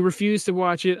 and I refuse to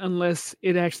watch it unless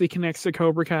it actually connects to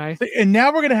Cobra Kai. And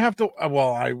now we're going to have to.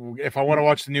 Well, if I want to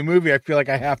watch the new movie, I feel like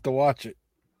I have to watch it.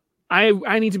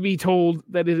 I need to be told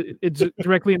that it's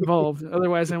directly involved.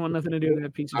 Otherwise, I want nothing to do with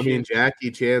that piece of shit. I mean,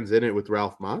 Jackie Chan's in it with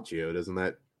Ralph Macchio. Doesn't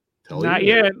that tell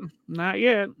you? Not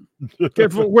yet.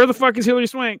 Careful. Where the fuck is Hilary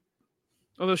Swank?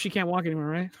 Although she can't walk anymore,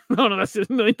 right? No, that's a $1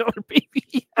 million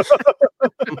baby.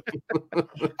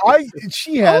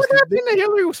 She has. What happened to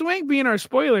Hilary Swank being our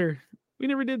spoiler? We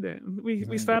never did that.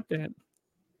 We stopped that.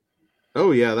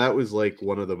 Oh yeah, that was like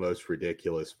one of the most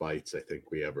ridiculous fights I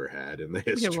think we ever had in the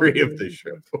history of the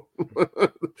show.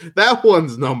 That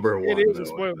one's number one. It is a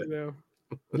spoiler though.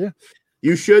 Yeah.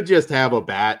 You should just have a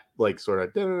bat, like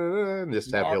sort of, and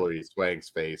just have Hilary Swank's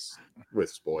face with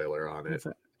spoiler on it.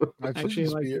 I should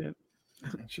just be it.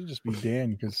 It should just be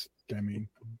Dan because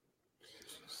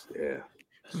yeah.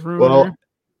 Well,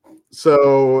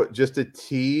 so just a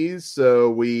tease. So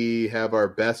we have our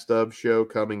best of show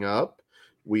coming up.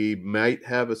 We might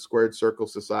have a Squared Circle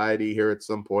Society here at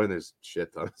some point. There's a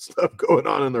shit ton of stuff going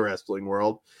on in the wrestling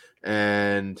world,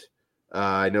 and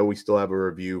I know we still have a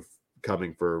review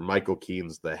coming for Michael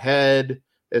Keane's The Head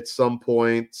at some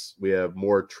point. We have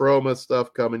more Trauma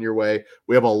stuff coming your way.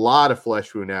 We have a lot of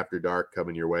Flesh Wound After Dark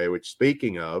coming your way, which,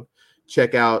 speaking of,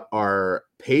 check out our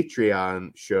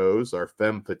Patreon shows, our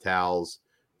Femme Fatales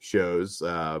shows.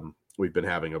 We've been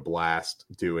having a blast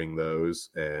doing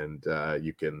those, and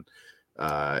you can,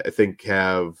 I think,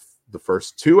 have the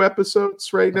first 2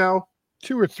 episodes right now.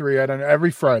 2 or 3, I don't know.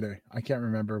 Every Friday. I can't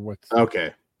remember what's...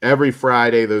 Okay. Every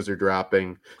Friday, those are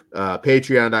dropping.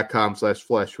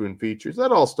 Patreon.com/fleshwoundfeatures.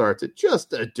 That all starts at just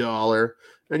 $1,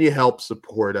 and you help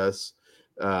support us.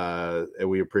 And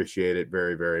we appreciate it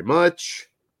very, very much.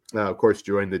 Of course,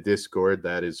 join the Discord.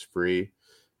 That is free.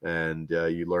 And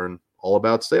you learn all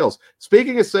about sales.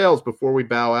 Speaking of sales, before we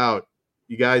bow out,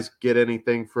 you guys get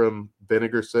anything from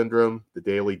Vinegar Syndrome, the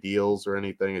daily deals or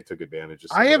anything? I took advantage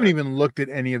of I haven't even looked at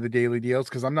any of the daily deals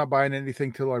because I'm not buying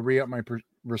anything till I re-up my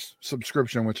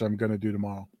subscription, which I'm going to do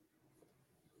tomorrow.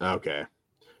 Okay.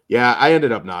 Yeah, I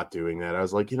ended up not doing that. I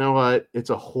was like, you know what? It's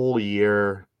a whole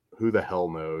year. Who the hell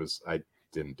knows? I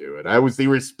didn't do it. I was the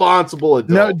responsible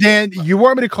adult. No, Dan, you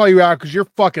want me to call you out because you're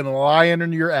fucking lying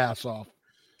into your ass off.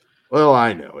 Well,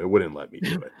 I know it wouldn't let me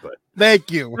do it, but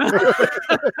thank you.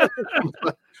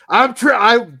 I'm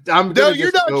trying. No,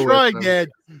 you're not trying, Dad.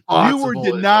 You were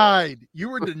denied. You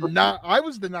were denied. I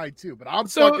was denied too, but I'm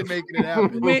fucking making it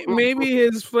happen. Maybe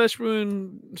his Flesh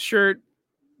Wound shirt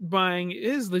buying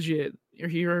is legit, or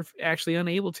you're actually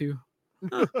unable to.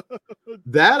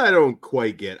 That I don't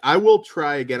quite get. I will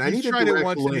try again. I need tried a it direct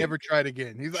once link. and never tried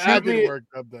again. He's like, I didn't work.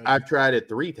 I've tried it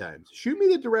 3 times. Shoot me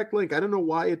the direct link. I don't know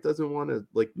why it doesn't want to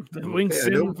like the link's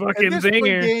in fucking at this thing point,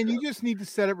 here. Dan, you just need to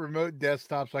set up remote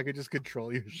desktop so I can just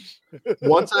control you.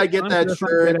 Once I get that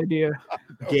shirt, idea.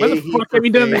 Gay What the fuck have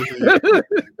you done that?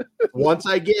 Once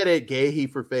I get it, Gay He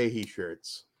for Fahey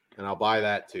shirts, and I'll buy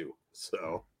that too.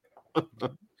 So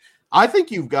I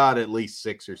think you've got at least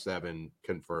 6 or 7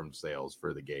 confirmed sales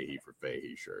for the Gay He for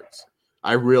Fahey shirts.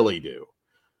 I really do.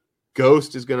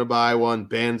 Ghost is going to buy one.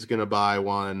 Ben's going to buy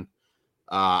one.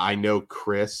 I know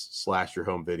Chris / Your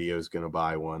Home Video is going to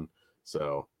buy one.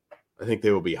 So I think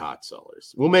they will be hot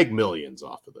sellers. We'll make millions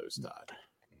off of those, Todd.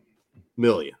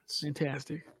 Millions.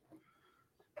 Fantastic.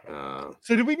 So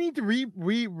do we need to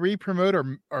re-promote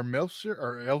our MILF shirt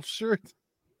or ELF shirt?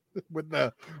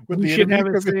 We should have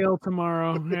a sale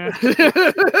tomorrow. Yeah.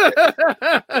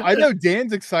 I know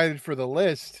Dan's excited for the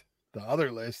list, the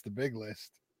other list, the big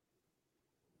list.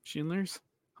 Schindler's?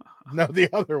 No, the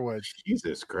other one.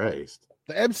 Jesus Christ.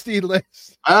 The Epstein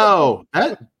list. Oh,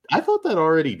 I thought that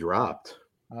already dropped.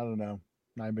 I don't know.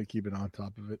 I've been keeping on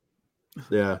top of it.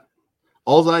 Yeah.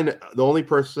 The only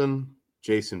person,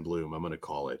 Jason Blum, I'm going to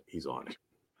call it. He's on it.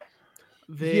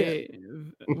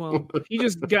 Well, he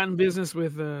just got in business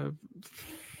with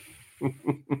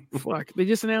they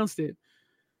just announced it.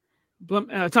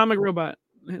 Atomic Robot.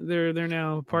 They're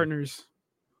now partners.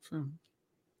 So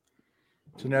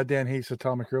now Dan hates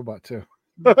Atomic Robot too.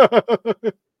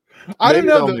 I don't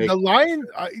know the Lion.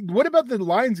 What about the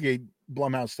Lionsgate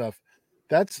Blumhouse stuff?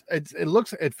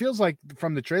 It feels like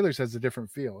from the trailers has a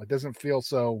different feel. It doesn't feel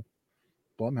so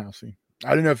Blumhousey.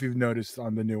 I don't know if you've noticed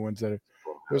on the new ones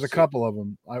there's a couple of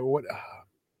them.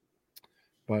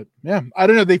 But yeah, I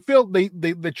don't know. They feel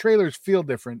the trailers feel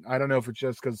different. I don't know if it's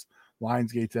just because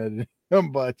Lionsgate's edited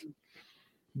them, but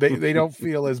they don't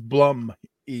feel as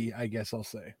Blum-y, I guess I'll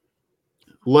say.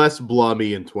 Less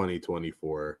Blummy in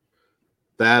 2024.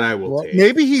 That I will take.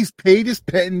 Maybe he's paid his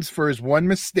penance for his one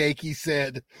mistake, he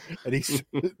said, and he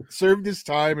served his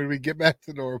time, and we get back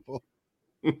to normal.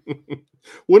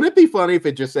 Wouldn't it be funny if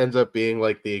it just ends up being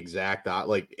like the exact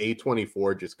like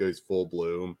A24 just goes full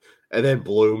Bloom, and then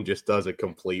Bloom just does a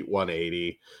complete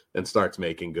 180 and starts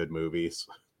making good movies?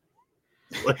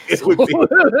 Like, it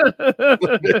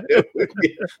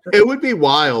would be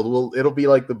wild. Well, it'll be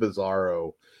like the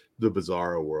Bizarro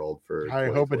world for.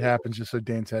 I hope it happens just so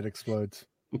Dan's head explodes.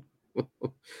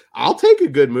 I'll take a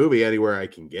good movie anywhere I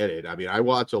can get it. I mean, I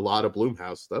watch a lot of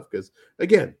Blumhouse stuff because,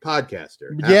 again, podcaster.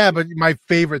 Yeah, but my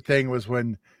favorite thing was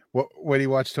when he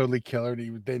watched Totally Killer,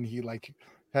 and then he like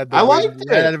had the. I liked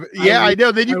it. Yeah, I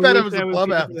know. Then you thought it was a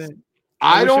Blumhouse.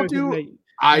 I don't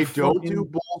do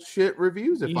bullshit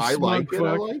reviews. If I like it,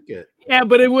 I like it. Yeah,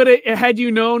 but it would have had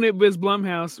you known it was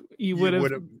Blumhouse, it would have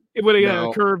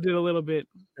curved it a a bit.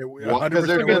 Because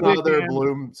there's been other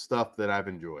Bloom stuff that I've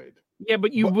enjoyed. Yeah,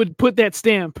 but you would put that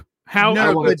stamp. I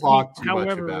don't want to talk too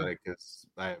much about it because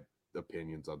I have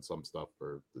opinions on some stuff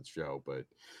for the show. But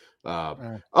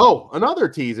another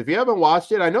tease. If you haven't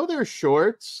watched it, I know there's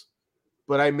shorts,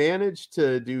 but I managed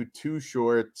to do 2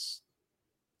 shorts.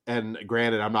 And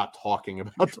granted, I'm not talking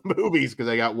about the movies because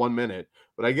I got 1 minute,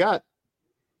 but I got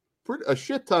a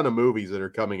shit ton of movies that are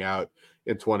coming out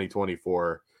in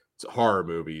 2024. It's horror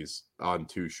movies on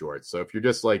 2 shorts. So if you're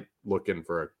just like looking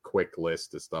for a quick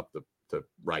list of stuff to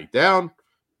write down,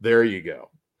 there you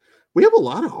go. We have a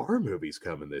lot of horror movies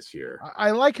coming this year. I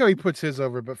like how he puts his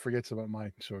over but forgets about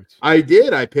my shorts. I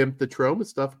did. I pimped the Trauma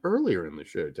stuff earlier in the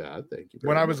show, Todd. Thank you.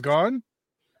 When I was gone?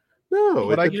 No,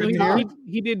 but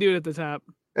he did do it at the top.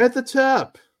 At the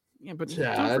top. Yeah, but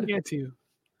don't forget to.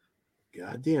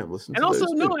 God damn, listen and to also,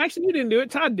 no, actually, you didn't do it.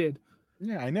 Todd did.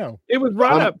 Yeah, I know. It was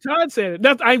brought up. Todd said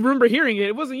it. I remember hearing it.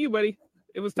 It wasn't you, buddy.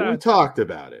 It was Todd. We talked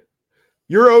about it.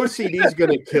 Your OCD is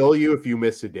going to kill you if you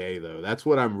miss a day, though. That's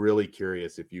what I'm really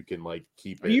curious if you can like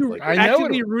keep it. Are you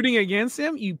actively rooting against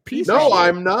him? You piece of shit. No,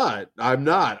 I'm not.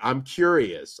 I'm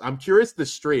curious. I'm curious the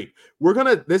streak.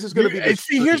 This is going to be.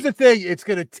 See, here's the thing. It's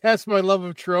going to test my love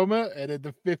of Trauma, and at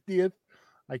the 50th,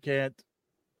 I can't.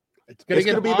 It's going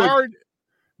to be hard.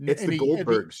 It's the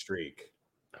Goldberg streak.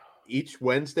 Each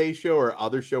Wednesday show or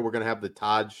other show, we're going to have the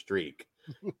Todd streak.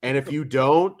 And if you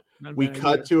don't, we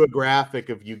cut to a graphic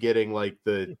of you getting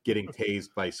tased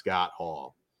by Scott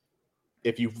Hall.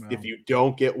 If you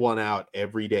don't get one out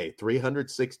every day,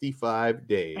 365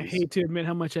 days. I hate to admit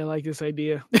how much I like this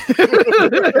idea.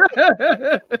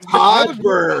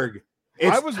 Toddberg.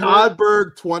 It's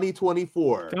Toddberg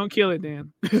 2024. Don't kill it,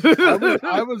 Dan. Don't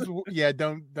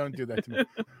do that to me.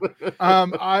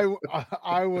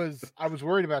 I was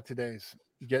worried about today's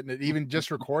getting it, even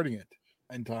just recording it.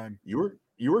 in time. You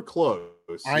were close.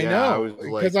 I know,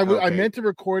 because I meant to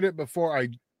record it before I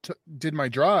did my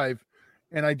drive,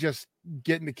 and I just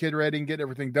getting the kid ready and getting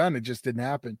everything done. It just didn't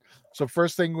happen. So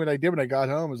first thing when I got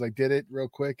home was I did it real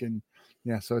quick, and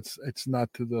yeah, so it's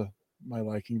not to my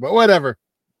liking, but whatever.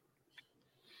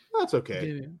 That's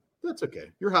okay. Yeah. That's okay.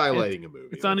 You're highlighting a movie.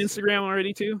 It's on Instagram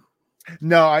already too.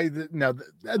 No,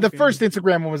 the first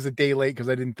Instagram one was a day late because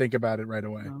I didn't think about it right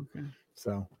away. Okay.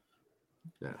 So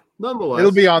yeah, nonetheless,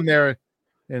 it'll be on there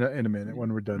in a minute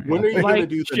when we're done. When are you going to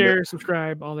do share,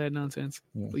 subscribe, all that nonsense?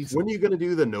 Yeah. Please. When are you going to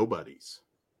do the nobodies?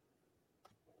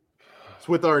 It's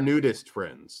with our nudist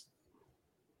friends.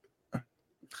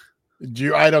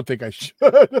 I don't think I should.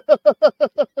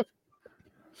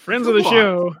 Friends of the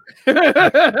show.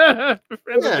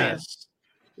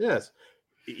 Yes.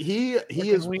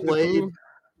 He's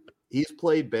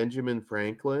played Benjamin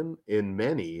Franklin in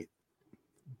many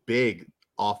big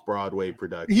off-Broadway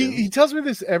productions. He tells me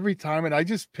this every time, and I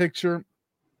just picture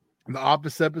the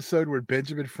Office episode where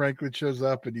Benjamin Franklin shows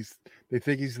up and they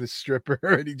think he's the stripper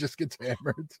and he just gets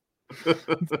hammered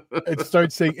and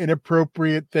starts saying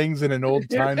inappropriate things in an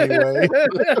old-timey way.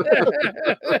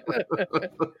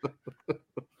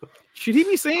 Should he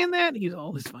be saying that? He's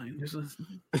always fine.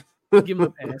 Give him a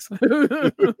pass.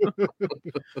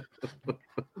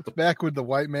 It's back when the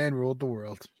white man ruled the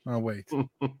world. Oh, wait.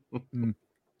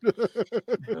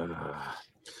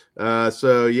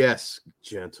 So yes,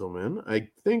 gentlemen, I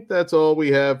think that's all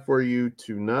we have for you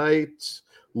tonight.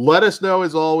 Let us know,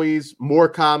 as always, more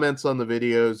comments on the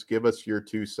videos. Give us your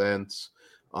 2 cents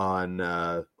on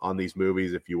these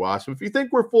movies if you watch them. If you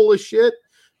think we're full of shit,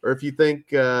 or if you think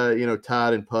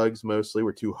Todd and Pugs mostly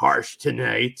were too harsh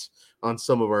tonight on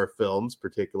some of our films,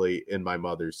 particularly In My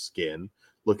Mother's Skin,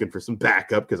 looking for some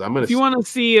backup because I'm gonna. If you want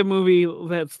to see a movie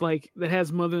that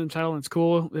has mother in the title and it's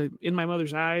cool, In My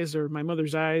Mother's Eyes or My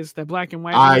Mother's Eyes, that black and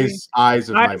white eyes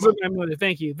of my mother.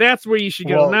 Thank you. That's where you should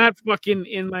go, not fucking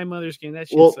In My Mother's Skin.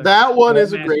 That one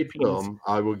is a great film.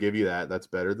 I will give you that. That's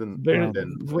better than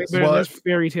this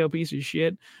fairy tale piece of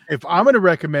shit. If I'm going to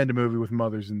recommend a movie with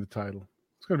mothers in the title,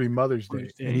 it's going to be Mother's Day.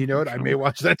 And you know what? I may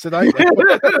watch that tonight.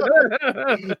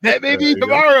 That may be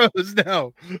tomorrow's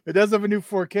now. It does have a new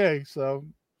 4K, so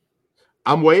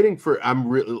I'm waiting for.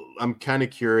 I'm kind of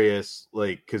curious,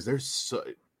 because there's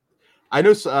I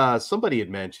know somebody had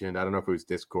mentioned. I don't know if it was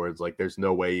Discord's. There's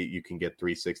no way you can get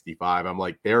 365. I'm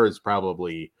like, there is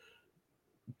probably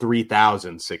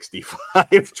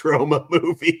 3,065 trauma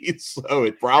movies, so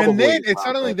it probably. And then it's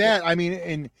not only that. I mean,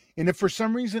 and if for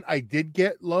some reason I did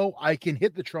get low, I can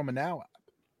hit the Trauma Now app.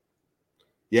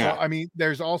 Yeah, so, I mean,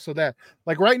 there's also that.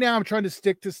 Right now, I'm trying to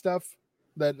stick to stuff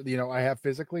that I have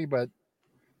physically, but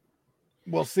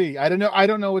we'll see. I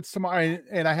don't know what's tomorrow,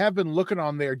 and I have been looking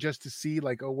on there just to see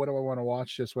what do I want to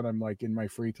watch just when I'm in my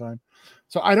free time.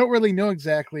 So I don't really know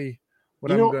exactly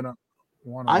what I'm gonna.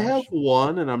 I have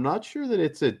one, and I'm not sure that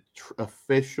it's an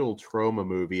official trauma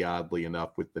movie, oddly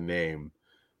enough, with the name.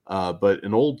 But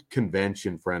an old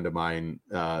convention friend of mine,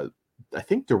 I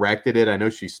think, directed it. I know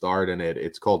she starred in it.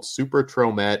 It's called Super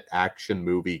Traumette Action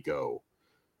Movie Go.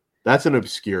 That's an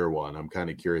obscure one. I'm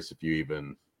kind of curious if you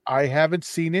even. I haven't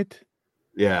seen it.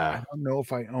 Yeah. I don't know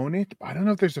if I own it. I don't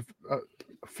know if there's a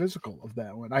physical of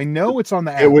that one. I know it's on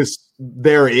the app.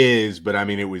 There is, but I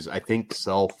mean, it was, I think,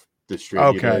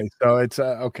 self-distributed. Okay, so it's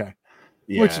okay.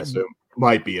 Yeah, so it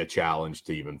might be a challenge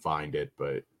to even find it,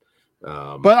 but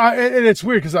and it's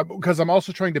weird because I'm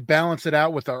also trying to balance it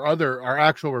out with our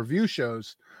actual review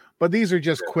shows, but these are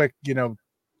just quick,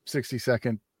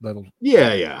 60-second little.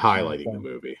 Yeah, highlighting the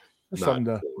movie. Something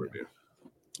to review.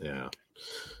 Yeah.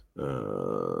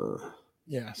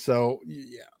 Yeah. So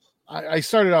yeah, I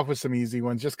started off with some easy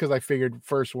ones just because I figured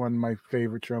first one my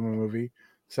favorite trauma movie,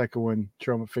 second one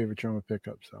favorite trauma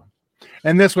pickup. So,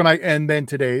 and this one and then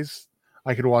today's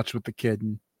I could watch with the kid,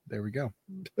 and there we go.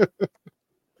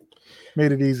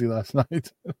 Made it easy last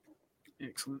night.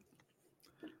 Excellent.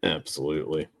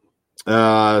 Absolutely.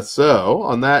 So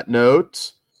on that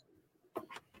note,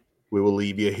 we will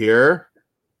leave you here.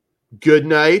 Good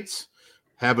night.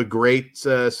 Have a great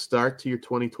start to your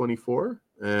 2024,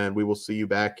 and we will see you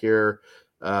back here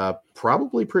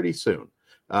probably pretty soon.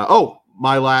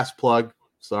 My last plug.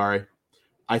 Sorry.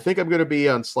 I think I'm going to be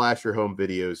on Slasher Home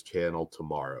Videos channel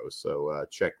tomorrow, so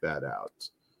check that out.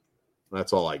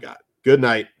 That's all I got. Good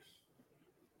night.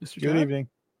 Mr. Good evening.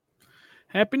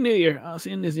 Happy New Year. I'll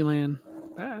see you in Disneyland.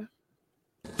 Bye.